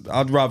 man.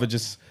 I'd rather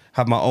just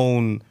have my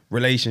own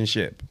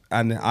relationship,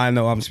 and I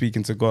know I'm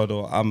speaking to God,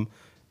 or I'm.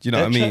 Do you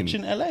know what I mean?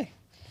 Church in LA.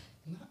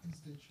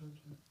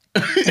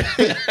 You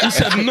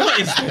said not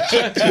it's the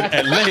church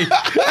in LA.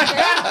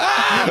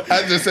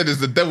 I just said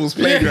it's the devil's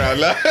playground.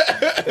 Like.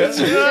 There's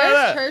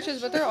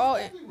churches, but they're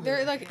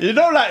like. You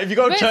know, like if you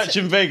go to But church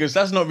in Vegas,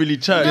 that's not really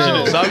church,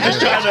 No. is it? So I'm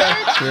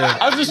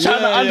just trying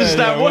to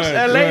understand what's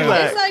LA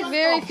like. It's like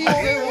very few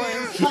good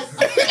ones.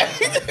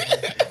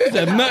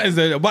 Is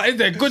there, but is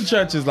there good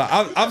churches? Like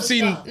I've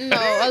seen.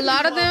 No, a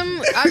lot of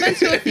them. I've been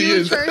to a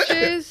few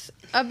churches.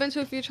 I've been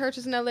to a few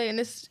churches in LA, and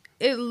it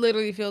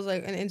literally feels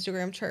like an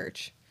Instagram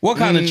church. What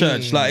kind of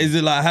church? Like, is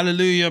it like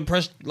hallelujah?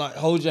 Press, like,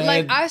 hold your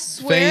head. Like I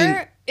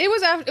swear, it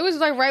was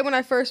like right when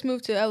I first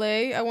moved to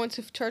LA. I went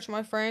to church with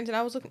my friends, and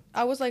I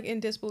was like in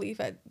disbelief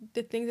at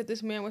the things that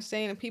this man was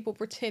saying, and people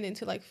pretending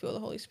to like feel the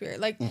Holy Spirit.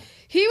 Like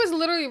he was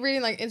literally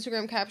reading like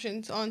Instagram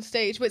captions on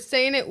stage, but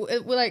saying it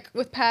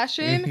with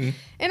passion,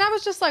 and I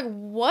was just like,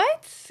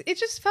 what? It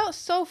just felt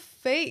so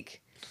fake.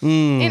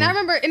 And I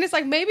remember, and it's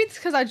like maybe it's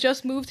because I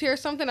just moved here or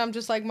something. I'm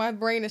just like my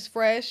brain is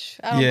fresh.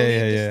 I don't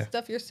believe this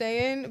stuff you're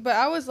saying. But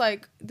I was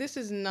like, this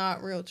is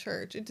not real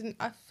church. It didn't.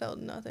 I felt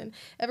nothing.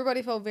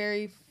 Everybody felt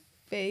very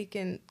fake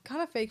and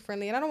kind of fake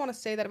friendly. And I don't want to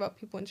say that about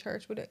people in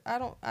church, but I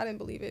didn't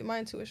believe it. My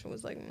intuition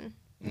was like,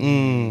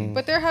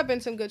 But there have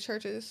been some good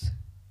churches.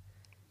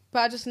 But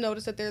I just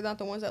noticed that they're not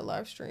the ones that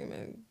live stream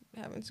and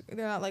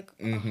they're not like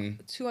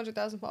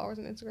 200,000 followers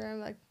on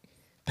Instagram. Like.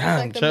 Damn,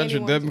 like church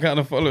with them kind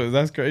of followers.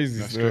 That's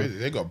crazy. That's crazy.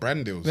 They got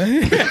brand deals.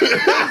 They got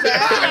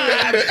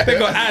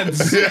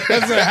ads.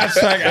 That's a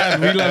hashtag ad.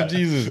 We love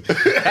Jesus.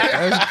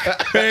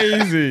 That's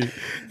crazy.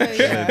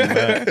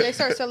 They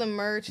start selling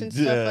merch and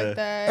stuff like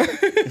that.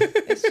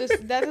 It's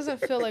just that doesn't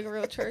feel like a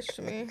real church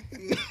to me.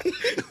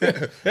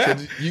 So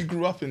you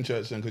grew up in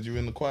church then because you were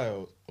in the choir?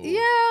 Or? Yeah.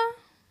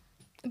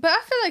 But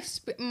I feel like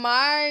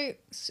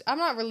I'm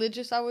not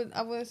religious. I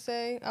wouldn't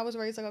say I was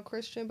raised like a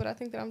Christian, but I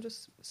think that I'm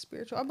just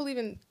spiritual. I believe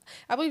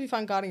you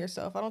find God in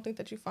yourself. I don't think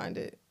that you find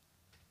it.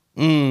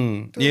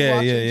 Through watching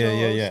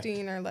Joel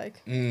Osteen or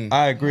like.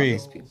 I agree.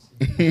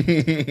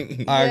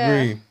 I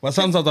agree. But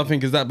sometimes I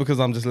think is that because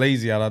I'm just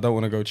lazy and I don't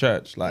want to go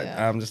church. Like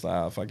I'm just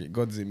like, fuck it,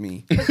 God's in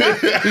me. You know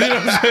what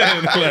I'm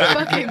saying?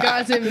 Like, fucking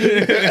God's in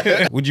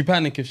me. Would you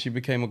panic if she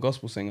became a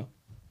gospel singer?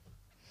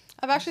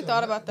 I've actually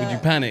thought about that. Would you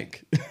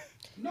panic?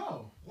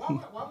 No. Why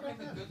would I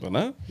panic? But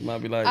no, you might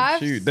be like,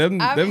 shoot, them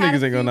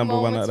niggas ain't gonna number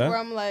one like that. Where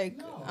I'm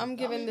like, I'm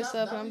giving this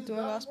up and I'm doing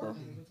gospel.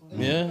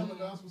 Yeah.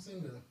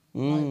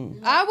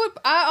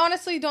 I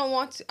honestly don't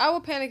want to. I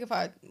would panic if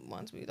I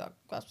wanted to be a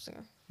gospel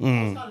singer.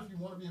 It's not if you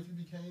want to be. If you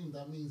became,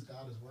 that means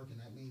God is working.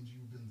 That means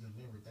you've been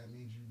delivered. That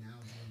means you now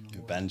doing the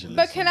Lord. Evangelism.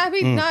 But can I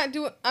be not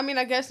do? I mean,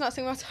 I guess not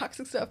sing about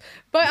toxic stuff.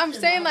 But I'm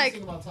saying like.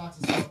 Sing about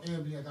toxic stuff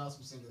and be a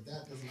gospel singer.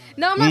 That doesn't matter.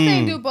 No, I'm not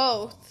saying do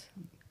both.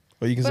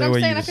 But you can But say I'm where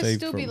saying you I were can saved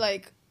still from. be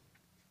like.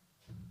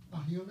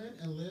 A human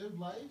and live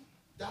life.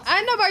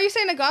 I know, but are you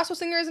saying a gospel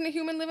singer isn't a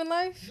human living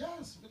life?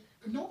 Yes.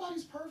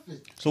 Nobody's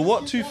perfect. So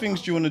what two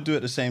things do you want to do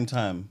at the same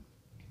time?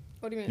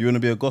 What do you mean? You want to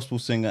be a gospel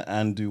singer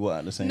and do what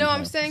at the same time? No,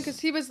 I'm saying because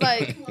he was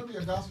like, You want to be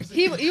a gospel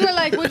singer? you were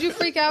like, would you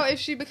freak out if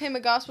she became a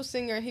gospel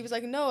singer? And he was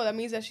like, no, that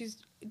means that she's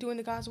doing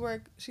the God's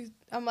work.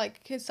 I'm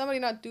like, can somebody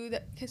not do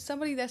that? Can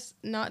somebody that's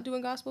not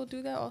doing gospel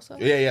do that also?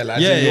 Yeah. Like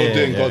you're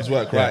doing God's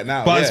work right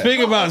now. But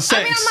speaking about sex,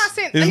 I mean, I'm not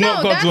saying it's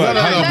not God's work. No,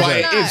 that's but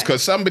it not. is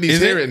because somebody's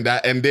hearing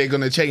that and they're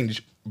gonna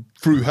change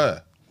through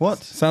her.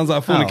 What? Sounds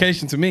like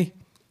fornication to me.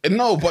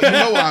 No, but you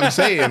know what I'm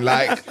saying,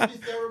 like.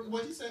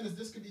 What he's saying is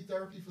this could be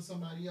therapy for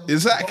somebody else.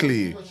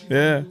 Exactly.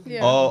 Yeah.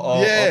 Yeah,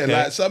 okay,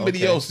 like somebody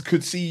okay. else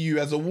could see you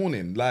as a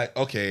warning. Like,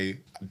 okay,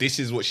 this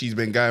is what she's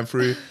been going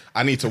through.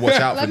 I need to watch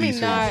out for Let me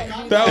these not.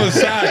 things. That was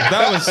sad.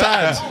 That was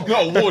sad.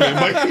 Not a warning,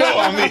 but you know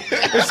what I mean.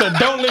 It's a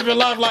don't live your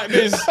life like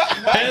this.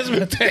 Here's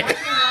my take.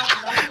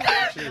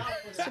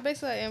 So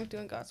basically, I am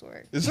doing God's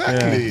work.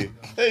 Exactly.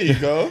 There you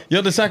go.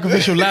 You're the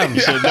sacrificial lamb.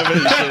 You should never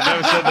said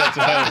that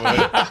to her,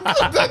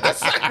 boy. The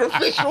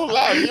sacrificial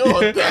lamb.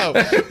 You're dumb.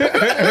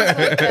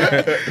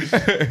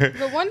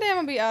 But one day I'm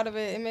gonna be out of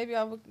it, and maybe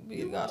I'll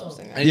be a gospel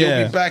singer. And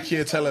you'll be back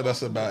here telling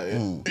us about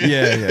it.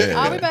 Yeah.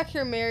 I'll be back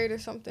here married or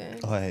something.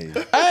 Oh, hey.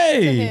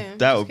 Hey.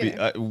 That would be.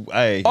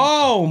 Hey.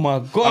 Oh my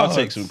God. I'll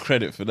take some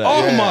credit for that.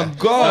 Oh my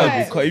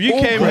God. What? If you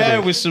came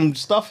here with some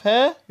stuff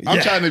here,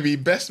 I'm trying to be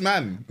best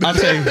man. I'm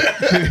saying.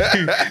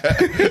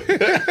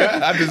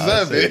 I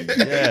deserve it.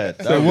 yeah.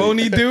 So won't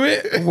he do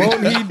it?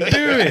 Won't he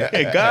do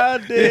it?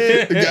 God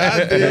damn.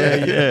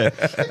 Yeah.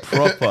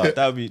 Proper.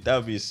 That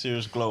would be a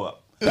serious glow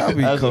up. That'd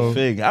be That's cool. a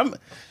thing.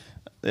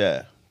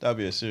 That'd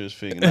be a serious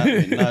thing.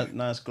 That'd be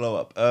nice glow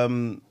up.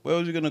 Where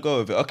was you gonna go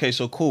with it? Okay,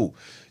 so cool.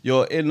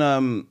 You're in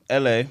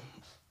LA,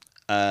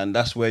 and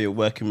that's where you're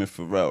working with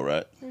Pharrell,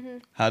 right? Mm-hmm.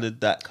 How did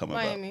that come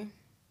about?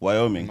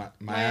 Wyoming.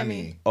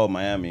 Miami. Oh,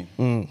 Miami.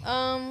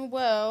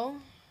 Well,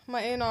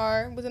 my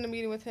A&R was in a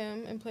meeting with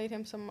him and played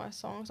him some of my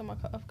songs on my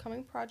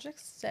upcoming project,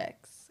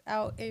 Sex,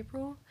 out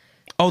April.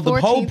 Oh, the 14th.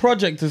 whole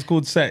project is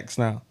called Sex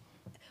now.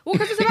 Well,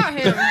 because it's about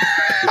him.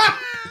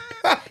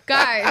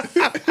 Guys.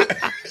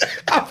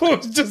 I thought it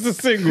was just a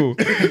single.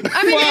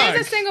 I mean, it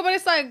is a single, but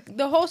it's like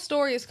the whole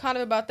story is kind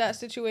of about that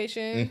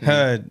situation.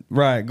 Heard.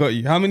 Right, got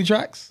you. How many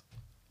tracks?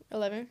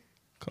 11.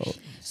 Cool.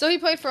 So he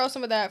played Pharrell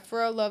some of that.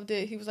 Pharrell loved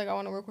it. He was like, I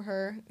want to work with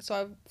her. So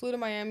I flew to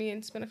Miami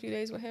and spent a few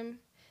days with him.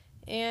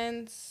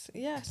 And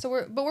yeah, so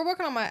we're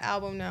working on my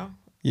album now.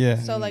 Yeah.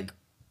 So like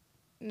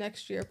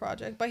next year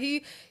project. But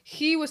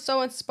he was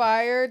so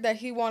inspired that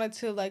he wanted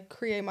to like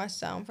create my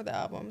sound for the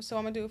album. So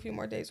I'm gonna do a few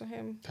more days with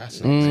him.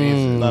 That's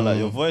amazing. No, like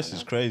your voice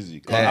is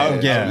crazy. Yeah.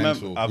 I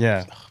remember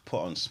Yeah. I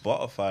put on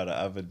Spotify the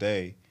other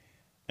day,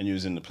 and you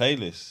was in the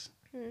playlist.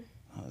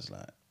 I was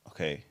like,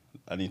 okay,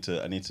 I need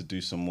to do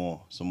some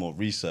more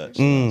research.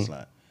 And I was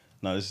like,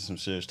 no, this is some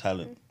serious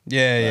talent.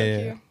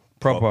 Yeah.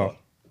 Proper.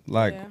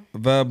 Like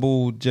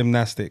verbal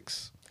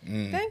gymnastics.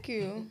 Thank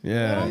you.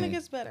 Yeah. It only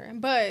gets better.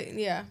 But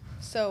yeah,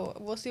 so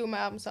we'll see what my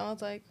album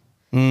sounds like.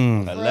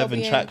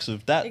 11 tracks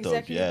of that though.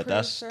 executive Yeah,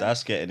 producer.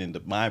 that's getting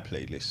into my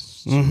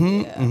playlists.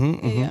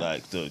 Yeah.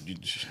 Like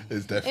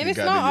It's definitely And it's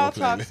got not in all your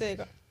playlist.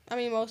 toxic. I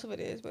mean, most of it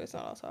is, but it's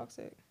not all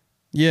toxic.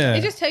 Yeah.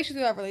 It just takes you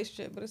through that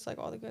relationship, but it's like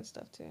all the good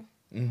stuff too.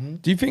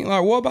 Do you think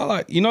like what about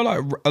like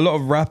like a lot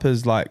of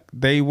rappers like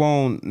they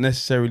won't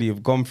necessarily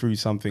have gone through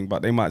something,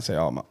 but they might say,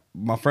 "Oh,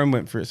 my friend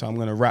went through it, so I'm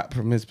gonna rap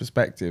from his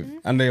perspective,"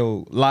 and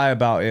they'll lie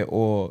about it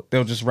or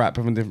they'll just rap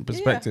from a different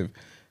perspective.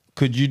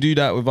 Could you do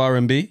that with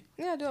R&B?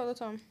 Yeah, I do it all the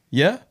time.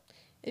 Yeah.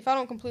 If I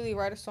don't completely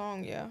write a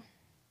song, yeah.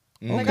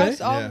 Like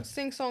Okay. I'll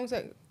sing songs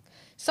that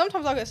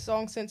sometimes I'll get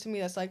songs sent to me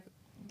that's like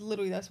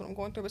literally that's what I'm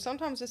going through. But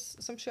sometimes it's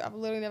some shit I've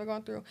literally never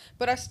gone through.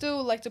 But I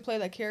still like to play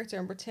that character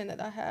and pretend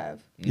that I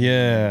have.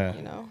 Yeah.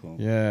 You know. Cool.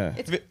 Yeah.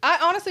 I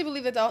honestly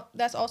believe that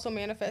that's also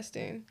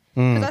manifesting.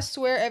 Because I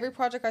swear every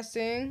project I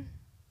sing.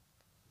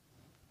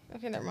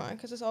 Okay, never mind.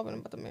 Because it's all been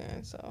about the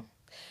man. So.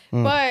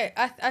 But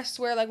I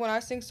swear, like when I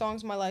sing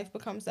songs, my life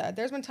becomes that.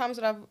 There's been times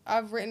that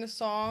I've written a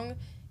song,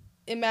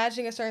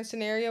 imagining a certain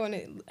scenario and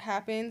it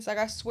happens. Like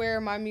I swear,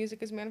 my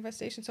music is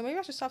manifestation. So maybe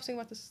I should stop singing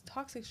about this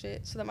toxic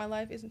shit so that my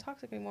life isn't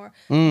toxic anymore.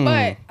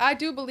 But I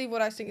do believe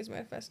what I sing is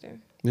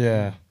manifesting.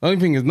 Yeah. The only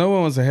thing is, no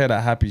one wants to hear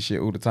that happy shit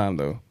all the time,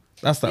 though.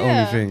 That's the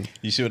only thing.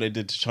 You see what they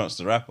did to Chance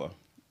the Rapper?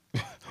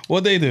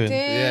 What they doing?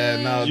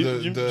 Yeah,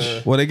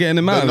 no, What they getting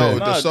him out of there?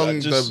 the song,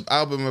 the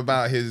album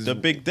about his The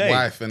Big Day.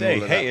 wife and They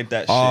all of hated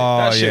that shit. Oh,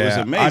 That shit was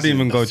yeah. amazing. I didn't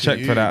even go check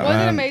for that, Was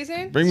man. it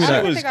amazing? Bring me I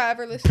that. don't think I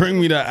ever listened.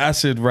 Bring me that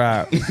acid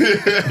rap.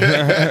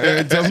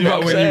 Tell me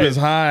about when you was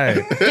high.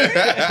 You know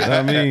what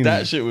I mean?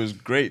 That shit was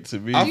great to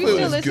me. I You thought it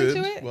still was listen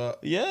good. to it? But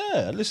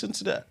Yeah, listen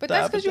to that. But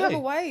that that's because you other have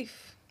a day.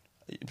 wife.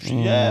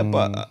 Yeah,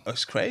 but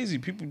it's crazy.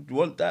 People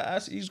want that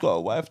acid. He's got a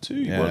wife too.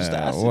 He wants the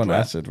Yeah, acid I want rap.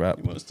 acid rap.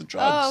 He wants the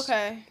drugs. Oh,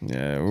 okay.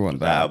 Yeah, we want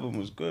That that. album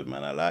was good,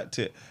 man. I liked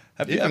it.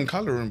 Have you even ever,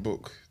 Colouring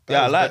Book.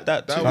 Yeah, I like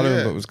that too.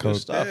 Colouring Book was good cool.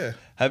 stuff. Yeah.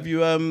 Have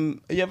you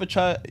ever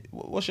tried?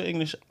 What's your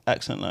English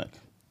accent like?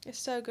 It's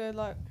so good.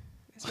 Like,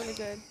 it's really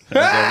good.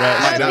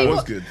 That people-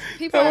 was good.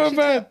 People That actually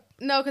wasn't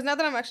no, because now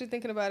that I'm actually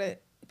thinking about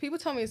it, people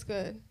tell me it's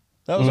good.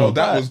 That was Oh, all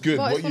that bad. was good.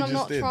 But What it's you when I'm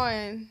just not did.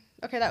 trying.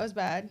 Okay, that was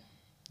bad.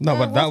 No,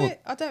 but that was was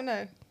it? I don't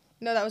know.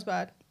 No, that was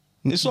bad.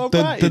 It's all the,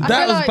 right. the, I that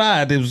feel was like-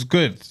 bad. It was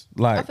good.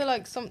 I Like feel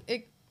like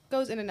it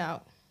goes in and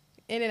out.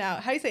 In and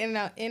out. How do you say in and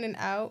out? In and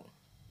out.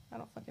 I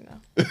don't fucking know.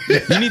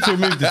 you need to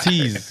remove the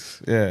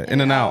T's. Yeah,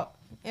 in and out.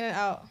 In and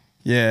out.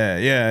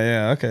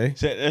 Yeah. Okay.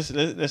 So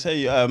let's say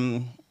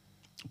you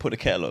put the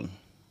kettle on.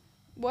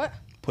 What?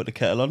 Put the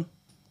kettle on.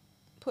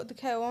 Put the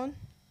kettle on.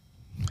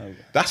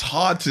 That's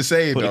hard to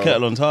say, Put though. the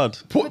kettle on's hard.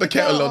 Put the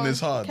kettle on is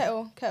hard.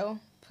 Kettle.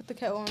 Put the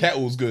kettle on.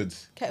 Kettle's good.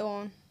 Kettle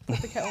on. Put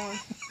the kettle on.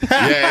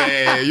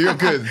 Yeah, you're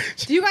good.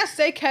 Do you guys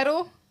say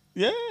kettle?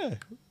 Yeah.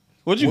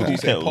 What do you What do call you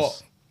say,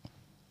 kettles? pot?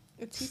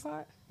 A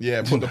teapot?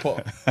 Yeah, put the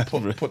pot.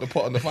 Put the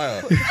pot on the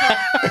fire.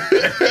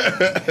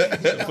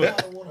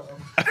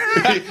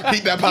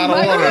 Heat that pot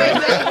of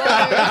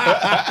water.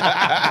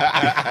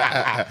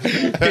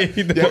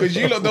 Yeah, because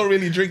you lot don't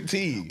really drink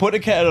tea. Put the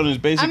kettle on is I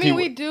basically. mean,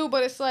 we do,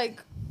 but it's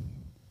like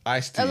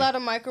Iced tea. a lot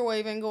of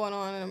microwaving going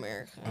on in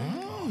America.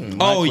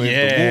 Oh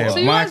yeah. So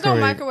you guys don't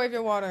microwave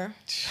your water.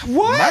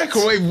 What?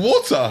 Microwave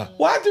water.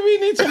 Why do we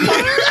need to?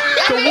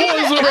 The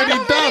water's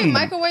already done.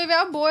 Microwave it.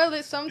 I'll boil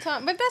it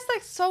sometime, but that's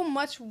like so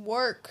much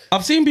work.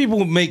 I've seen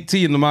people make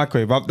tea in the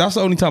microwave. That's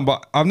the only time,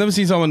 but I've never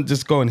seen someone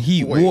just go and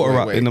heat water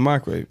up in the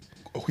microwave.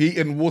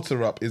 Heating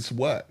water up is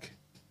work.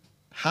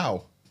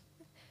 How?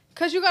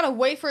 Cause you gotta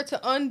wait for it to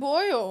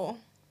unboil.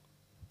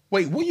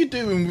 Wait, what are you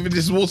doing with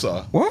this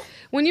water? What?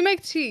 When you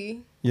make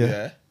tea,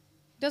 Yeah.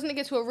 doesn't it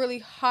get to a really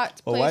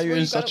hot place? Why are you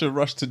in such a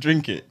rush to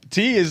drink it?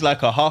 Tea is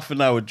like a half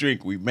an hour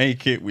drink. We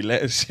make it, we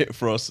let it sit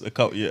for us a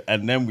couple years,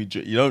 and then we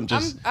drink. You don't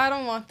just I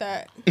don't want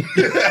that.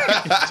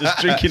 just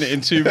drinking it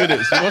in 2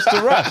 minutes. What's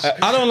the rush?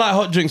 I don't like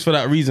hot drinks for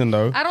that reason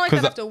though. I don't like that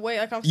I have to wait.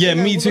 Like I'm Yeah,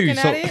 sitting me there too. looking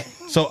at it.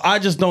 So I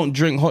just don't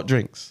drink hot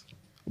drinks.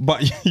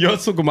 But you're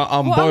talking about Well, I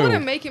unboiled.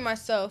 wouldn't make it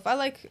myself. I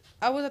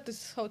was at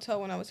this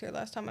hotel when I was here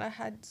last time, and I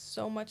had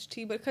so much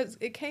tea, because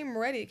it came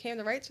ready. It came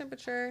the right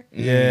temperature.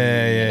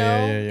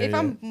 Yeah. If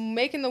I'm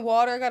making the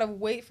water, I gotta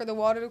wait for the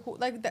water to cool.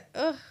 Like that.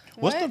 Ugh.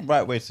 What's the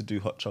right way to do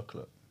hot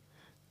chocolate?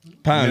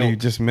 Apparently,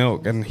 just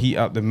milk and heat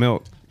up the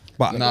milk.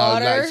 But No,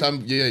 Water? like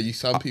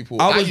some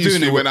people. I was used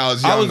doing to it when I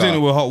was younger. I was doing it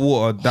with hot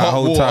water that Hot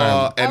whole water,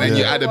 time. and I then was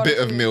you doing add a water bit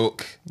of too.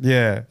 milk.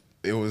 Yeah.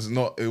 It was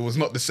not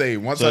the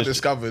same. Once So I it's-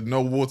 discovered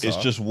no water. It's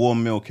just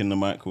warm milk in the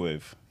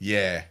microwave.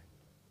 yeah.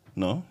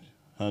 No,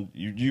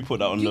 you put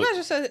that on. You the, guys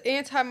just said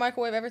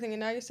anti-microwave everything, and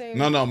now you're saying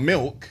No,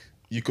 milk.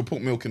 You could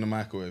put milk in the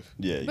microwave.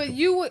 yeah. But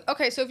you would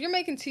So if you're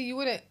making tea, you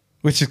wouldn't.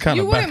 Which is kind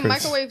You of wouldn't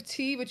backwards. microwave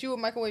tea, but you would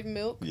microwave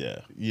milk. Yeah.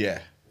 Yeah.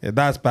 Yeah,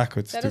 that's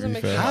backwards. That to doesn't be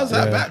make fair. sense. How's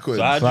that Yeah. backwards?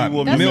 So how do Like you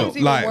warm That milk? seems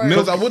even like worse.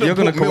 milk. Because I wouldn't You're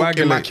gonna put milk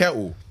in my coagulate.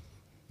 kettle.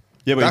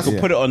 Yeah, but That's- you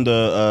can put it on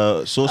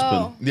the saucepan.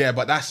 Oh. Yeah,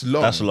 but that's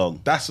long. That's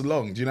long. That's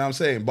long. Do you know what I'm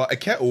saying? But a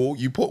kettle,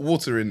 you put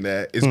water in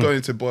there, it's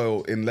going to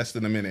boil in less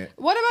than a minute.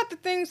 What about the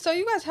thing? So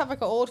you guys have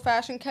like an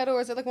old-fashioned kettle,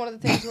 or is it like one of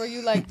the things where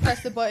you like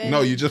press the button?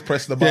 No, you just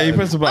press the button. Yeah, you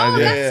press the button. Oh,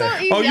 yeah. that's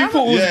so easy. Oh, you I'm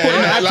thought we was Yeah, putting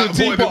the yeah, actual like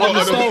putting teapot it on the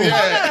on the- stove.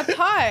 yeah. got a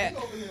pot.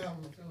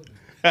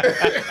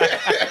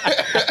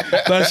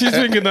 Like she's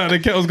thinking that the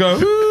kettle's going.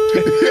 No,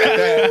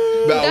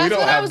 we That's don't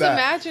what I have was that.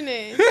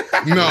 imagining.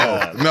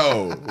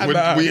 No.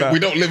 We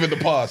don't live in the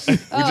past. We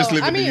just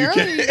live I in mean, the UK.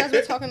 earlier you guys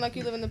were talking like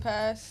you live in the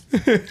past. Oh,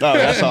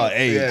 that's our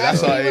age. Yeah,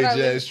 that's I our see age. what I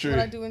Yeah, live- it's true. What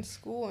I do in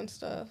school and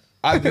stuff.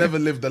 I've never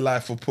lived the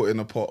life of putting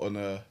a pot on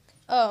a.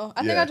 Oh,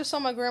 I think Yeah. I just saw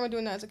my grandma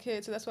doing that as a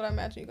kid, so that's what I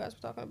imagine you guys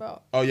were talking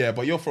about. Oh yeah,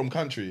 but you're from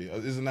country,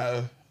 isn't that? I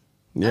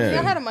think I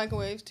Yeah. had a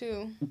microwave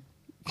too.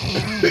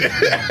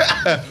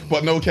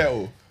 But no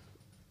kettle.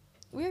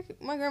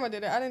 My grandma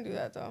did it. I didn't do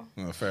that though.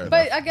 Oh, fair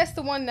But enough. I guess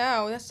the one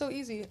now, that's so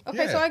easy.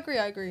 Okay, Yeah. so I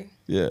agree.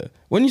 Yeah.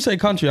 When you say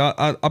country,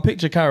 I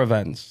picture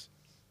caravans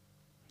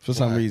for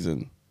some Why?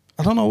 reason.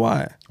 I don't know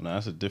why. No,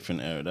 that's a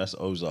different era. That's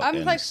Ozark.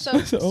 I'm like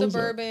ends.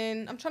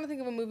 suburban. I'm trying to think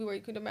of a movie where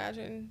you could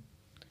imagine.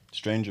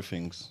 Stranger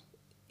Things.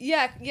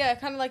 Yeah,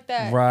 kind of like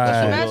that. Right. Just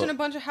That's what imagine we a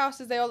bunch of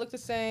houses. They all look the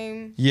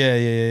same.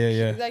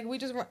 Yeah. Like we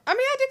just. I mean,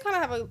 I did kind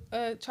of have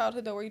a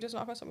childhood though, where you just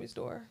knock on somebody's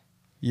door.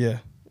 Yeah.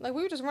 Like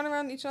we would just run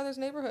around each other's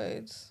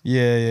neighborhoods.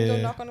 Yeah. Go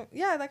knock on.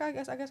 Yeah, like I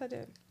guess I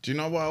did. Do you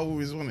know what I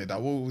always wanted? I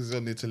always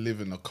wanted to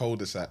live in a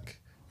cul-de-sac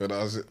when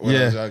I was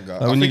younger. Like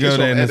when I you think go it's there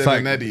from and it's Ed like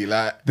and Eddie,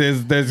 like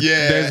there's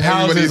yeah,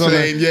 houses everybody's on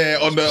saying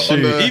the, on the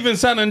Shoot. Even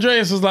San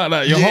Andreas was like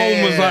that. Your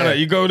home was like Yeah. that.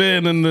 You go there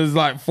and then there's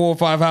like 4 or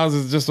 5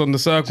 houses just on the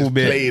circle just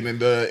bit. playing in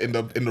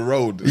the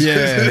road.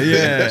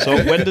 Yeah. So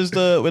when does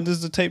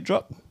the tape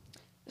drop?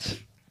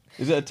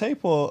 Is it a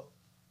tape or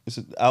is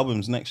it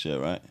albums next year?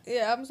 Right.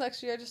 Yeah, albums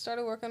next year. I just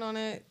started working on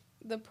it.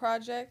 The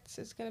project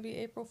is gonna be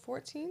April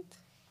 14th,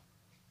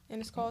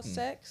 and it's called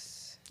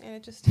Sex, and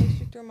it just takes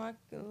you through my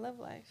love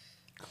life.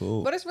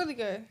 Cool. But it's really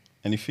good.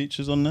 Any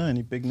features on there?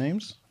 Any big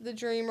names? The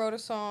Dream wrote a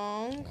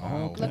song.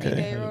 Oh, Lucky okay.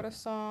 Day wrote a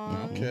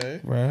song. Okay.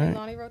 Right.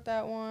 Lonnie wrote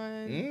that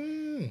one.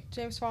 Mm.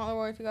 James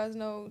Fauntleroy, if you guys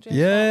know James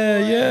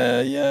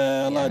Yeah.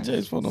 Fauntleroy. I like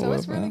James Fauntleroy. So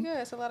it's really man. good.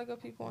 It's a lot of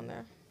good people on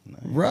there.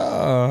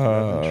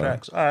 Right.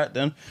 Tracks. All right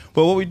then.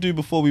 But what we do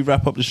before we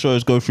wrap up the show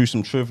is go through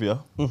some trivia.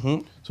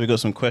 So we got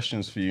some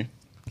questions for you.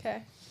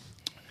 Okay.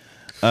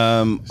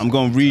 I'm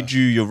going to read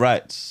you your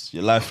rights,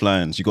 your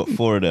lifelines. You got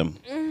 4 of them.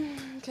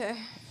 Okay.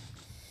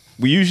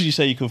 We usually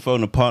say you can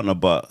phone a partner,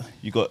 but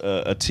you got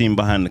a team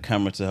behind the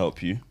camera to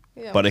help you.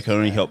 Yeah, But they what's can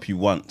only that? help you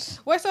once.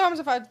 What happens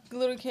if I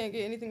literally can't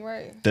get anything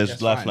right? There's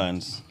That's fine.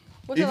 lifelines.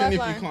 What's your Even if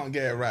lifeline? you can't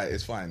get it right,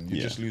 it's fine. You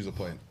Yeah. just lose a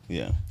point,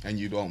 Yeah. and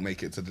you don't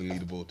make it to the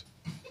leaderboard.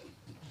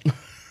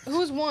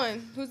 Who's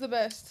won? Who's the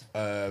best?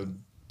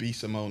 B.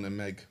 Simone and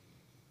Meg.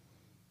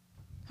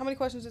 How many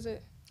questions is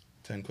it?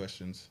 10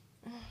 questions.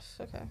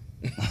 Okay.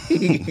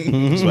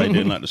 That's why you're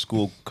doing like the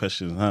school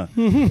questions, huh?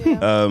 Yeah.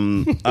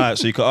 All right,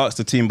 so you can ask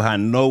the team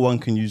behind. No one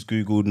can use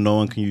Google. No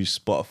one can use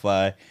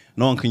Spotify.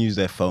 No one can use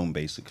their phone,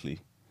 basically.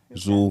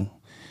 It's all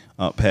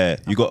up here.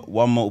 You got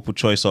 1 multiple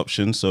choice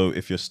option. So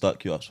if you're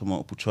stuck, you ask for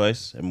multiple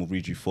choice and we'll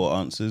read you 4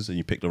 answers and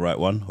you pick the right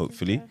one,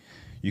 hopefully. Okay.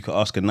 You could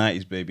ask a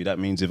 90s baby. That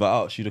means if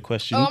I ask you the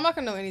question... Oh, I'm not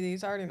going to know any of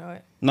these. I already know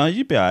it. No,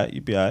 you'd be all right.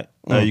 You'd be all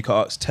right. You could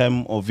ask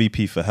Tem or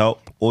VP for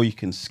help, or you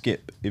can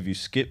skip. If you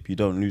skip, you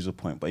don't lose a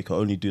point, but you can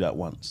only do that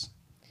once.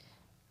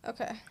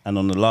 Okay. And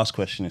on the last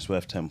question, it's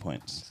worth 10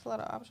 points. There's a lot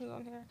of options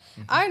on here.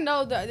 I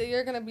know that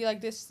you're going to be like,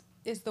 this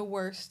is the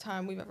worst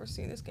time we've ever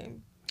seen this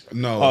game.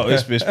 No. Oh,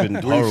 it's been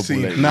horrible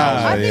lately.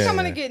 I think I'm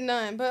going to get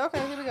none, but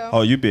okay, here we go.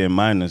 Oh, you being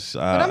minus.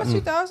 But I'm a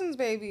 2000s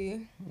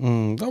baby.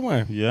 Don't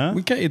worry. Yeah?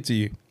 We catered to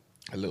you.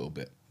 A little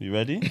bit. You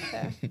ready?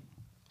 Okay.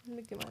 Let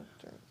me get my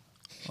drink.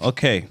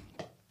 Okay.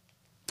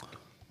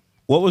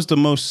 What was the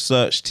most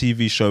searched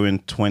TV show in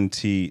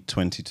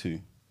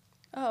 2022?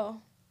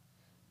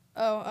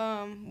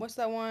 What's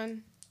that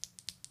one?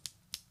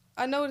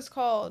 I know what it's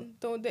called.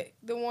 The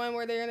one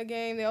where they're in a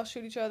game, they all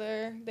shoot each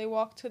other. They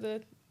walk to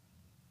the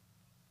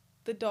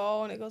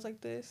doll and it goes like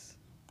this.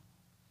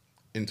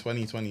 In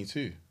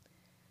 2022.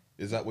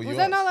 Is that what you Was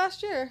that asked? not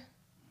last year?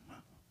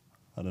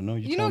 I don't know.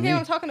 You know what game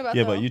I'm talking about,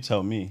 Yeah, though. but you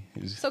tell me.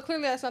 So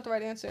clearly that's not the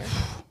right answer.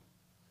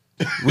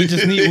 We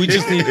just need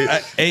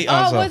 8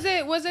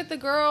 answers. Was it the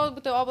girl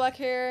with the all black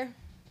hair?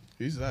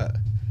 Who's that?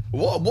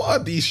 What are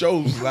these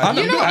shows like?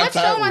 You know what show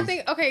am I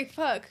thinking? Okay,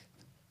 fuck.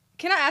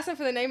 Can I ask him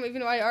for the name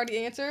even though I already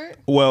answered?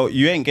 Well,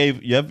 you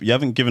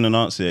haven't given an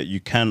answer yet. You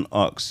can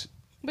ask.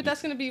 But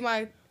that's gonna be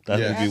my. That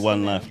would be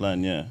one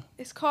lifeline. Yeah.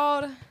 It's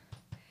called.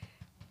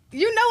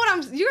 You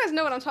guys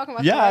know what I'm talking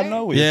about. Yeah, right? I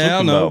know what you're Yeah, I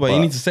talking know, about, but you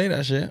need to say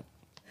that shit.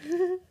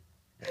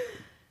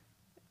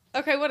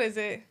 Okay, what is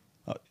it?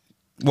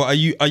 What are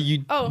you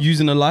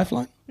using a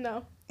lifeline?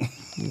 No.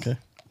 Okay.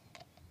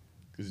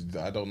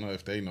 I don't know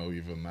if they know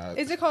even that.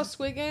 Is it called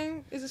Squid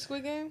Game? Is it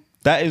Squid Game?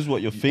 That is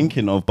what you're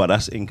thinking of, but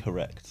that's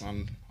incorrect.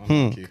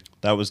 Unlucky.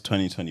 That was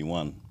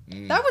 2021.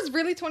 That was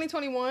really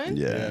 2021?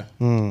 Yeah.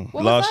 What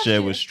was Last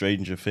year was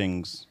Stranger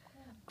Things.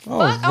 Fuck,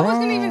 I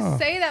wasn't gonna even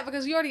say that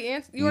because you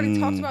already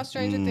talked about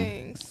Stranger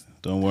Things.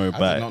 Don't worry I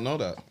about did it. not know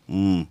that.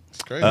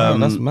 It's crazy.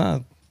 That's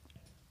mad.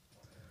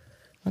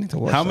 I need to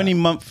watch How that. many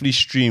monthly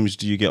streams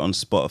do you get on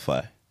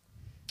Spotify?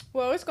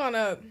 Well, it's gone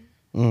up.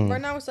 Right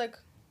now it's like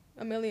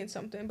 1 million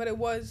something, but it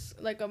was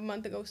like a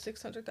month ago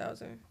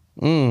 600,000.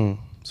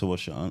 So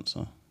what's your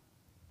answer?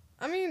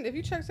 I mean, if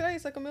you check today,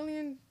 it's like 1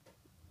 million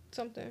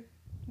something.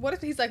 What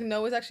if he's like,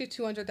 no, it's actually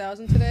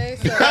 200,000 today?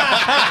 So I'm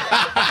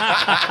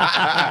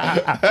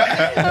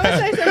gonna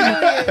say 1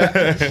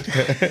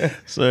 million.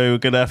 So we're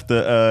gonna have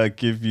to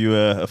give you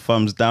a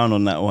thumbs down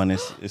on that one.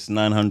 It's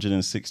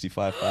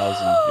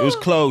 965,000. It was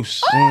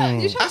close.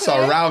 You checked That's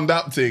today? a round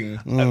up thing.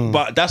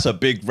 But that's a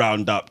big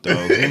round up,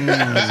 though.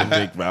 That's a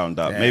big round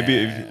up. Maybe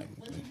if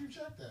When did you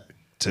check that?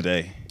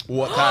 today.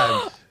 What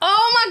time?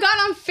 Oh my God,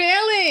 I'm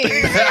failing.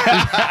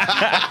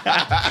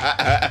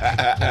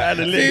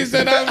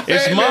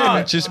 It's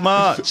March. It's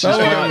March.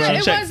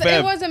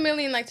 It was 1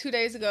 million like 2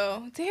 days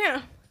ago.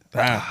 Damn.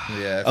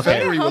 Yeah. Okay.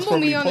 February was Humble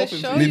me probably on the popping.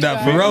 show. Need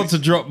that you guys. Pharrell to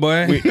drop,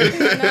 boy.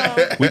 No.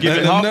 We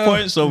giving half No.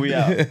 points, so we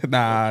out.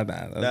 Nah.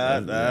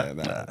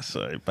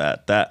 Sorry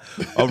about that.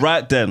 All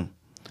right then.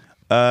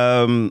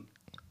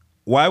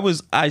 Why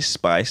was Ice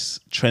Spice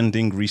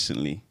trending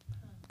recently?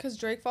 Because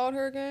Drake followed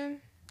her again.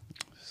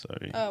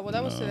 Sorry. Oh, well,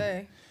 that was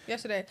today.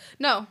 Yesterday.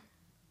 No.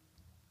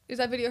 Is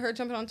that video of her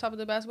jumping on top of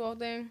the basketball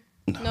thing?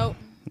 Nope.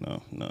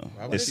 No.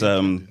 Why would It's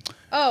it be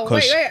Oh,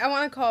 'Cause- wait. I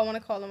want to call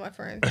on my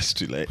friend. it's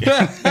too late.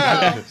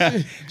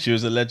 She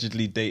was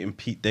allegedly dating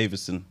Pete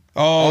Davidson.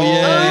 Oh,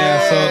 yeah,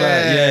 I saw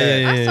that.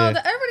 Yeah. I saw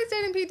that. Everybody's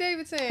dating Pete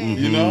Davidson.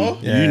 You know?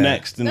 Yeah. You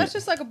next, innit? That's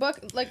just like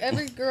like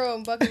every girl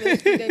in bucket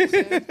list Pete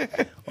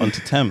Davidson. On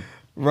to Tem.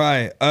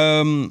 Right.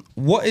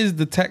 What is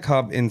the tech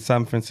hub in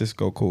San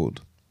Francisco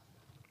called?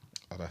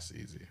 Oh, that's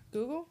easy.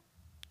 Google?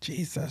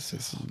 Jesus,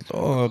 it's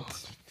Lord.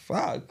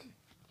 Fuck.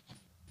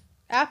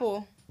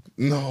 Apple.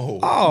 No.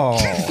 Oh,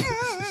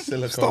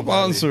 Silicon stop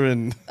Valley.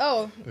 answering.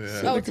 Oh,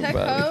 Tech Valley.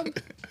 Hub?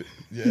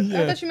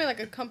 Yeah. I thought you meant like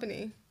a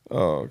company.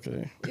 Oh,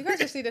 okay. You guys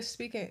just need to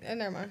speak it.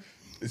 Never mind.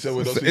 So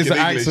we're not It's the speaking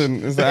English.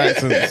 accent. It's the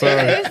accent.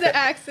 Sorry. It's the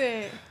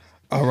accent.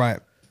 All right.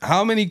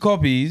 How many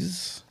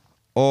copies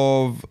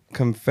of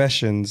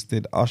Confessions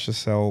did Usher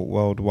sell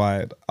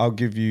worldwide? I'll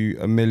give you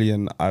 1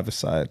 million either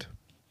side.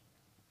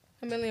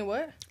 1 million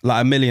what? Like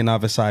 1 million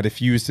either side.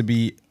 If you was to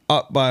be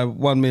up by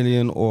 1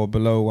 million or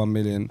below 1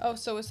 million. Oh,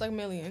 so it's like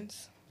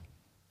millions.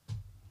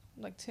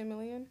 Like 10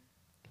 million?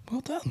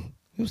 Well done.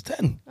 It was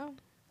 10. Oh.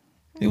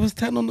 It was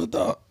 10 on the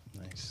dot.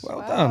 Nice. Well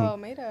Wow,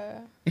 done.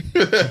 Maida.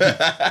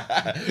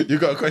 You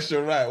got a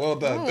question right. Well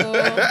done.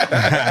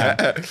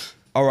 Oh.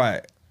 All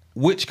right.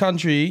 Which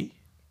country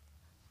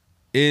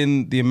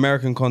in the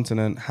American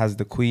continent has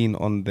the Queen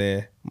on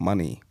their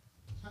money?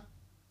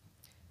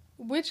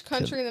 Which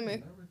country in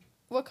the...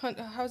 What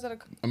country? How is that a...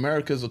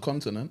 America's a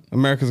continent.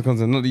 America's a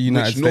continent, not the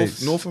United Which,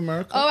 States. North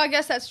America? Oh, I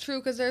guess that's true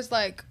because there's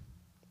like...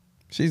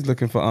 She's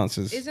looking for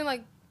answers. Isn't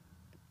like...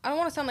 I don't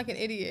want to sound like an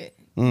idiot.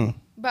 Mm.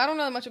 But I don't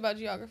know that much about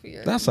geography.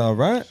 That's all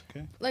right.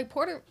 Like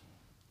Puerto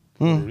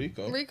Puerto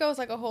Rico. Rico is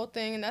like a whole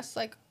thing, and that's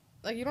like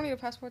you don't need a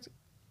passport to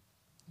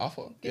I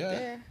thought, get yeah.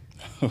 there.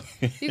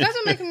 You guys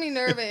are making me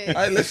nervous.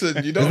 Hey,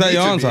 listen, you don't Is that need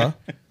your to answer?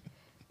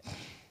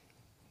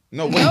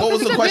 No, wait, what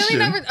was the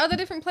question? Other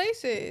different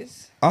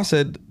places. I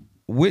said,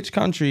 which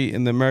country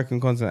in the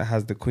American continent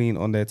has the Queen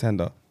on their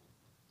tender?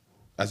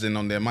 As in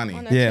on their money?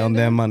 On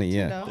their money,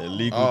 yeah. The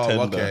legal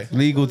tender. Okay.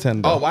 Legal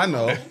tender. Oh, I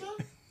know.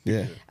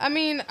 Yeah. I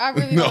mean, I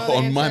really No, don't know the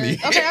on answer. money.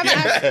 Okay, I'm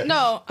asking.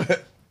 No.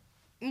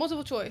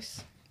 Multiple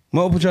choice.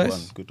 Multiple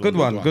choice? Good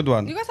one.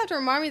 You guys have to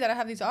remind me that I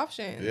have these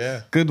options.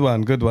 Yeah. Good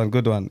one.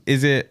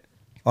 Is it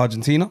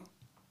Argentina?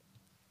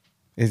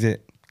 Is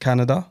it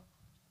Canada?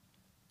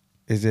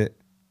 Is it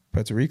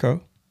Puerto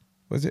Rico?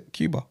 Or is it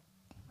Cuba?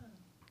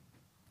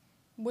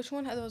 Which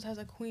one of those has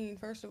a queen,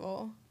 first of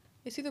all?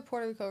 It's either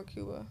Puerto Rico or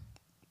Cuba.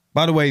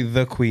 By the way,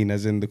 the Queen,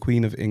 as in the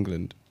Queen of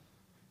England.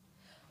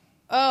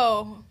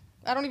 Oh,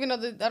 I don't even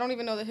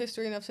know the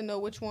history enough to know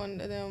which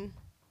one of them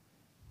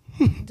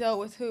dealt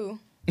with who.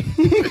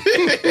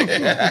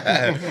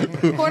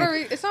 Puerto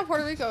Rico. It's not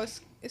Puerto Rico.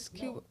 It's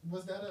Cuba.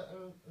 Was that a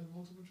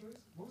multiple choice?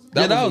 What was it?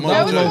 That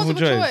was multiple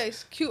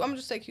choice. I'm gonna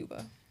just say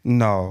Cuba.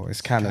 No,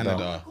 it's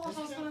Canada.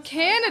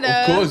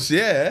 Canada. Of course,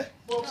 yeah.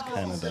 Well,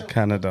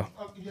 Canada.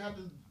 You have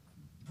to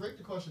break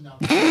the question down.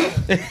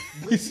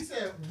 You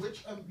said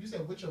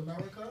which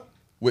America?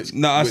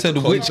 I said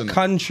which continent?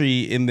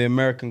 country in the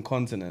American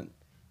continent?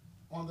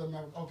 On the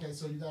America. Okay,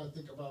 so you got to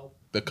think about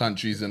the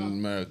countries in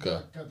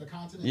America. The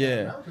continent. Yeah.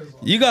 That America is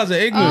on. You guys are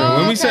ignorant. Oh,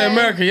 when we say okay.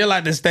 America, you're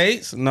like the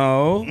States.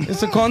 No,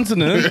 it's a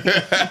continent.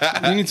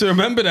 You need to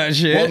remember that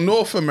shit. Well,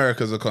 North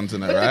America's a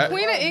continent, But right? the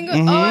Queen of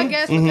England. Oh, I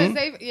guess because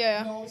they.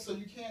 Yeah. No, so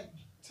you can't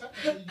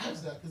technically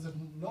use that because if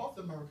North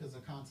America is a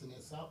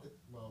continent, South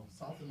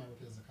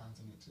America is a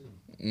continent too.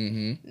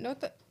 Mm-hmm.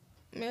 North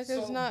America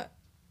is not.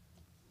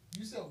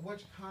 You said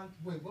which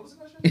wait, what was the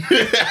question?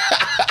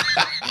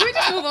 Can we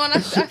just move on? I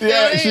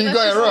Yeah, she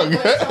got it wrong.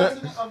 Which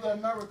continent of the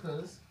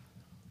Americas?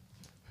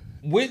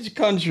 Which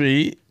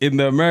country in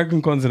the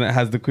American continent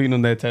has the Queen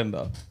on their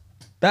tender?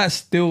 That's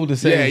still the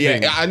same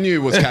thing. Yeah. I knew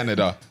it was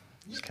Canada.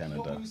 It's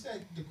Canada. When you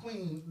said the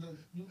Queen,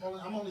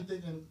 I'm only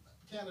thinking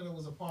Canada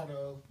was a part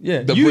of.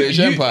 Yeah, The British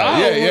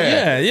Empire.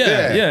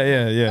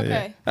 Yeah.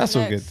 Okay, That's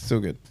all good. next.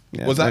 Still good.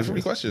 Yeah, Was that thanks.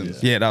 3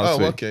 questions? Yeah, that was Oh,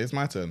 three. okay. It's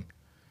my turn.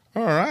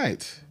 All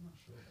right.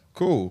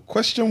 Cool.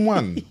 Question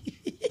 1.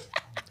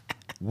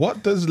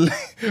 What does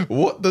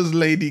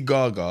Lady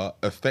Gaga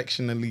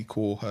affectionately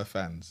call her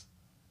fans?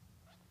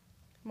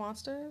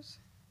 Monsters.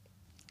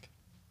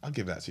 I'll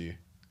give that to you.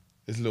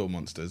 It's Little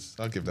Monsters.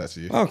 I'll give that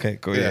to you. Okay,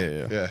 cool.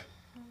 Yeah. Yeah.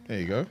 There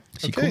you go.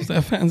 She calls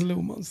their fans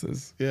little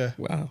monsters. Yeah.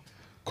 Wow.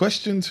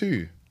 Question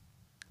 2.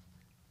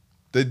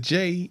 The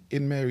J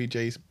in Mary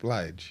J.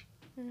 Blige.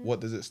 What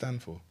does it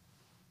stand for?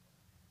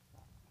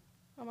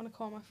 I'm gonna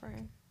call my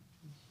friend.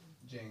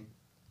 Jane.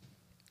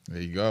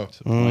 There you go.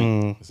 It's a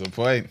point. That's a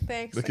point.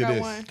 Thanks. Look I at got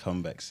this. one.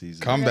 Comeback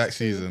season. Comeback That's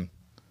two. season.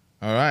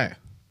 All right.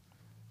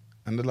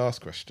 And the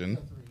last question.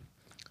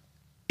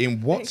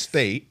 In what Thanks.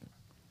 state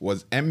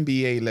was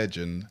NBA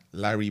legend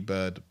Larry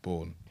Bird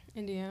born?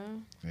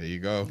 Indiana. There you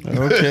go. Okay.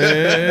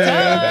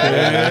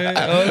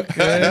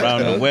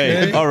 Round the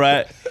way. All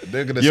right.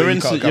 They're gonna You're say in.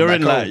 you can't come You're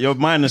back in like home. you're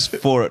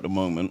 -4 at the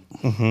moment.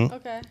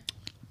 Okay.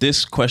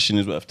 This question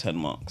is worth 10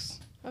 marks.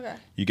 Okay.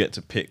 You get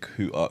to pick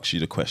who asks you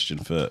the question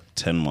for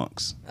 10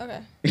 marks. Okay.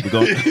 We're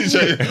going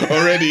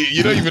Already,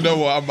 you don't even know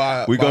what I'm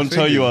about. we're going to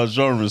tell you our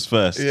genres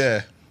first.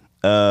 Yeah.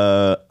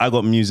 I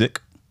got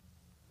music.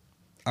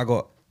 I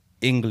got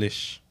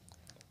English.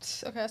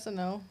 Okay, that's a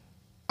no.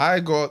 I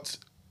got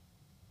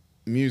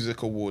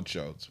music award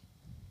shows.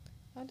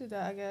 I'll do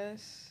that, I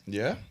guess.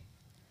 Yeah?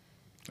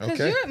 Because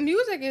Okay. your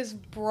music is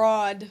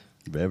broad.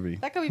 Very.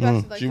 That could be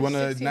back to like Do you want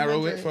to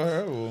narrow it for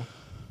her? Or?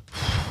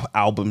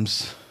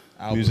 Albums.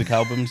 Music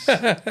albums.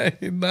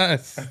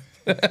 Nice.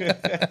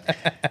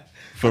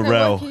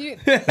 Pharrell. Can you...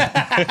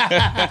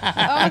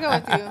 I'll go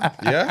with you.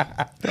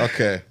 Yeah?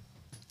 Okay.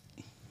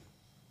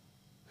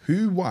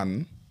 Who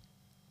won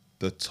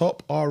the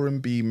top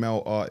R&B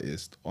male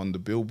artist on the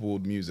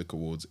Billboard Music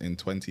Awards in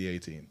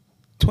 2018?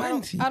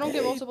 20. I don't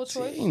get multiple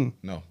choice.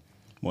 No.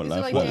 What Is it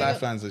life? like What Yeah.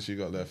 lifelines has she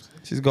got left?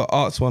 She's got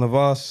Art's One of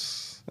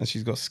Us, and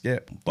she's got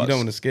Skip. You don't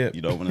want to skip.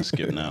 You don't want to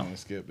skip I'm now. gonna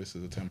skip. This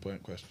is a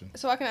 10-point question.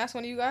 So I can ask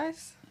one of you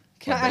guys?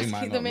 Can But I they ask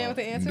might the not man know. with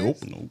the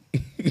answers? Nope.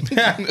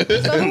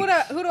 So who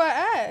do I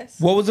ask?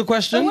 What was the So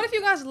question? what if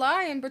you guys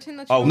lie and pretend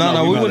that you Oh, don't No,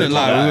 know? we wouldn't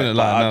lie. We wouldn't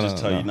lie. I'll No, just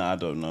no, tell no. you, I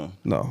don't know.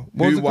 No.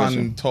 What was Who the won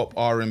question? top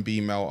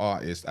R&B male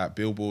artist at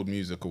Billboard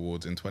Music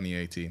Awards in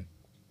 2018?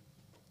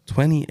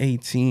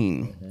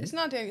 2018. It's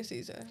not Daniel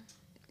Caesar.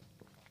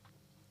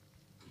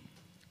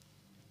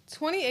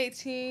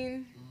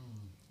 2018.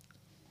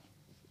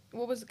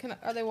 What was?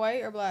 Are they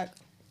white or black,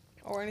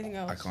 or anything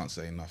else? I can't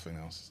say nothing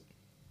else.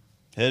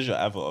 Here's your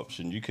other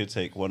option. You could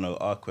take one of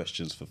our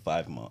questions for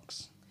 5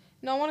 marks.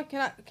 No, I want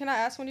to. Can I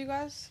ask one of you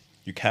guys?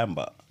 You can,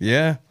 but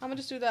Yeah. I'm gonna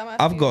just do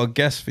that. I've got a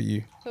guess for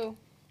you. Who?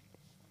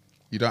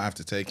 You don't have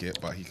to take it,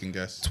 but he can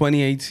guess.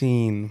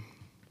 2018.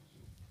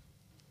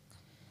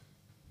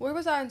 Where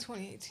was I in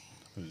 2018?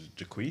 was it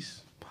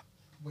Jaquise?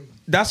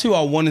 That's who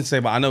I wanted to say,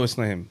 but I know it's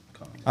not him.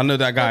 I know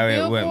that guy The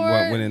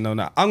Billboard- wouldn't know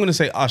that. I'm going to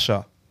say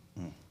Usher.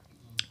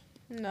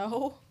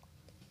 No.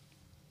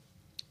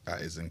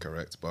 That is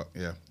incorrect, but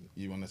yeah.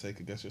 You want to take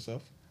a guess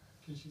yourself?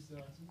 Can she still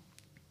ask me?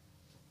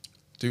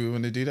 Do we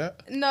want to do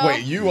that? No.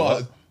 Wait, you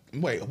are.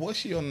 Wait, what's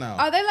she on now?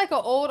 Are they like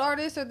an old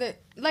artist, or they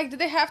like? Do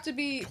they have to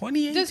be?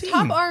 2018. Does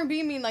top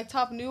R&B mean like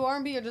top new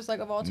R&B, or just like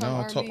of all time No,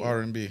 R&B? top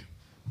R&B.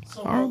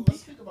 So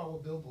let's think about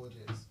what Billboard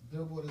is.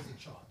 Billboard is the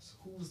charts.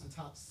 Who was the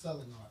top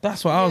selling artist?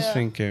 That's what I was Yeah.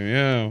 thinking.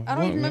 Yeah. I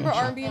don't even remember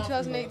What- R&B in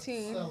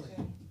 2018.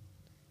 Selling.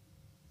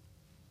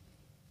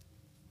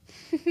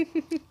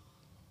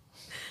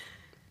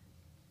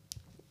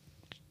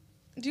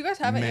 Do you guys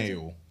have an answer?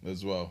 Male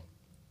as well.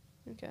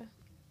 Okay.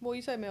 Well,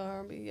 you said male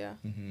R&B, yeah.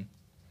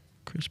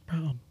 Chris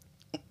Brown.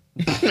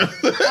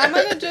 I'm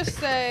gonna just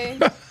say.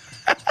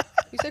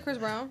 You said Chris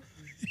Brown.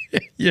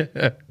 Yeah.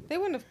 They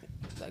wouldn't have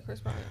let Chris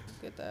Brown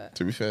get that.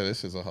 To be fair,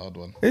 this is a hard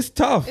one. It's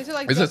tough. Is it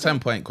like It's a Justin-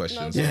 10-point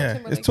question. No, Justin Yeah.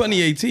 Timberlake It's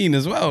 2018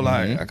 as well.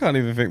 Like I can't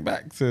even think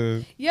back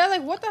to Yeah,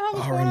 like what the hell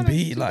was going on? in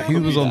R&B. Like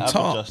who was 2000? on Albert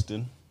top?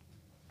 Justin.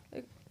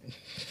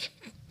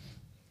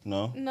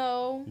 No.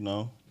 No,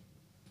 No.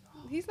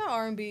 he's not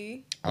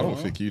R&B. I don't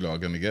think you lot are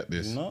going to get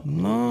this. No.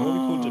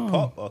 No. What we called it?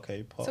 Pop.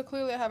 Okay, pop. So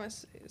clearly, I haven't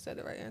said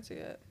the right answer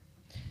yet.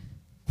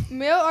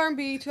 Male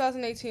R&B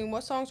 2018.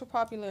 What songs were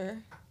popular?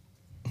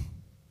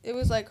 It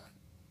was like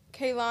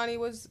Kehlani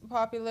was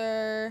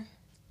popular.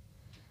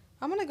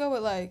 I'm gonna go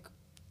with like,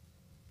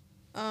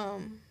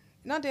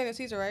 not Daniel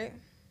Caesar, right?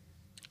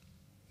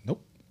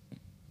 Nope.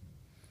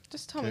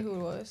 Just tell me who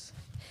it was.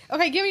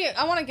 Okay, give me.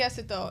 I want to guess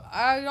it though.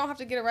 I don't have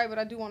to get it right, but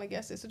I do want to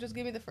guess it. So just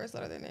give me the first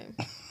letter of their name.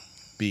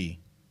 B.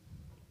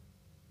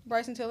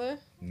 Bryson Tiller.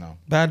 No.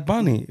 Bad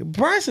Bunny.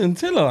 Bryson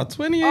Tiller.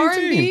 2018.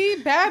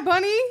 R&B. Bad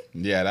Bunny.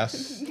 Yeah,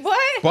 that's.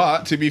 What?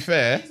 But to be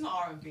fair, He's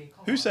not R&B.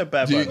 Come Who on. said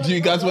Bad do Bunny?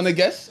 you guys want to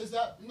guess? Is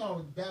that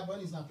no? Bad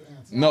Bunny's not the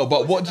answer. No,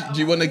 but what do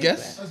you want to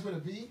guess? That's with a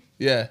B.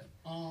 Yeah.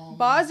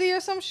 Bozzy or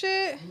some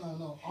shit.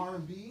 No,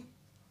 R&B.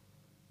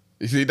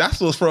 You see, that's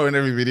what's throwing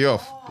everybody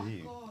off.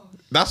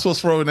 That's what's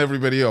throwing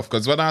everybody off.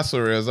 Because when I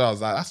saw it as well, I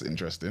was like, that's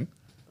interesting.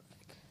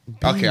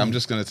 Okay, I'm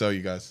just going to tell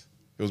you guys.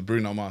 It was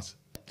Bruno Mars.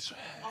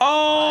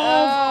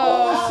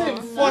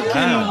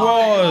 Fucking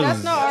was.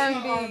 That's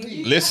not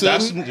R&B.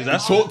 Listen,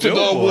 That's talk to the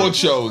Billboard. award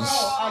shows.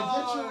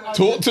 I get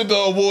you. Talk to the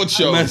award Man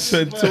shows.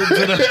 said, talk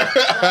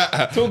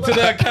to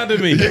the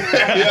academy.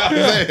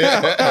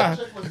 What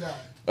chick was that?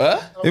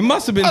 Huh? It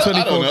must have been I don't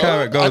 24 know.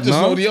 karat I gold, just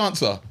know no? the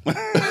answer. It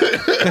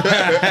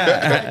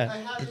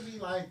had to be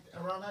like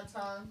around that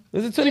time.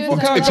 Was it 24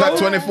 It's karat It's like gold?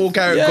 24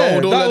 karat Yeah,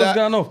 gold, all that of was that.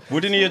 going off.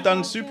 Wouldn't he have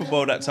done Super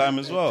Bowl that time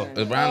as well?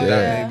 Around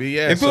that, maybe,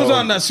 yeah. If it was so-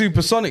 on that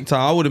supersonic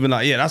time, I would have been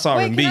like, yeah, that's Wait,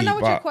 R&B. can I know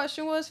what your But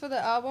question was for the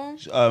album?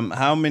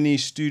 How many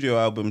studio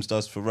albums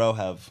does Pharrell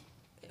have?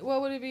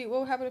 What would it be?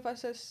 What would happen if I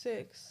said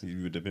 6?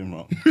 You would have been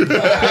wrong. what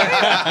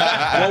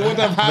would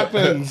have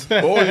happened?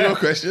 What was your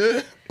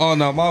question? Oh,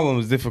 no, my one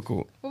was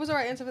difficult. What was the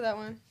right answer for that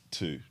one?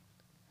 2.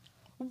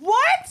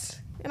 What?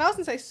 And I was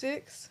gonna say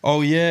 6.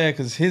 Oh, yeah,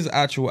 because his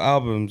actual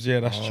albums, yeah,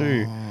 that's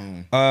true.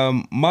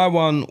 My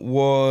one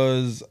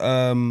was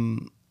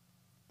the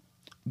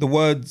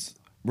words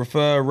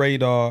refer,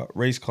 radar,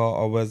 race car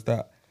are words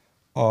that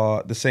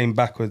are the same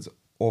backwards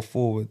or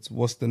forwards.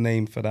 What's the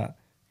name for that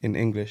in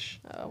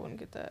English? I wouldn't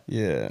get that.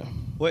 Yeah.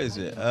 What is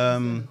it?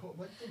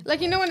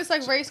 Like, you know when it's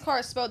like race car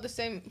is spelled the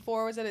same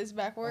forwards that it's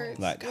backwards?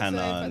 Like What's the name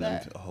Hannah for and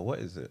that? what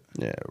is it?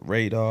 Yeah,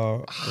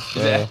 radar.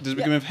 Does it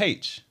begin with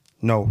H?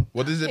 No,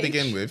 What does it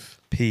begin with?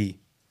 P.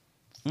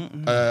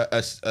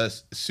 A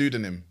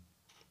pseudonym.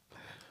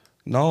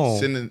 No.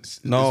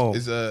 No.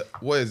 Is a,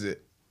 what is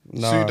it?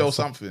 No, Pseudo it's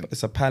a- something.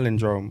 It's a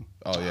palindrome.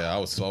 Oh, yeah, I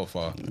was so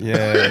far.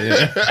 Yeah.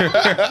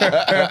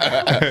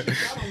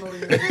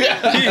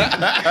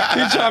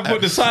 He tried to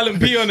put the silent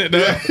P on it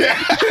though.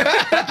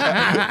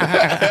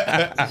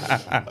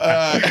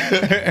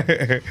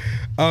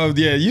 Oh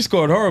yeah, you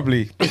scored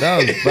horribly. That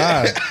was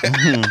bad.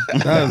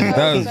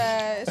 that was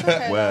Bad. It's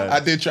okay. Well, I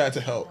did try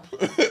to help.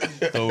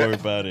 don't worry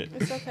about it.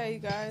 It's okay, you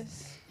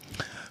guys.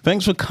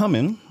 Thanks for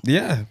coming.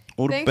 yeah.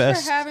 All the Thanks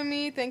best. for having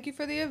me. Thank you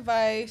for the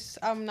advice.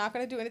 I'm not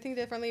gonna do anything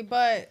differently,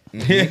 but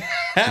Yeah.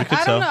 I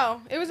tell. don't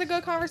know. It was a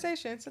good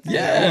conversation. So thank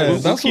Yeah. you. We'll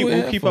That's what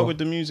we're keep here up for. with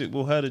the music.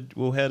 We'll hear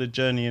the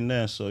journey in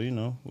there. So you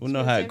know, we'll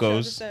know how Same it shit I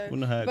goes. just said. We'll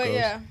know how it But goes.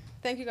 yeah,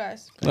 thank you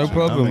guys. No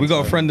problem. We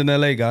got a friend in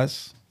LA,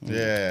 guys.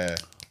 Yeah.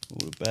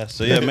 All the best.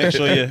 So yeah, make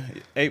sure you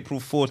April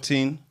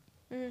 14.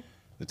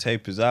 The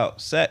tape is out.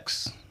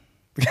 Sex.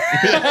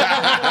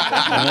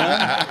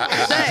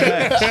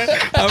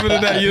 Other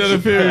than that, you know the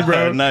theory,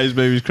 bro. Now his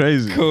baby's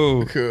crazy.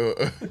 Cool.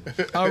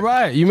 All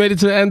right, you made it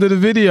to the end of the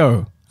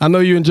video. I know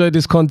you enjoyed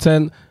this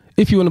content.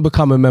 If you want to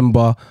become a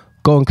member,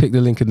 go and click the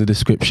link in the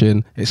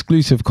description.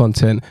 Exclusive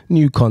content,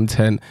 new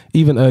content,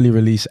 even early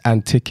release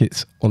and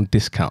tickets on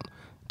discount.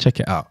 Check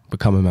it out.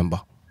 Become a member.